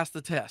to pass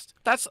the test.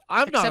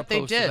 I'm not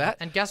opposed to that.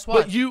 And guess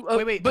what?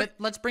 But but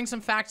let's bring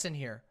some facts in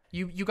here.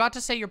 You got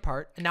to say your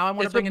part, and now I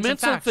want to bring in some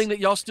facts. It's a mental thing that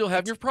y'all still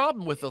have your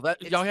problem with, though.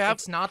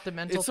 It's not the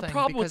mental thing. It's a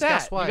problem with that.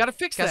 Guess what? You got to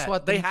fix that. Guess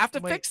what? They have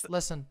to fix it.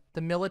 Listen,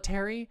 the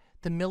military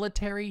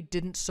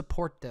didn't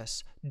support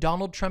this.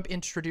 Donald Trump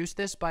introduced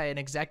this by an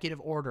executive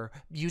order,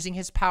 using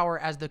his power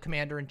as the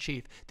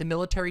commander-in-chief. The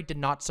military did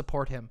not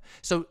support him.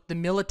 So the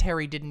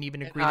military didn't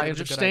even agree that it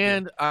was a good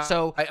idea. I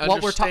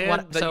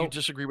understand that you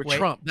disagree with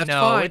Trump. That's no,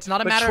 fine. It's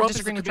not a matter of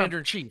disagreeing with Trump.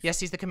 Commander-in-chief. Yes,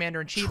 he's the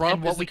commander-in-chief. Trump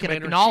and what is we the can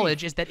commander-in-chief.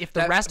 acknowledge is that if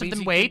the That rest of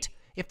means them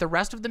if the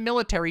rest of the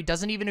military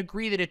doesn't even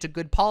agree that it's a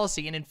good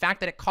policy, and in fact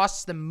that it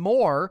costs them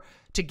more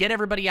to get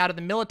everybody out of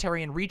the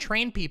military and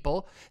retrain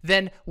people,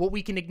 then what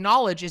we can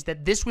acknowledge is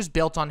that this was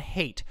built on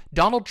hate.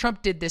 Donald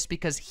Trump did this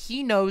because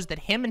he knows that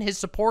him and his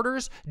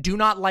supporters do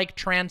not like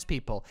trans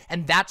people,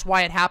 and that's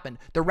why it happened.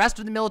 The rest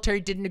of the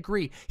military didn't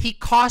agree. He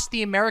cost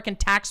the American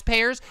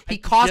taxpayers, he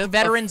cost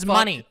veterans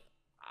money.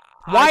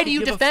 Why do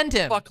you defend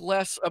him? Fuck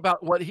less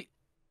about what he...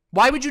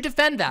 Why would you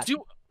defend that?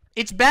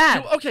 It's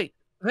bad. Okay.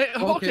 Hey,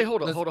 okay,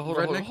 hold on.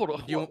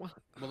 Well,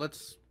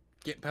 let's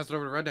pass it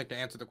over to RedNeq to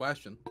answer the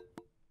question.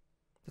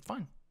 That's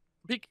fine.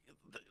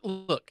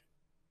 Look,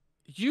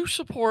 you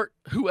support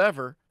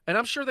whoever, and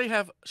I'm sure they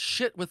have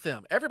shit with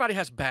them. Everybody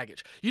has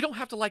baggage. You don't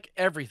have to like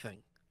everything.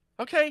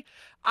 Okay?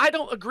 I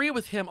don't agree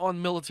with him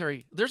on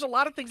military. There's a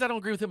lot of things I don't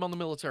agree with him on the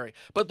military.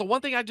 But the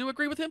one thing I do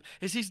agree with him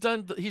is he's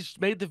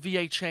made the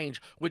VA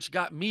change, which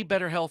got me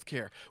better health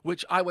care,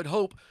 which I would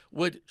hope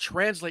would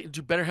translate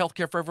into better health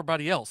care for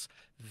everybody else.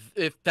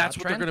 If that's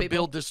what they're going to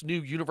build, this new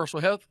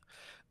universal health.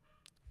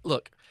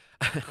 Look,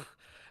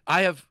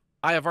 I have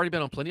already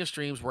been on plenty of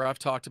streams where I've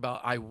talked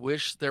about I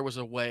wish there was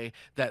a way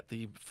that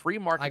the free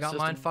market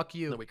system fuck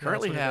you. that we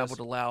currently have would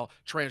allow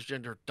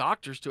transgender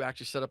doctors to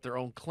actually set up their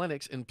own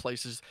clinics in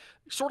places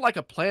sort of like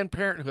a Planned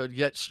Parenthood,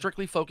 yet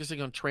strictly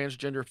focusing on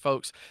transgender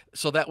folks,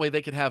 so that way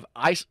they could have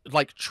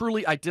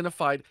truly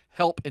identified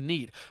help and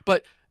need.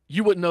 But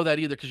you wouldn't know that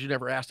either because you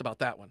never asked about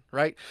that one,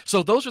 right?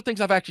 So those are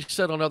things I've actually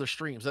said on other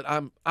streams, that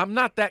I'm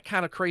not that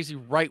kind of crazy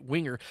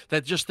right-winger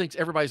that just thinks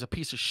everybody's a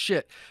piece of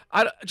shit.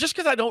 Just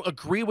because I don't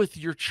agree with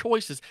your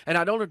choices and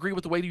I don't agree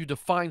with the way you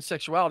define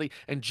sexuality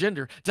and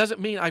gender doesn't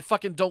mean I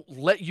fucking don't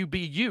let you be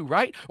you,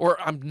 right? Or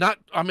I'm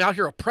out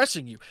here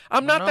oppressing you.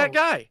 I'm not that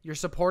guy. You're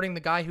supporting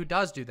the guy who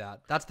does do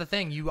that. That's the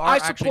thing. You are. I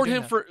support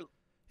him for...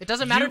 It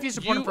doesn't matter if you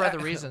support him for other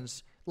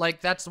reasons.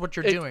 Like, that's what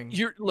you're doing.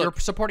 You're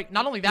supporting,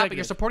 not only that, but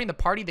you're supporting the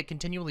party that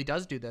continually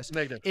does do this.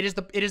 Negative. It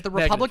is the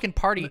Republican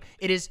Party.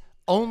 It is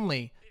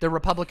only the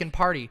Republican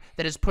Party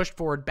that has pushed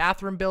forward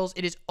bathroom bills.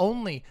 It is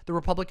only the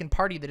Republican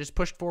Party that has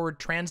pushed forward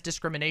trans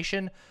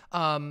discrimination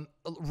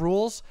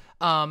rules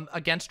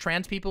against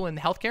trans people in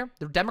healthcare.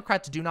 The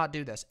Democrats do not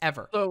do this,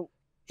 ever. And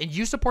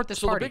you support this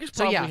party.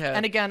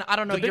 And again, I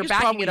don't know, you're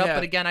backing it up,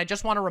 but again, I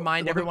just want to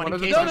remind everyone in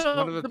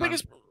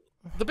case...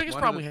 The biggest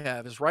problem we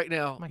have is right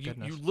now,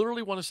 you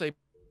literally want to say,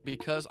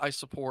 because I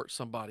support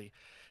somebody,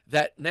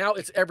 that now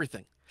it's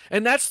everything.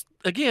 And that's,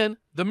 again,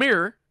 the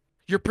mirror.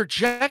 You're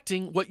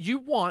projecting what you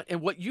want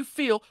and what you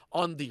feel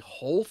on the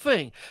whole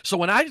thing. So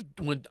when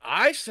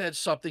I said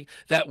something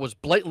that was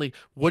blatantly,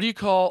 what do you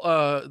call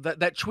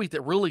that tweet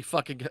that really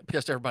fucking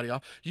pissed everybody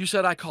off? You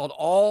said I called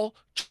all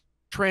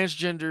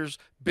transgenders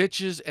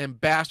bitches and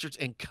bastards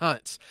and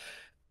cunts.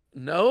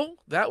 No,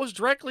 that was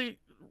directly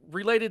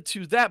related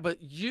to that,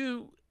 but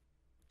you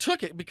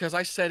took it because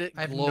I said it globally.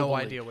 I have no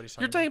idea what he's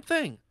talking about. Your damn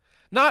thing.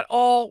 Not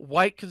all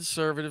white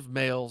conservative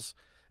males,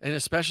 and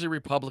especially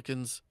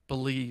Republicans,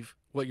 believe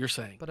what you're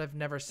saying. But I've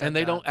never said that. And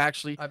they don't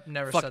actually. I've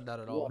never said that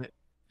at all.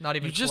 Not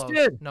even you just close.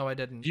 did. No, I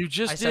didn't. You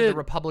just I did. said the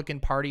Republican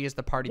Party is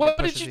the party that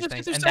pushes these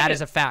things, and that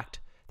is a fact.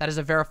 That is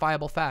a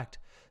verifiable fact.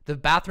 The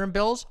bathroom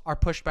bills are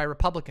pushed by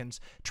Republicans.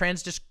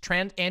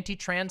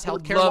 Anti-trans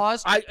healthcare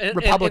laws,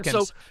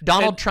 Republicans.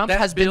 Donald Trump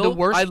has been the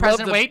worst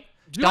president. Wait.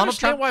 Do you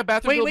understand why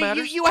bathroom bill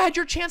matters? You had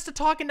your chance to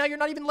talk, and now you're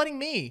not even letting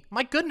me.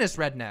 My goodness,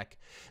 RedNeq.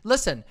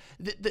 Listen,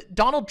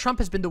 Donald Trump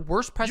has been the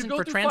worst president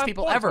for trans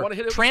people ever.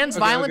 Trans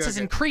violence has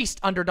increased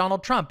under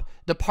Donald Trump.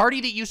 The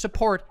party that you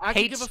support hates. I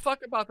don't give a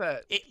fuck about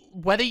that.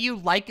 Whether you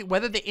like it,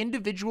 whether the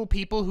individual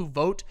people who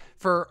vote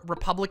for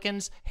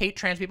Republicans hate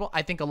trans people,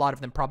 I think a lot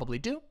of them probably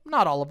do.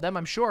 Not all of them,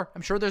 I'm sure.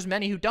 I'm sure there's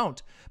many who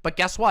don't. But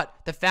guess what?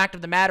 The fact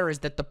of the matter is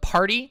that the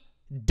party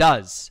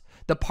does.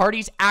 The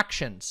party's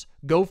actions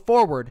go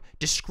forward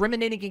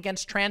discriminating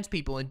against trans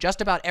people in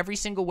just about every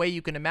single way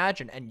you can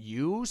imagine. And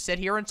you sit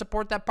here and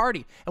support that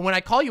party. And when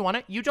I call you on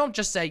it, you don't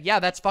just say, yeah,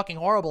 that's fucking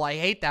horrible. I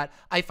hate that.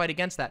 I fight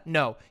against that.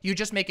 No, you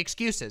just make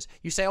excuses.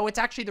 You say, oh, it's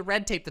actually the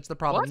red tape that's the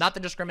problem, not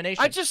the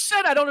discrimination. I just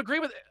said I don't agree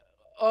with it.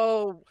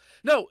 Oh,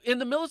 no. In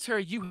the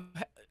military, you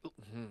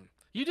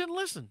didn't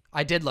listen.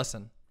 I did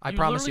listen. I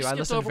promise you. I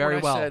listened very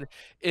well. I said,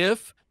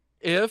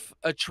 if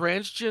a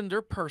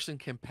transgender person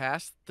can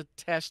pass the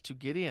test to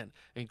get in,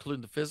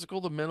 including the physical,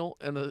 the mental,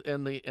 and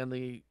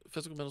the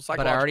physical, mental, psychological.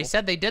 But I already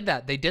said they did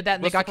that. They did that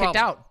and they got kicked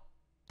out.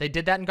 They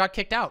did that and got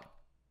kicked out.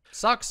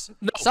 Sucks.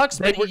 No, sucks.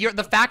 But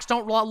the facts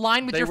don't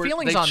align with your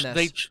feelings on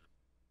this.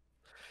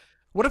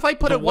 What if I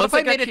what if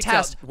I made a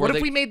test? What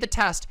if we made the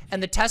test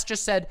and the test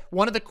just said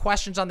one of the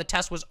questions on the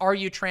test was, "Are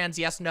you trans?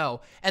 Yes,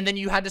 no." And then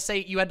you had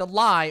to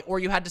lie, or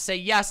you had to say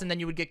yes, and then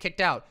you would get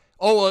kicked out.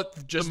 Oh,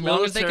 just as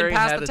long as they can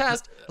pass the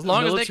test. As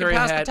long as they can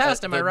pass the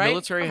test, am I right? The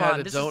military had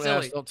a don't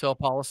ask, don't tell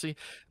policy.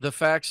 The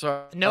facts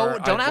are no.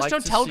 Don't ask,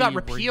 don't tell got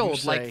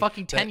repealed like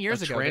fucking 10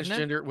 years ago.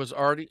 Transgender was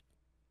already.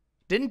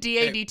 Didn't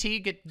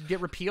DADT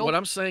get repealed? What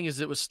I'm saying is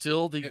it was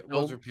still the. It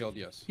was repealed,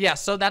 yes. Yeah,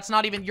 so that's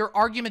not even your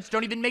arguments.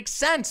 Don't even make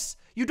sense.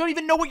 You don't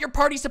even know what your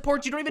party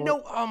supports. You don't even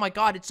know. Oh my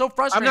God, it's so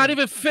frustrating. I'm not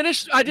even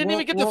finished. I didn't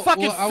even get to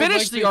fucking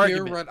finish the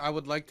argument. I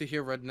would like to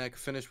hear RedNeq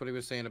finish what he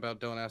was saying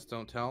about don't ask,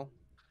 don't tell.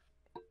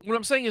 What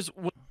I'm saying is,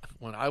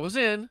 when I was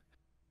in,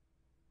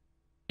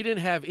 we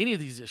didn't have any of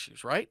these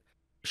issues, right?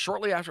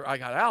 Shortly after I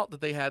got out,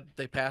 that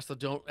they passed the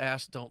don't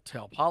ask, don't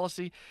tell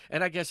policy,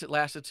 and I guess it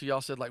lasted till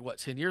y'all said like what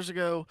 10 years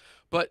ago.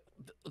 But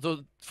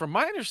from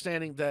my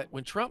understanding, that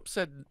when Trump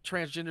said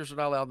transgenders are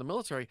not allowed in the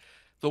military,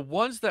 the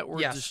ones that were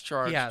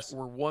discharged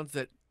were ones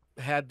that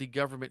had the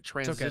government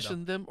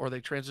transition them, or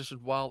they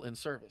transitioned while in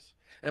service.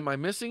 Am I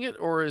missing it,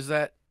 or is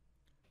that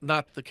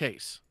not the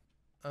case?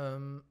 I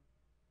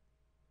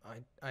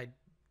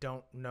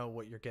don't know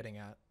what you're getting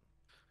at.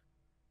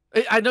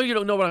 I know you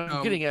don't know what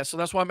I'm getting at, so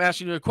that's why I'm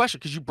asking you a question,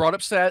 because you brought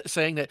up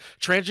saying that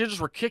transgenders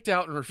were kicked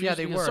out and refused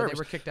to be in service. They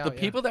were kicked out. The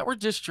people that were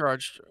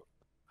discharged,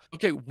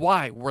 okay,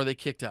 why were they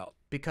kicked out?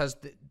 Because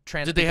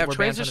did they have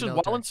transition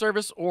while in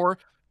service, or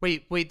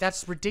wait,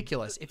 that's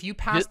ridiculous. If you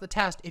pass the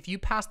test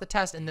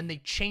and then they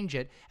change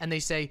it and they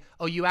say,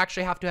 oh, you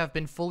actually have to have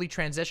been fully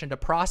transitioned, a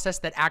process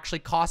that actually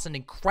costs an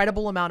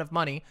incredible amount of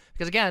money,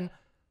 because again,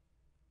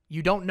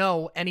 you don't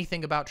know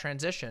anything about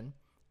transition.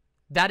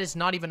 That is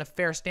not even a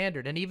fair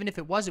standard. And even if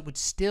it was, it would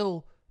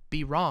still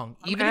be wrong.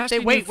 Even if they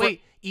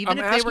even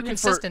if they were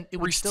consistent, it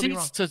would still be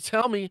wrong. To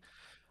tell me,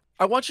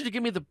 I want you to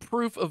give me the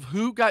proof of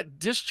who got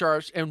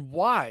discharged and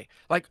why.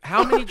 Like,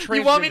 how many transgenders?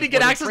 You want me to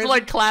get access to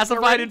like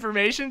classified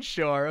information?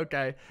 Sure,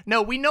 okay.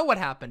 No, we know what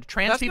happened.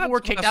 Trans people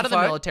were kicked out of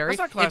the military.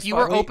 If you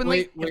were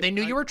openly, if they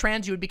knew you were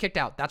trans, you would be kicked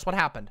out. That's what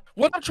happened.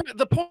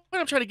 The point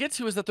I'm trying to get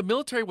to is that the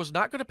military was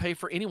not going to pay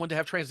for anyone to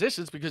have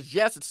transitions because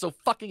yes, it's so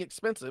fucking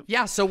expensive.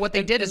 Yeah. So what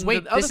they did is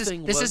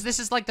this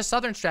is like the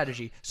Southern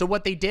strategy. So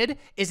what they did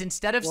is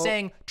instead of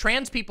saying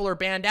trans people are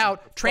banned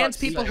out, trans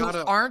people who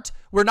aren't,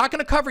 we're not going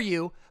to cover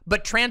you.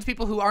 But trans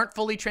people who aren't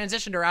fully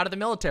transitioned are out of the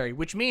military,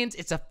 which means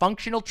it's a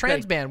functional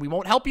trans ban. We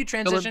won't help you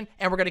transition,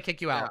 and we're going to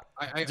kick you out.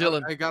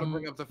 Dylan, I got to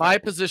bring up the my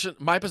position.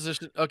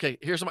 Okay,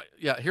 here's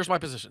my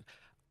position.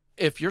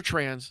 If you're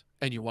trans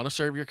and you want to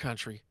serve your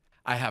country,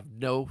 I have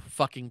no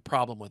fucking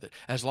problem with it.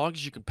 As long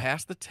as you can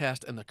pass the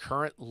test and the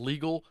current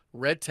legal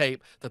red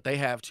tape that they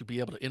have to be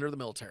able to enter the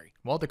military.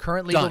 Well, the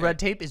current legal red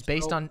tape is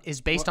based on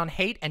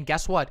hate, and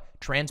guess what?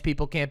 Trans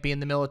people can't be in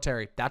the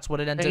military. That's what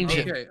it ends up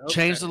being. Okay.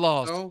 Change the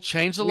laws. So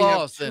change the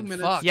laws. Then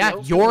fuck. Yeah,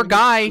 your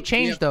guy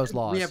changed those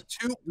laws.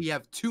 We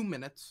have 2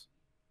 minutes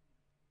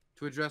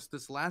to address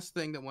this last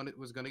thing that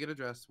was going to get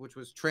addressed, which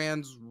was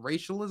trans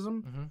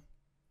racialism.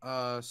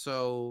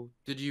 So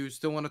did you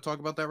still want to talk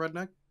about that,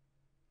 Redneck?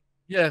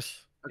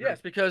 Yes. Okay.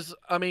 Yes, because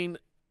I mean,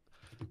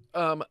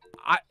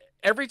 I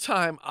every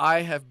time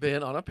I have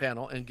been on a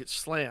panel and get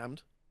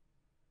slammed,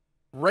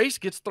 race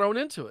gets thrown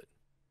into it.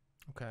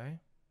 Okay.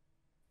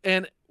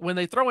 And when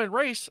they throw in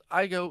race,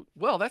 I go,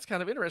 well, that's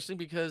kind of interesting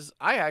because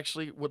I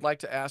actually would like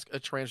to ask a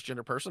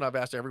transgender person. I've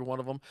asked every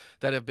one of them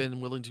that have been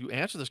willing to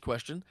answer this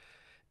question.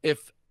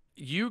 If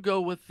you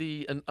go with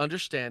an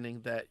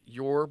understanding that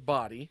your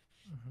body,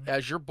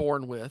 as you're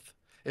born with,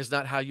 is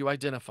not how you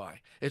identify,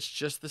 it's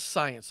just the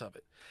science of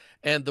it.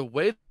 And the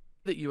way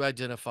that you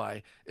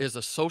identify is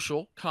a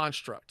social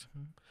construct,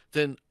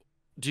 then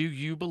do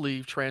you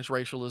believe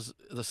transracial is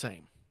the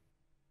same?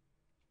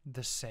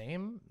 The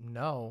same?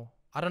 No.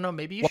 I don't know.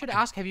 Maybe you should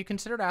ask. Have you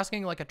considered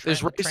asking like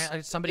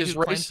somebody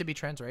who claims to be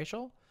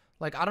transracial?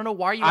 Like, I don't know.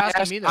 Why are you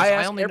asking me this?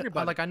 I only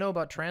everybody. Like, I know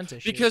about trans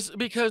issues.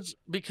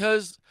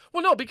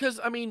 Well, no, because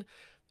I mean,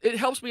 it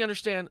helps me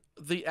understand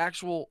the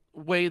actual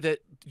way that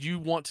you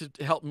want to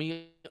help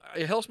me.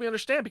 It helps me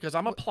understand because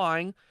I'm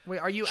applying. Wait,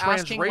 are you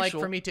asking like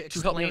for me to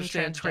explain help me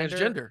understand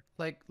transgender?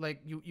 Like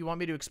you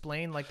want me to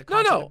explain like the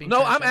concept of being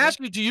no. transgender? I'm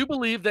asking you. Do you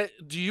believe that?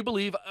 Do you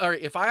believe? Or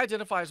if I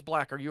identify as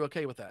black, are you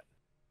okay with that?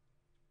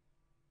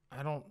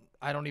 I don't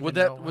even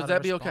know. Would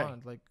that be okay?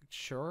 Like,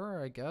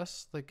 sure, I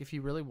guess. Like, if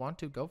you really want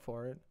to, go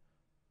for it.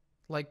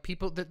 Like,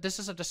 people, this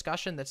is a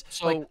discussion that's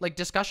like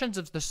discussions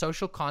of the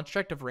social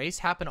construct of race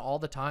happen all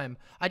the time.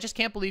 I just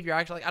can't believe you're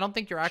actually. I don't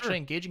think you're actually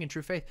engaging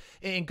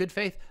in good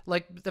faith.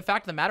 Like, the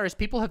fact of the matter is,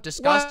 people have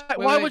discussed.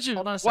 Why would you?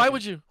 Why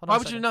would you? Why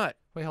would you not?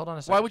 Wait, hold on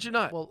a second. Why would you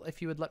not? Well,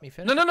 if you would let me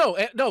finish.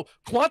 No.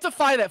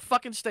 Quantify that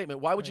fucking statement.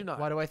 Why would you not?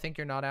 Why do I think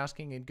you're not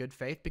asking in good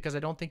faith? Because I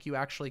don't think you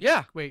actually.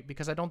 Yeah. Wait,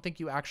 because I don't think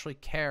you actually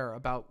care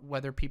about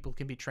whether people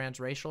can be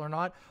transracial or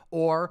not,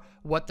 or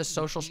what the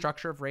social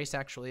structure of race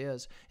actually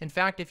is. In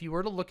fact, if you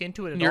were to look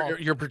into it at all,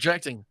 you're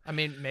projecting. I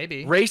mean,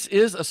 maybe race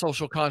is a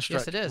social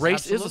construct. Yes, it is.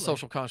 Race is a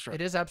social construct.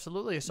 It is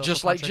absolutely a social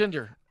just construct. Like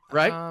gender.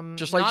 Right?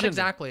 Just like not gender.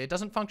 Exactly. It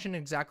doesn't function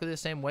exactly the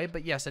same way,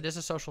 but yes, it is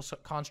a social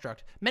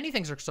construct. Many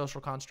things are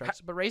social constructs,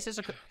 but race is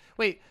a...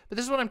 Wait, but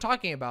this is what I'm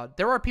talking about.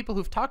 There are people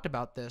who've talked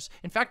about this.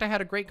 In fact, I had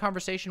a great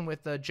conversation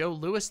with Joe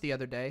Lewis the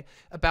other day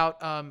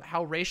about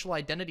how racial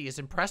identity is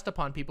impressed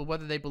upon people,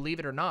 whether they believe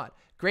it or not.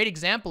 Great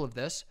example of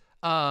this.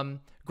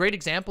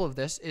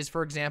 Is,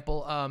 for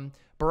example,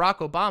 Barack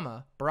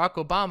Obama. Barack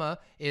Obama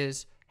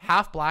is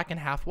half black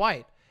and half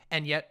white,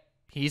 and yet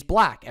he's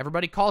black.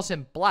 Everybody calls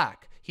him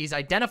black. He's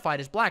identified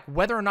as black,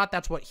 whether or not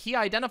that's what he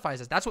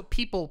identifies as. That's what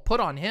people put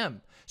on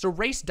him. So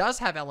race does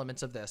have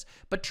elements of this,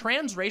 but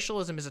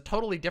transracialism is a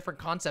totally different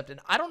concept. And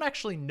I don't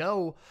actually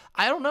know.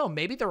 I don't know.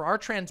 Maybe there are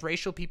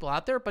transracial people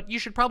out there, but you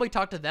should probably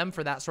talk to them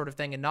for that sort of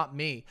thing and not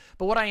me.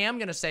 But what I am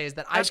going to say is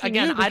that I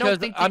don't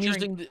think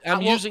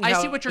that I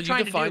see what you're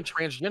trying to do.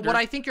 Transgender. What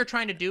I think you're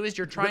trying to do is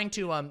you're trying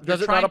to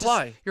does it not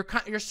apply?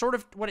 You're sort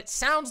of what it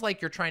sounds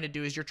like you're trying to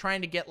do is you're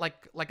trying to get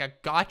like a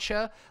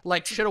gotcha.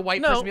 Like, should a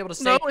white person be able to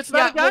say? No, it's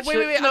not a gotcha.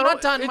 Wait, I'm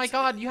not done. My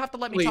God, you have to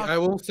let me talk. I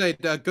will say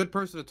a good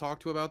person to talk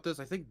to about this.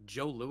 I think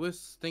Joe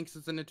Lewis thinks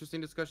it's an interesting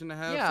discussion to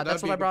have. Yeah, so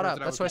that's what I brought up.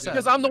 That's what I said.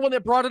 Because I'm the one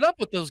that brought it up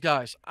with those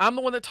guys. I'm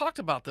the one that talked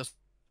about this.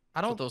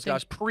 I don't with those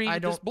guys pre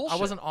this bullshit. I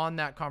wasn't on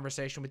that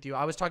conversation with you.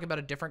 I was talking about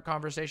a different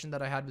conversation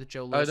that I had with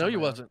Joe Lewis. I know you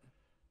wasn't.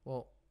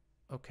 Well,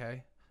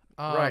 okay.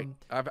 Right.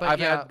 I've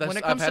had when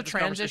it comes to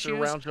trans issues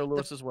around Joe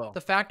Lewis as well.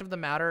 The fact of the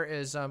matter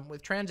is,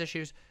 with trans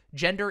issues,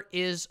 gender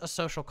is a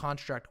social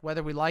construct.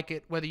 Whether we like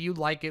it, whether you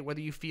like it,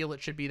 whether you feel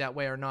it should be that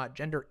way or not,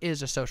 gender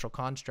is a social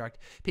construct.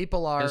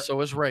 People are. And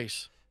so is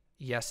race.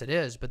 Yes, it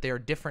is, but they are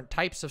different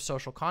types of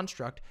social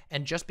construct,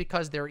 and just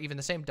because they're even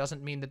the same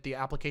doesn't mean that the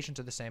applications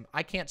are the same.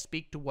 I can't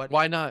speak to what.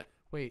 Why not?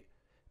 Wait.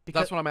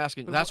 Because, that's what I'm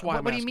asking. That's why I'm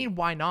asking. What do you mean,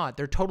 why not?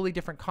 They're totally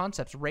different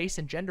concepts. Race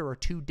and gender are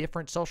two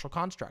different social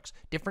constructs.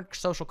 Different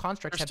social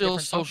constructs have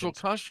different still social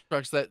functions.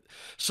 constructs that.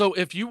 So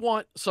if you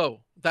want,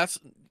 that's.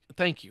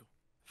 Thank you.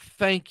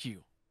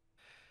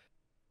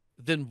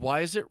 Then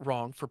why is it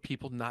wrong for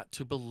people not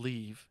to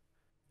believe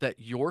that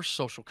your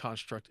social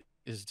construct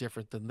is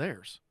different than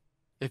theirs?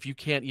 If you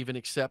can't even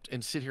accept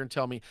and sit here and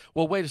tell me,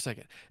 well, wait a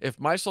second, if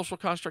my social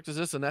construct is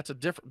this and that's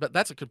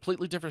a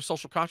completely different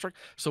social construct,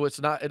 so it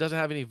doesn't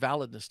have any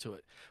validness to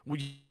it.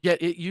 Yet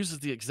it uses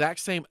the exact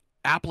same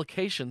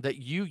application that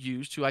you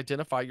use to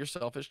identify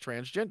yourself as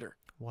transgender.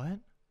 What?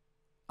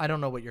 I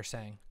don't know what you're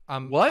saying.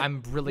 What?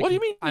 I'm really. What do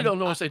you mean you don't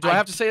know what to say? Do I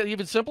have to say it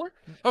even simpler?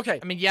 Okay.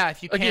 I mean, yeah,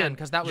 if you can,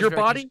 because that was your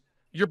body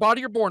you're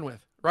born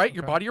with, right? Okay.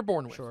 Your body you're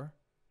born with. Sure.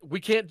 We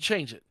can't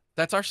change it.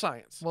 That's our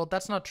science. Well,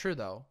 that's not true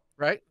though.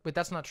 Right? But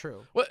that's not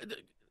true. Well,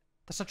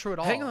 that's not true at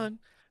all. Hang on.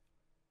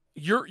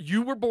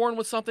 You were born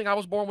with something. I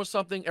was born with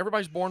something.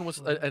 Everybody's born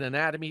with an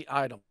anatomy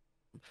item.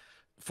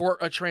 From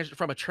a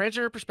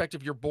transgender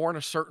perspective, you're born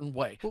a certain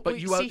way, but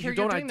you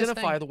don't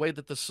identify the way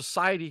that the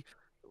society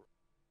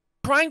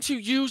trying to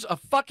use a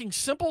fucking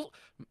simple,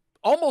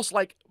 almost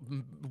like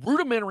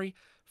rudimentary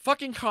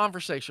fucking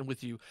conversation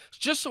with you,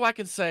 just so I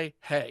can say,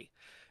 hey,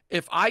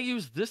 if I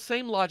use this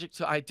same logic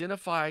to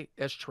identify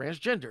as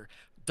transgender,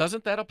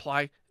 doesn't that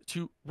apply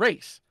to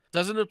race?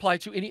 Doesn't apply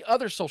to any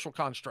other social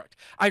construct.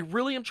 I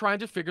really am trying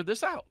to figure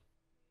this out.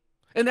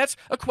 And that's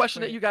a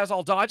question that you guys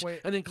all dodge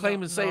and then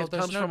claim and say it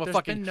comes from a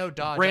fucking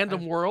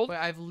random world.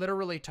 I've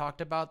literally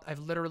I've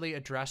literally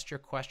addressed your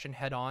question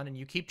head on, and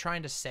you keep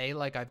trying to say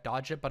like I've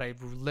dodged it, but I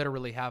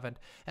literally haven't.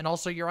 And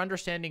also your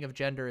understanding of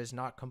gender is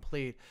not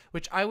complete,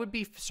 which I would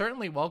be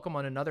certainly welcome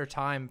on another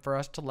time for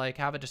us to like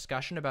have a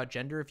discussion about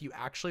gender. If you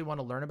actually want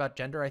to learn about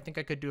gender, I think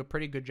I could do a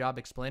pretty good job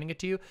explaining it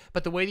to you.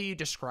 But the way that you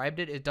described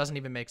it, it doesn't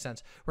even make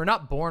sense. We're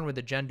not born with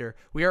a gender.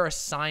 We are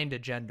assigned a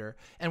gender.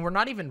 And we're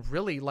not even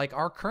really like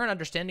our current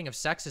understanding of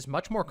sex is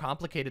much more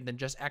complicated than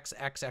just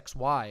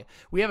XXXY.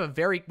 We have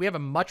a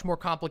much more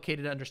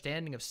complicated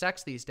understanding of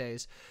sex these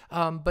days.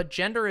 But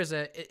gender is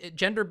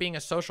gender being a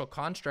social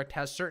construct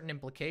has certain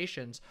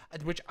implications,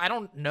 which I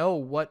don't know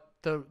what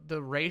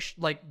the race,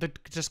 like the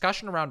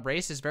discussion around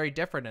race is very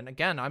different. And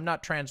again, I'm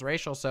not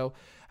transracial, so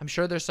I'm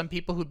sure there's some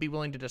people who'd be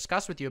willing to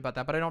discuss with you about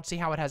that, but I don't see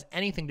how it has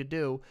anything to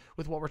do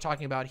with what we're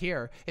talking about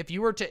here. If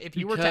you were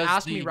to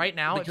ask me right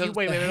now,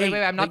 wait,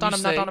 I'm not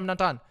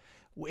done.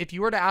 If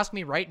you were to ask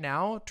me right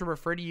now to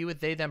refer to you with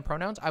they them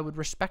pronouns, I would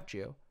respect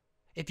you.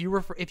 If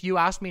you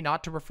asked me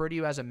not to refer to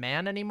you as a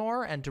man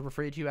anymore and to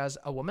refer to you as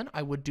a woman,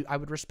 I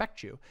would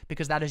respect you,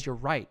 because that is your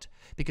right.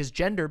 Because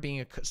gender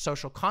being a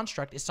social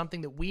construct is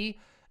something that we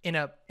in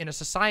a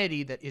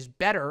society that is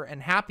better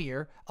and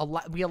happier,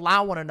 we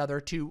allow one another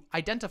to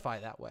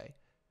identify that way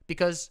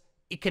because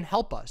it can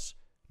help us.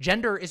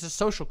 Gender is a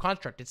social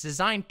construct. It's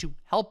designed to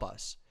help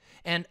us.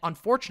 And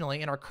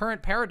unfortunately, in our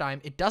current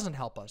paradigm, it doesn't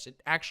help us. It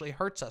actually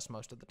hurts us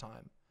most of the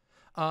time.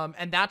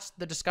 And that's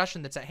the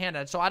discussion that's at hand.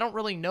 And so I don't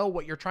really know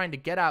what you're trying to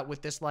get at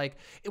with this. Like,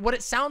 what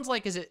it sounds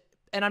like is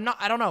and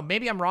I don't know,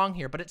 maybe I'm wrong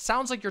here, but it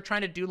sounds like you're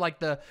trying to do like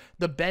the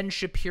Ben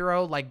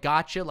Shapiro, like,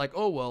 gotcha, like,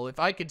 oh, well, if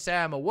I could say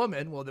I'm a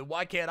woman, well, then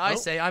why can't I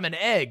say I'm an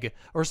egg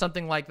or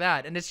something like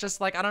that? And it's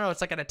just like, I don't know,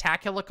 it's like an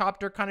attack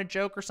helicopter kind of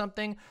joke or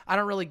something. I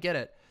don't really get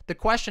it. The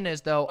question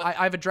is, though,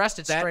 I've addressed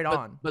it straight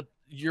on. But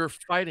you're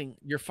fighting.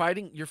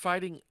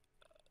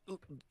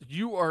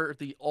 You are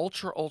the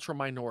ultra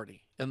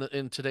minority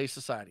in today's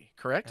society,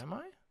 correct? Am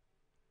I?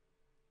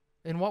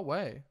 In what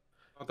way?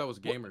 I thought that was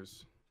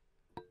gamers.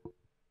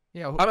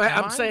 Yeah,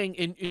 I'm saying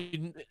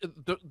in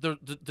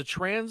the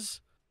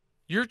trans,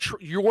 your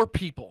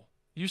people.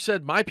 You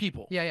said my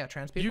people. Yeah,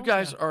 trans people. You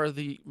guys are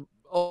the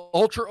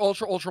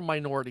ultra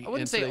minority. I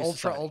wouldn't say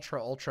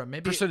ultra.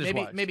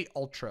 Maybe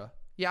ultra.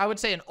 Yeah, I would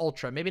say an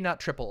ultra. Maybe not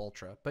triple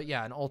ultra, but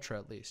yeah, an ultra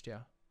at least.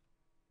 Yeah.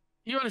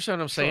 You understand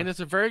what I'm saying? It's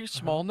a very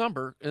small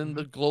number in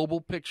the global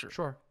picture.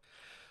 Sure.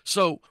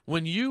 So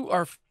when you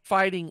are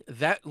fighting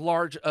that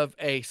large of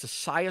a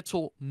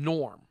societal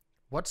norm,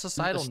 what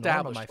societal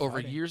established norm am I over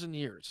years and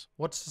years?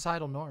 What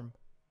societal norm?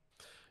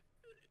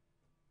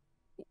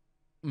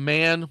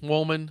 Man,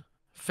 woman,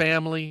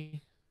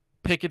 family,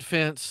 picket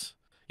fence.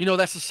 You know,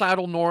 that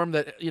societal norm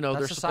that,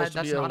 there's supposed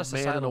to be a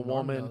man and a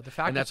woman,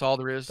 and that's all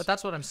there is. But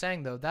that's what I'm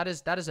saying, though. That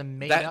is a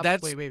made-up...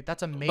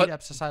 That's a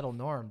made-up societal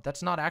norm.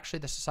 That's not actually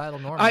the societal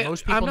norm.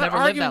 Most people never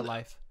live that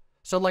life.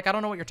 So, like, I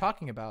don't know what you're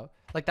talking about.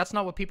 Like, that's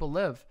not what people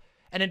live.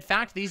 And in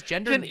fact, these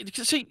gender...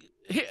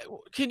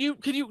 Can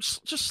you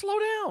just slow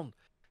down?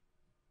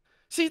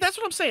 See, that's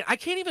what I'm saying. I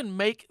can't even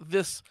make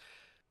this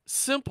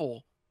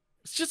simple.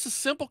 It's just a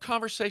simple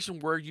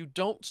conversation where you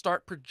don't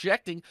start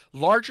projecting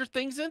larger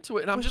things into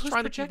it. And I'm just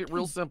trying to keep it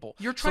real simple.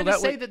 You're trying to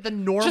say that the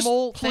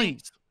normal thing...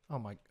 Please. Oh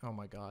my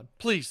God.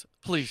 Please.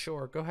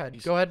 Sure, go ahead.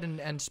 Please. Go ahead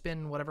and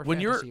spin whatever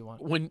fantasy you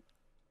want.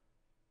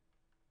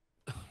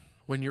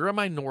 When you're a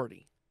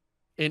minority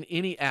in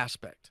any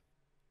aspect,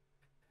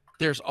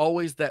 there's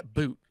always that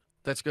boot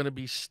that's going to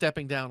be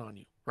stepping down on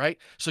you, right?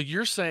 So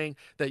you're saying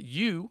that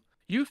you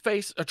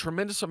face a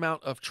tremendous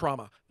amount of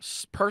trauma,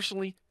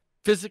 personally,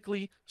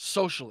 physically,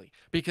 socially,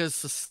 because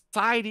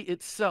society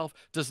itself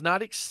does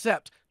not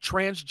accept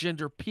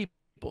transgender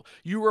people.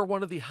 You are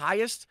one of the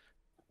highest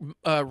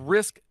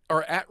risk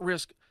or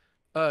at-risk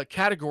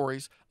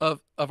categories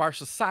of our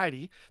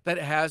society that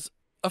has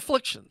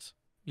afflictions.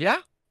 Yeah?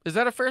 Is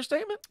that a fair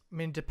statement? I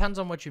mean, depends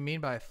on what you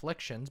mean by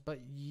afflictions, but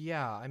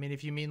yeah. I mean,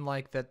 if you mean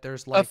like that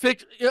there's like,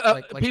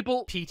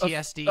 people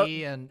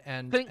PTSD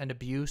and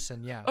abuse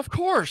and yeah. Of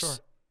course. Sure.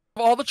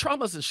 All the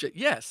traumas and shit.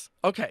 Yes.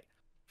 Okay.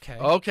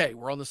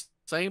 We're on the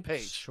same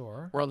page.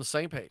 Sure. We're on the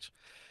same page.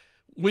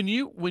 When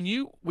you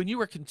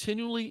are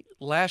continually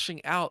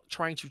lashing out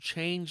trying to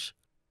change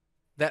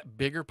that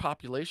bigger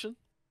population,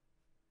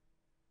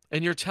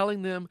 and you're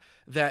telling them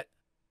that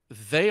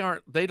they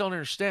don't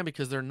understand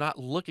because they're not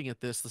looking at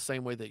this the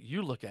same way that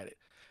you look at it.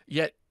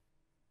 Yet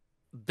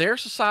their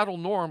societal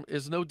norm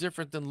is no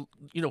different than,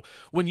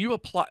 when you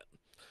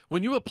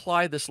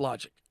apply this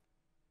logic,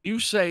 you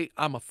say,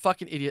 I'm a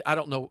fucking idiot. I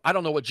don't know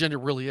what gender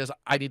really is.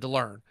 I need to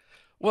learn.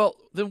 Well,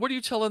 then what are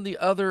you telling the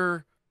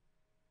other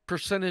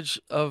percentage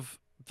of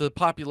the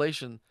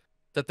population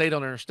that they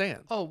don't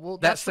understand? Oh, well,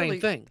 that's same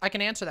thing. I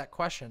can answer that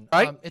question.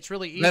 Right? It's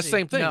really easy. That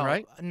same thing, no,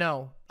 right?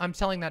 No, I'm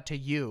telling that to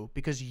you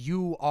because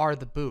you are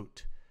the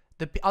boot.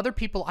 The other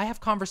people, I have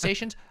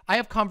conversations. I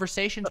have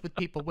conversations with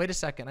people. Wait a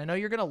second. I know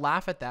you're gonna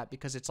laugh at that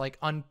because it's like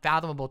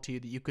unfathomable to you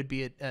that you could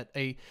be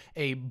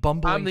a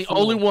bumbling. I'm the fool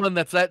only one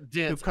that's that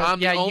dense. I'm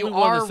the only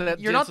one that's that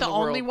You're dense not the in the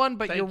only world. one,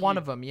 but Thank you're one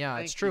you. of them. Yeah,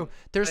 Thank it's true. you.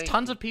 There's Thank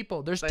tons you. of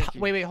people. There's Thank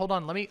you. wait, hold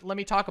on. Let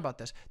me talk about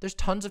this. There's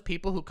tons of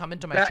people who come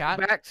into my chat.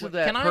 Back to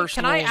that Can I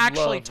personal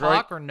actually love,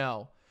 talk right? or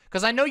no?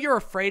 Because I know you're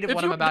afraid of If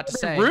what you're I'm about to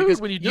being say. rude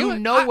Because when you do you it,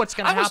 know what's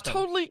gonna I was happen.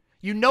 totally.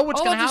 You know what's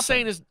All gonna I'm happen. just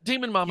saying is,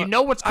 Demon Mama. You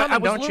know what's coming, I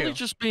was don't literally you?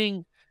 just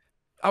being.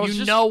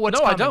 You know what's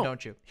no, coming, I don't.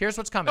 don't you? Here's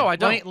what's coming. No, I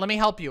don't. Let me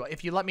help you.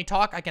 If you let me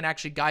talk, I can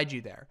actually guide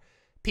you there.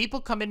 People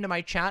come into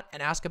my chat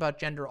and ask about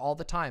gender all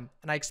the time,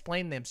 and I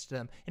explain them to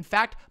them. In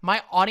fact,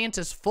 my audience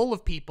is full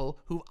of people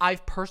who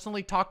I've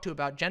personally talked to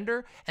about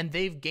gender, and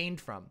they've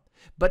gained from.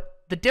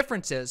 But the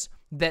difference is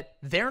that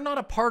they're not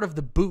a part of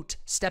the boot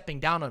stepping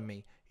down on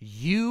me.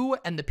 You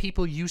and the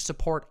people you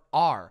support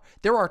are.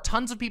 There are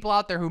tons of people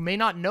out there who may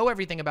not know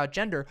everything about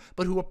gender,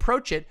 but who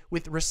approach it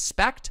with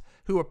respect,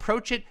 who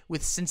approach it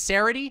with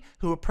sincerity,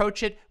 who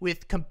approach it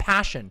with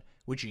compassion,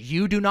 which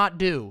you do not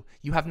do.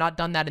 You have not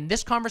done that in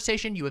this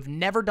conversation. You have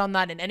never done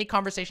that in any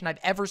conversation I've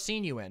ever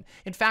seen you in.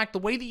 In fact, the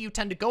way that you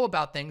tend to go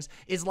about things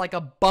is like a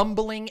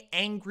bumbling,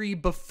 angry,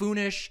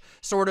 buffoonish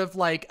sort of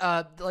like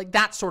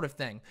that sort of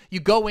thing.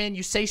 You go in,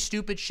 you say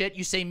stupid shit,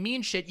 you say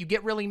mean shit, you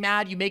get really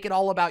mad, you make it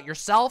all about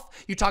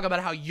yourself. You talk about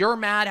how you're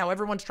mad, how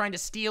everyone's trying to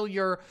steal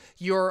your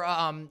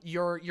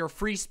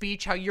free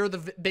speech, how you're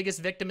the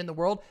biggest victim in the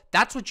world.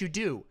 That's what you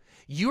do.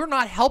 You're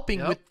not helping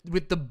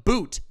with the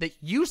boot that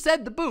you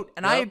said the boot.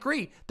 And I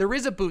agree. There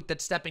is a boot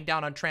that's stepping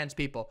down on trans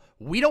people.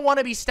 We don't want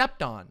to be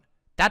stepped on.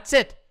 That's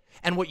it.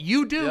 And what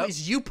you do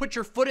is you put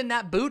your foot in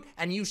that boot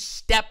and you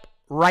step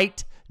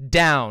right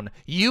down.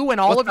 You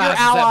and all of your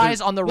allies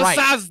on the right.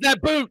 What size is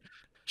that boot?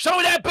 Show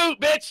me that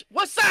boot, bitch.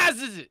 What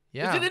size is it?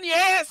 Yeah. Is it in your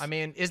ass? I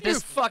mean, is You're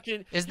this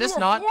fucking? is this you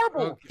not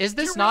horrible? is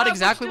this You not realize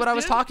exactly what I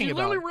was talking you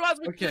about? literally realize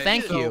what you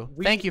Thank did? you.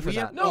 Thank you for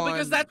that. No,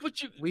 because that's what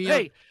you.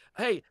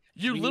 Hey,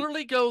 you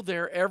literally go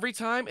there every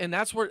time, and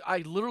that's where I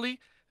literally,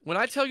 when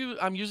I tell you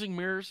I'm using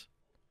mirrors,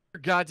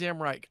 you're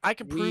goddamn right. I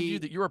can prove you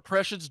that your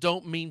oppressions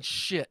don't mean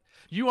shit.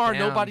 You are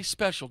nobody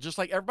special, just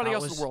like everybody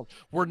else in the world.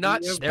 We're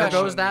not special. There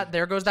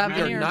goes that We're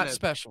veneer. not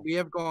special. We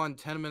have gone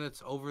 10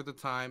 minutes over the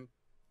time.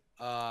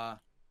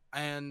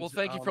 And well,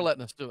 thank you for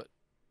letting us do it.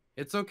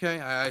 It's okay.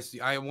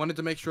 I wanted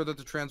to make sure that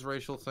the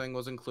transracial thing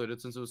was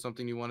included since it was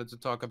something you wanted to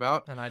talk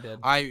about. And I did.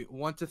 I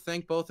want to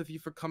thank both of you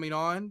for coming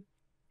on.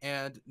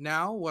 And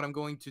now what I'm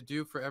going to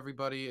do for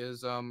everybody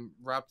is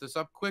wrap this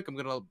up quick. I'm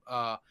going to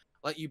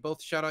let you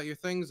both shout out your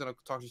things, and I'll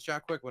talk to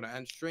chat quick when I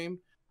end stream.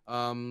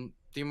 Demon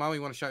Mama,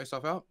 you want to shout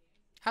yourself out?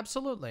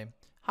 Absolutely.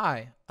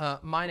 Hi,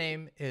 my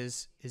name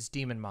is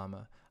Demon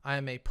Mama. I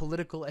am a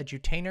political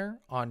edutainer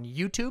on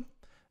YouTube,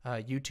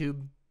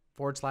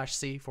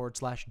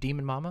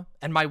 YouTube.com/C/Demon Mama,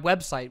 and my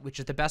website, which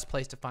is the best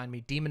place to find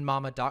me,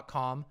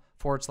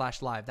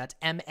 demonmama.com/live. That's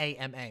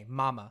MAMA,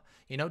 Mama.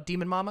 You know,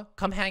 Demon Mama,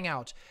 come hang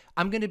out.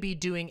 I'm going to be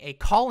doing a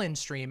call-in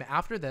stream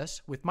after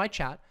this with my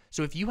chat.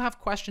 So if you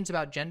have questions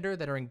about gender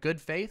that are in good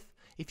faith,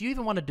 if you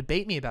even want to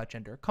debate me about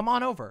gender, come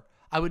on over.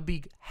 I would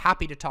be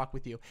happy to talk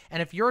with you.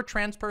 And if you're a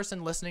trans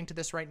person listening to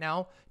this right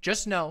now,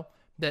 just know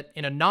that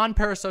in a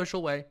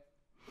non-parasocial way,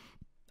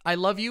 I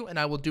love you and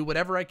I will do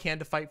whatever I can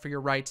to fight for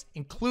your rights,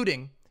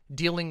 including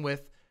dealing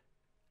with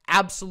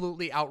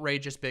absolutely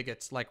outrageous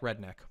bigots like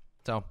RedNeq.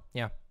 So,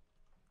 yeah.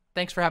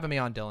 Thanks for having me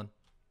on, Dylan.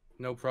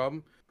 No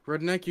problem.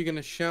 RedNeq, you're going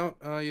to shout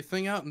your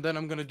thing out, and then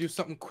I'm going to do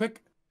something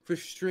quick for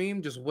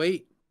stream. Just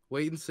wait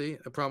and see.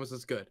 I promise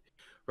it's good.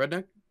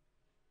 RedNeq?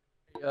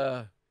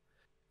 I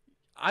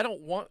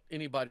don't want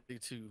anybody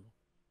to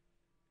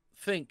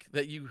think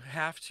that you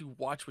have to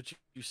watch what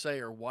you say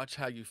or watch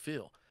how you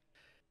feel.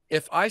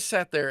 If I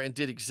sat there and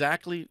did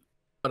exactly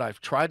what I've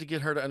tried to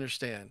get her to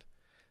understand,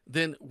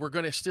 then we're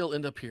going to still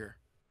end up here.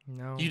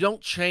 No. You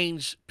don't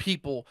change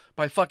people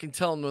by fucking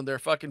telling them they're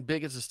fucking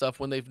bigots and stuff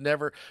when they've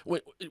never,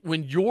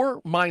 when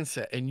your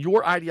mindset and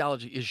your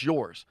ideology is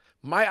yours,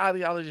 my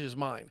ideology is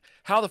mine.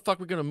 How the fuck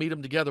are we going to meet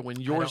them together when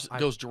yours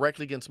goes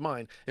directly against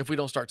mine if we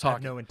don't start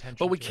talking? I have no intention.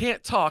 But we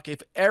can't talk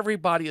if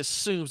everybody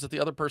assumes that the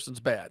other person's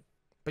bad.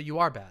 But you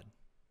are bad.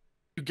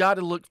 You got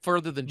to look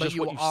further than just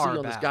what you see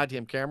on this bad.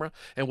 goddamn camera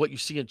and what you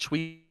see in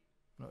tweets.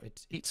 No,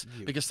 it's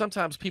because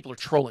sometimes people are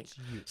trolling.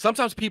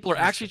 Sometimes people are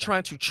actually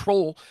trying to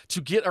troll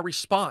to get a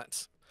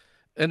response.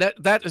 And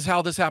that is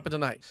how this happened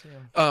tonight.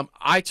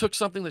 I took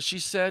something that she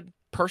said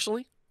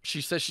personally. She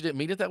said she didn't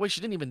mean it that way.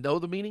 She didn't even know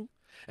the meaning.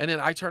 And then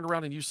I turned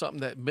around and used something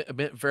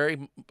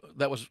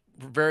that was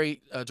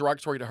very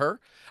derogatory to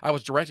her. I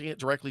was directing it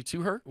directly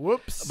to her.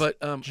 Whoops. But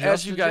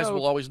as you guys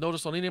will always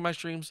notice on any of my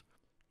streams,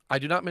 I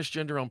do not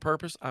misgender on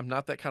purpose. I'm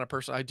not that kind of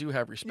person. I do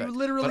have respect. You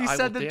literally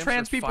said that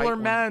trans people are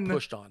men.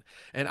 Pushed on,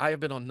 and I have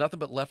been on nothing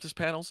but leftist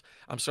panels.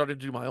 I'm starting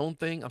to do my own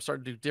thing. I'm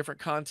starting to do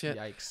different content.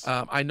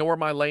 Yikes. I know where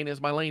my lane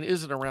is. My lane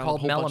isn't around a whole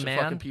bunch of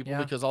fucking people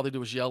because all they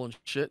do is yell and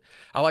shit.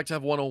 I like to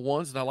have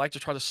one-on-ones, and I like to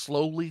try to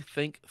slowly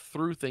think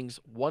through things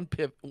one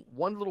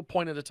little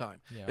point at a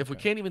time. Yeah, if we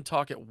can't even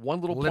talk at one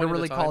little point at a time,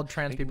 literally called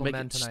trans people make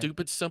men it tonight.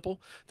 stupid simple,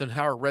 then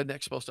how are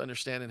rednecks supposed to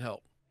understand and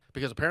help?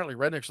 Because apparently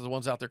rednecks are the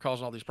ones out there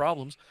causing all these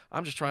problems.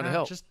 I'm just trying to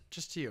help.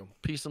 Just you.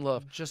 Peace and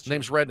love. Just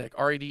name's you. RedNeq.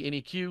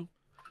 REDNEQ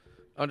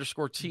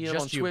 _TM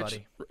just on you,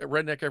 Twitch. Buddy.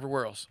 RedNeq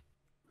everywhere else.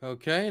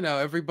 Okay, now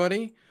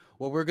everybody,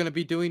 what we're going to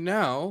be doing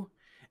now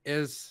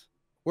is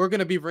we're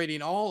going to be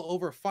rating all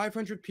over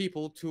 500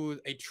 people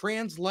to a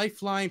Trans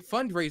Lifeline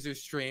fundraiser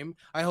stream.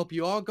 I hope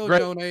you all go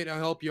donate. I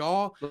hope you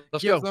all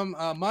give them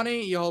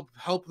money. You'll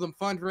help them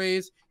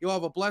fundraise. You'll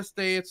have a blessed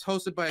day. It's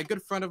hosted by a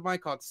good friend of mine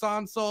called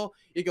Sansol.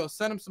 You go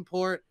send him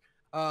support.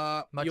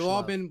 You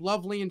all been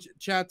lovely in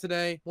chat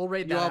today. We'll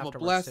rate that. You have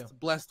a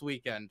blessed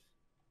weekend.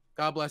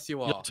 God bless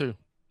you all. Y'all too.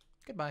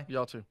 Goodbye.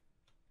 Y'all too.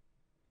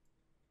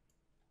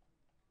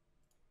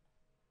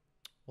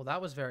 Well,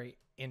 that was very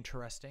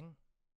interesting.